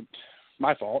wasn't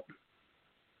my fault.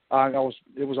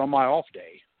 It was on my off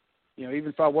day. Even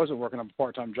if I wasn't working on a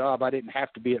part-time job, I didn't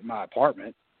have to be at my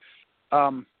apartment.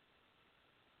 The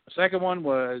second one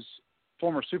was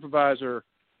former supervisor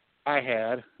I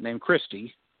had named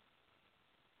Christy.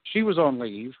 She was on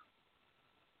leave.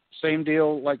 Same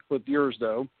deal like with yours,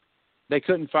 though. They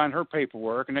couldn't find her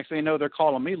paperwork, and next thing you know, they're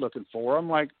calling me looking for her. I'm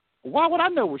like, why would I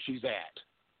know where she's at?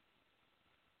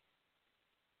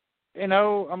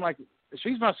 I'm like,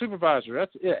 she's my supervisor.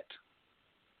 That's it.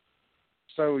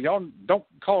 So y'all don't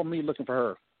call me looking for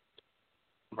her.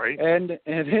 Right. And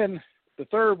then the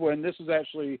third one, this is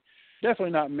actually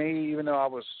definitely not me, even though I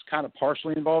was kind of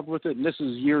partially involved with it. And this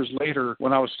is years later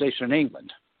when I was stationed in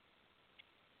England.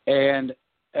 And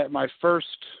at my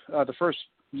the first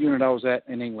unit I was at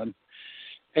in England,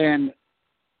 and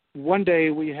one day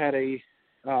we had a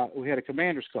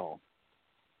commander's call,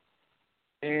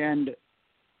 and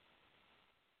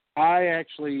I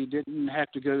actually didn't have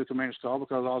to go to the commander's call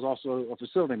because I was also a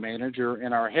facility manager,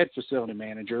 and our head facility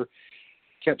manager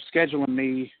kept scheduling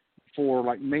me for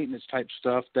like maintenance type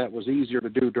stuff that was easier to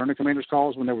do during the commander's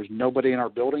calls when there was nobody in our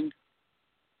building.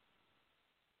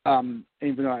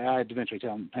 Even though I had to eventually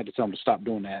tell him to stop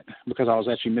doing that because I was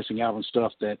actually missing out on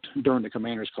stuff that during the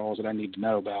commander's calls that I need to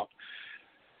know about.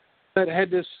 But I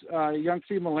had this young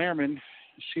female airman.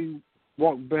 She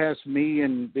walked past me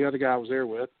and the other guy I was there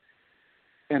with,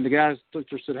 and the guy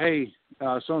looked at her and said, "Hey,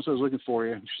 so-and-so is looking for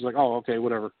you." And she's like, "Oh, okay,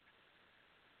 whatever."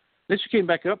 Then she came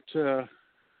back up to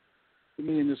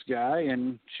me and this guy,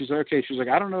 and she's like, "Okay." She's like,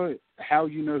 "I don't know how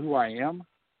you know who I am."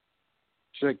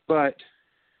 She's like, "But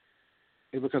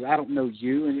because I don't know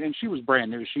you." And she was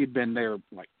brand new. She had been there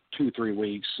like 2-3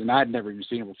 weeks, and I'd never even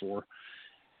seen her before.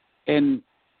 And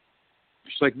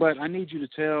she's like, "But I need you to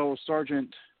tell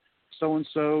Sergeant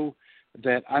so-and-so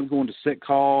that I'm going to sick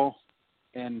call,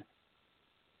 and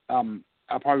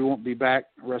I probably won't be back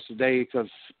the rest of the day because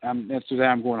today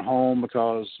I'm going home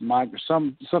because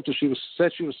something she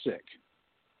said she was sick."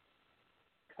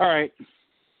 All right,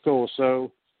 cool.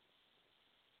 So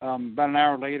about an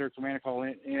hour later, commander call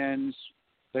ends.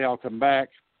 They all come back.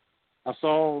 I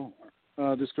saw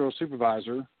this girl's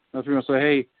supervisor. If you want to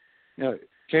say, "Hey,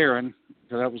 Karen,"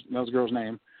 because that was the girl's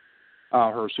name,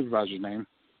 her supervisor's name,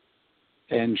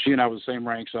 and she and I were the same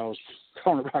rank, so I was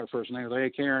calling her by her first name. I was like, "Hey,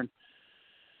 Karen,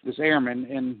 this airman,"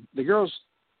 and the girl's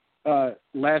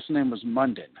last name was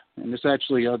Munden, and this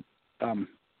actually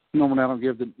normally I don't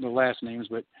give the last names,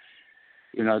 but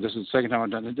this is the second time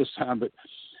I've done it this time. But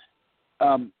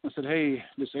I said, "Hey,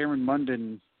 this Airman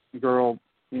Munden girl,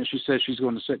 she says she's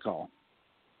going to sick call."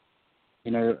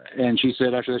 And she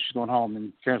said after that she's going home.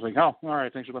 And Karen's like, "Oh, all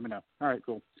right, thanks for letting me know. All right,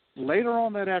 cool." Later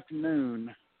on that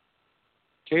afternoon,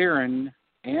 Karen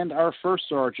and our first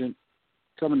sergeant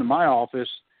come into my office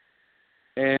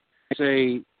and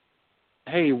say,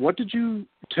 "Hey, what did you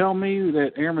tell me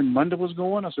that Airman Munden was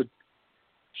going?" I said,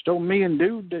 "She told me and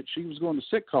dude that she was going to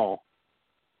sick call."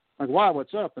 Like, "Why?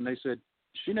 What's up?" And they said,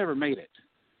 "She never made it.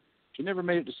 She never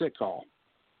made it to sick call."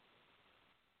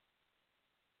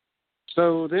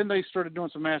 So then they started doing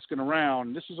some asking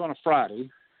around. This was on a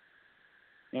Friday,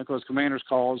 because commander's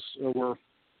calls were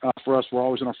for us were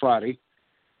always on a Friday.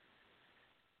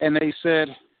 And they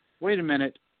said, "Wait a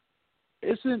minute,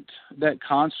 isn't that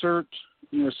concert?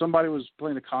 Somebody was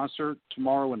playing a concert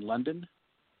tomorrow in London,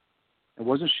 and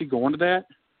wasn't she going to that?"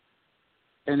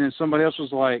 And then somebody else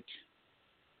was like,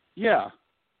 "Yeah."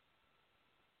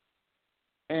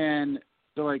 And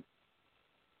they're like,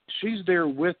 "She's there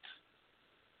with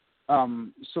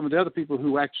some of the other people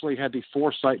who actually had the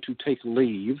foresight to take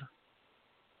leave."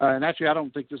 And actually, I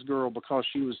don't think this girl, because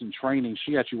she was in training,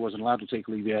 she actually wasn't allowed to take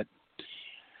leave yet.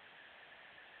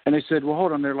 And they said, "Well,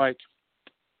 hold on." They're like,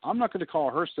 "I'm not going to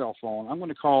call her cell phone. I'm going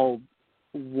to call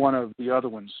one of the other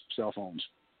one's cell phones."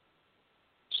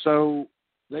 So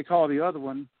they call the other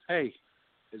one. "Hey,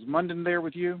 is Munden there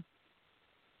with you?"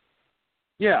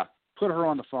 "Yeah." Put her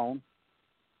on the phone.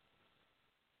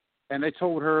 And they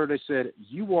told her, they said,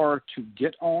 "You are to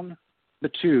get on the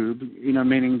tube,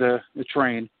 meaning the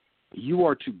train. You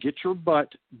are to get your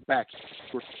butt back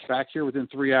here within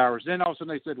 3 hours." Then all of a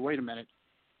sudden they said, "Wait a minute.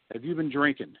 Have you been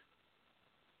drinking?"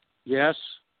 "Yes."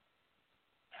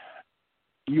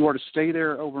 "You are to stay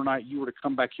there overnight. You are to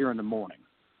come back here in the morning."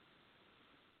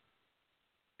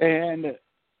 And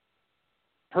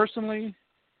personally,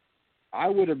 I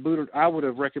would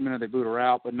have recommended they boot her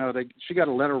out, but no, she got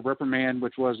a letter of reprimand,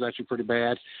 which was actually pretty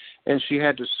bad, and she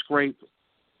had to scrape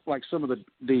like some of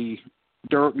the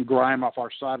dirt and grime off our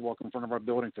sidewalk in front of our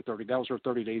building for 30. That was her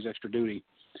 30 days extra duty.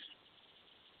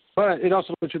 But it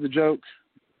also went to the joke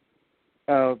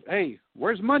of, hey,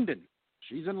 where's Munden?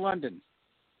 She's in London.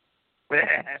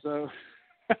 So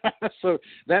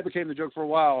that became the joke for a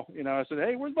while. You know, I said,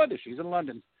 hey, where's Munden? She's in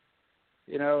London.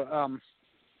 You know,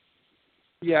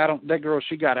 that girl,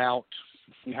 she got out.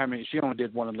 I mean, she only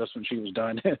did one enlistment when she was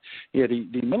done. Yeah,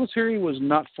 the military was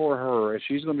not for her. If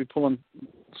she's going to be pulling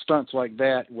stunts like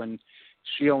that when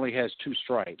she only has 2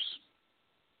 stripes.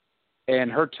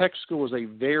 And her tech school was a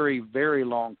very, very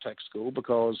long tech school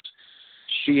because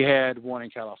she had one in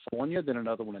California, then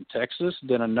another one in Texas,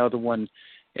 then another one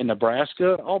in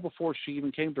Nebraska, all before she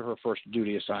even came to her first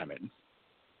duty assignment.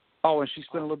 Oh, and she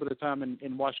spent a little bit of time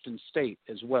in Washington State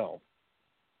as well.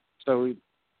 So, you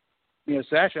know,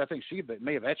 so actually I think she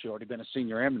may have actually already been a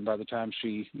senior airman by the time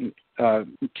she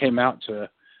came out to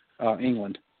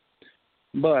England.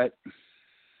 But,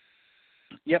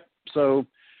 yep, so,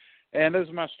 and those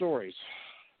are my stories.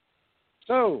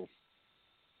 So,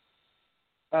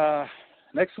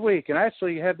 next week, and I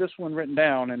actually have this one written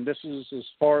down, and this is as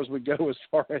far as we go as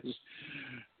far as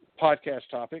podcast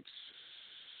topics.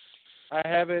 I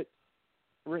have it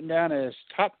written down as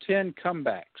top 10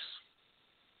 comebacks.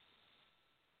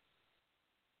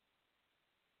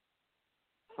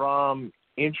 From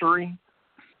injury?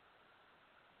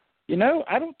 You know,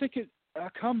 I don't think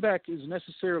a comeback is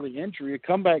necessarily injury. A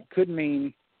comeback could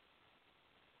mean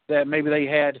that maybe they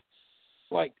had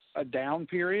like a down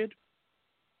period.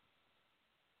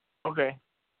 Okay.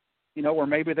 You know, or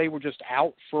maybe they were just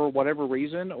out for whatever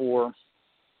reason, or,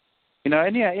 you know,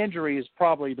 and yeah, injury is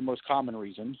probably the most common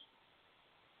reason.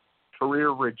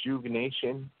 Career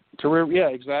rejuvenation. Yeah,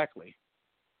 exactly.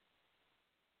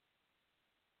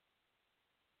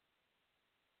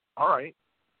 All right.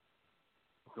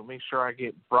 So make sure I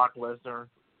get Brock Lesnar,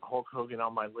 Hulk Hogan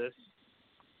on my list.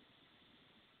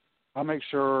 I'll make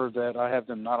sure that I have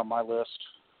them not on my list.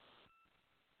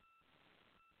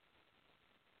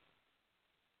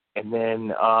 And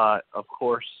then, of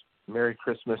course, Merry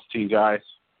Christmas to you guys.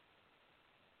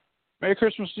 Merry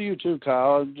Christmas to you too,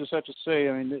 Kyle. I just have to say,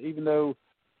 I mean, even though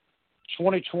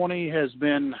 2020 has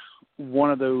been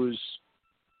one of those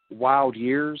wild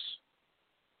years,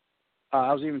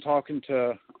 I was even talking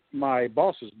to my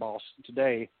boss's boss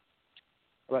today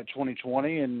about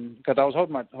 2020, and because I was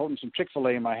holding some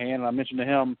Chick-fil-A in my hand, and I mentioned to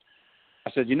him,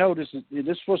 I said, you know, this is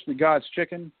supposed to be God's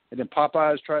chicken, and then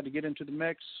Popeyes tried to get into the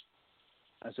mix.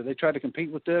 I said, they tried to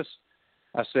compete with this.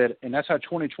 I said, and that's how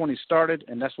 2020 started,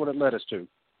 and that's what it led us to.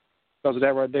 Because of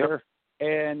that right there.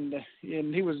 And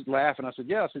he was laughing. I said,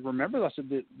 yeah. I said, remember? I said,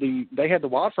 they had the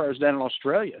wildfires down in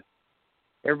Australia.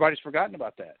 Everybody's forgotten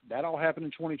about that. That all happened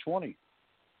in 2020.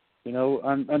 You know,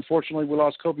 unfortunately, we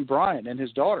lost Kobe Bryant and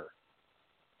his daughter.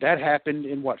 That happened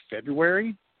in,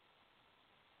 February?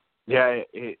 Yeah,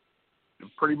 it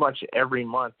pretty much every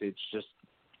month it's just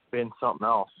been something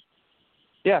else.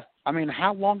 Yeah. I mean,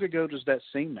 how long ago does that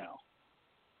seem now?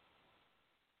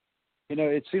 You know,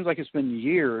 it seems like it's been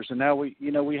years, and now we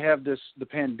have the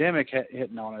pandemic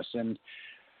hitting on us, and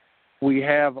we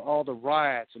have all the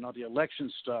riots and all the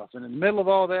election stuff. And in the middle of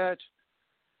all that,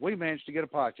 we managed to get a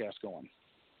podcast going.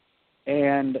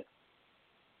 And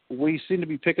we seem to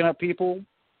be picking up people,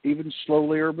 even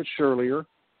slowlier but surelier.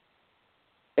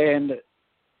 And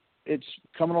it's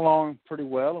coming along pretty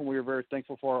well, and we're very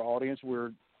thankful for our audience.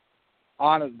 We're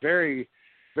very,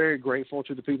 very grateful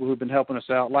to the people who've been helping us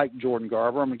out, like Jordan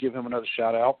Garber. I'm going to give him another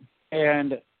shout-out.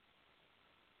 And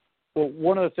well,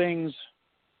 one of the things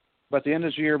about the end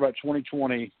of this year, about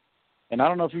 2020, and I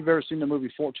don't know if you've ever seen the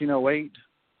movie 1408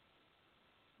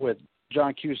 with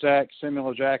John Cusack, Samuel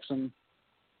L. Jackson,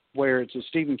 where it's a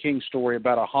Stephen King story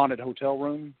about a haunted hotel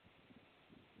room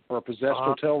or a possessed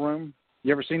hotel room.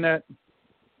 You ever seen that?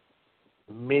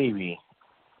 Maybe.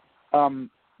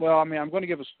 Well, I mean, I'm going to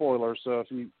give a spoiler, so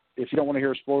if you don't want to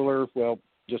hear a spoiler, well,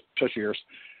 just shut your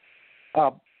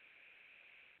ears.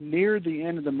 Near the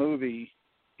end of the movie,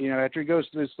 you know, after he goes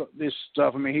through this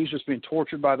stuff, I mean, he's just being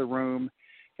tortured by the room,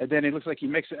 and then it looks like he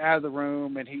makes it out of the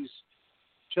room, and he's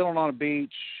chilling on a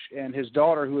beach, and his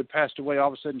daughter, who had passed away, all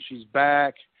of a sudden she's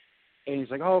back, and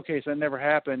he's like, oh, okay, so that never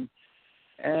happened.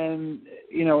 And,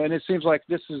 you know, and it seems like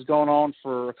this has gone on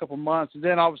for a couple months, and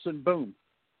then all of a sudden, boom,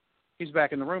 he's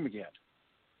back in the room again.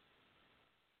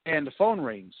 And the phone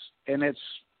rings, and it's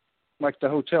like the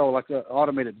hotel, like the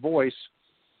automated voice.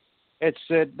 It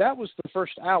said, that was the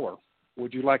first hour.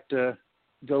 Would you like to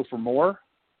go for more?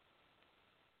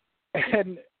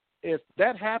 And if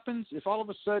that happens, if all of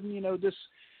a sudden, you know, this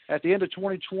at the end of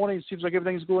 2020, it seems like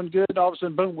everything's going good, all of a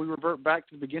sudden, boom, we revert back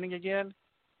to the beginning again.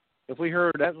 if we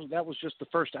heard that was just the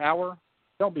first hour,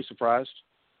 don't be surprised.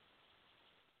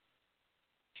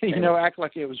 Act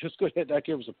like it was just good, like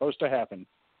it was supposed to happen.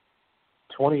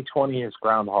 2020 is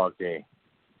Groundhog Day,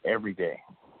 every day.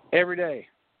 Every day.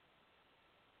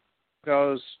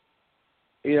 Because,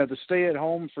 the stay at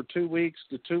home for 2 weeks,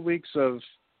 the 2 weeks of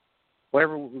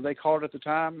whatever they called it at the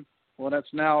time, well,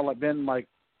 that's now been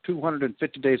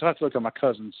 250 days. I have to look at my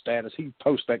cousin's status. He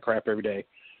posts that crap every day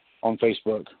on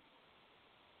Facebook.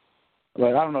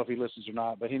 But I don't know if he listens or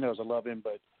not, but he knows I love him.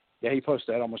 But, yeah, he posts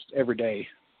that almost every day.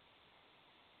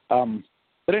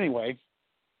 But anyway,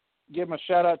 give him a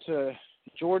shout-out to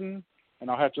Jordan, and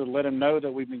I'll have to let him know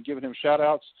that we've been giving him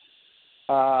shout-outs.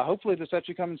 Hopefully this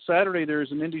actually comes Saturday.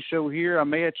 There's an indie show here. I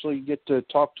may actually get to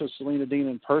talk to Selena Dean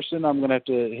in person. I'm going to have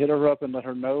to hit her up and let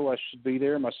her know I should be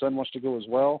there. My son wants to go as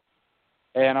well.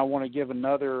 And I want to give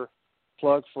another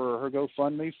plug for her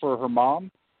GoFundMe for her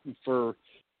mom, for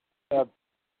the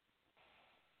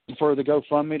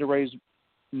GoFundMe to raise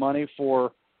money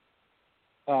for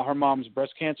her mom's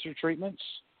breast cancer treatments.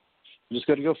 Just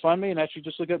go to GoFundMe and actually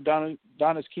just look up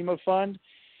Donna's Chemo Fund.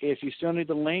 If you still need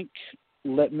the link,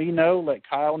 let me know, let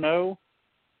Kyle know,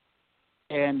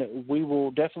 and we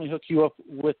will definitely hook you up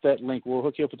with that link. We'll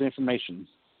hook you up with the information.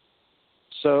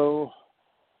 So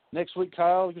next week,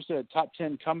 Kyle, like I said, top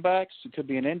 10 comebacks. It could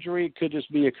be an injury. It could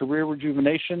just be a career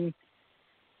rejuvenation.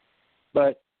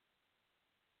 But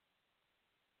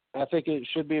I think it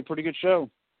should be a pretty good show.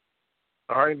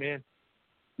 All right, man.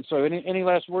 So any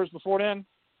last words before then?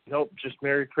 Nope, just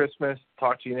Merry Christmas.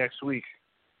 Talk to you next week.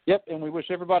 Yep, and we wish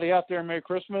everybody out there Merry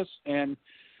Christmas, and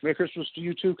Merry Christmas to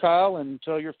you too, Kyle, and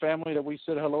tell your family that we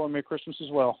said hello and Merry Christmas as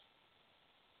well.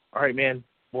 All right, man.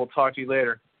 We'll talk to you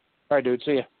later. All right, dude.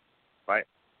 See ya.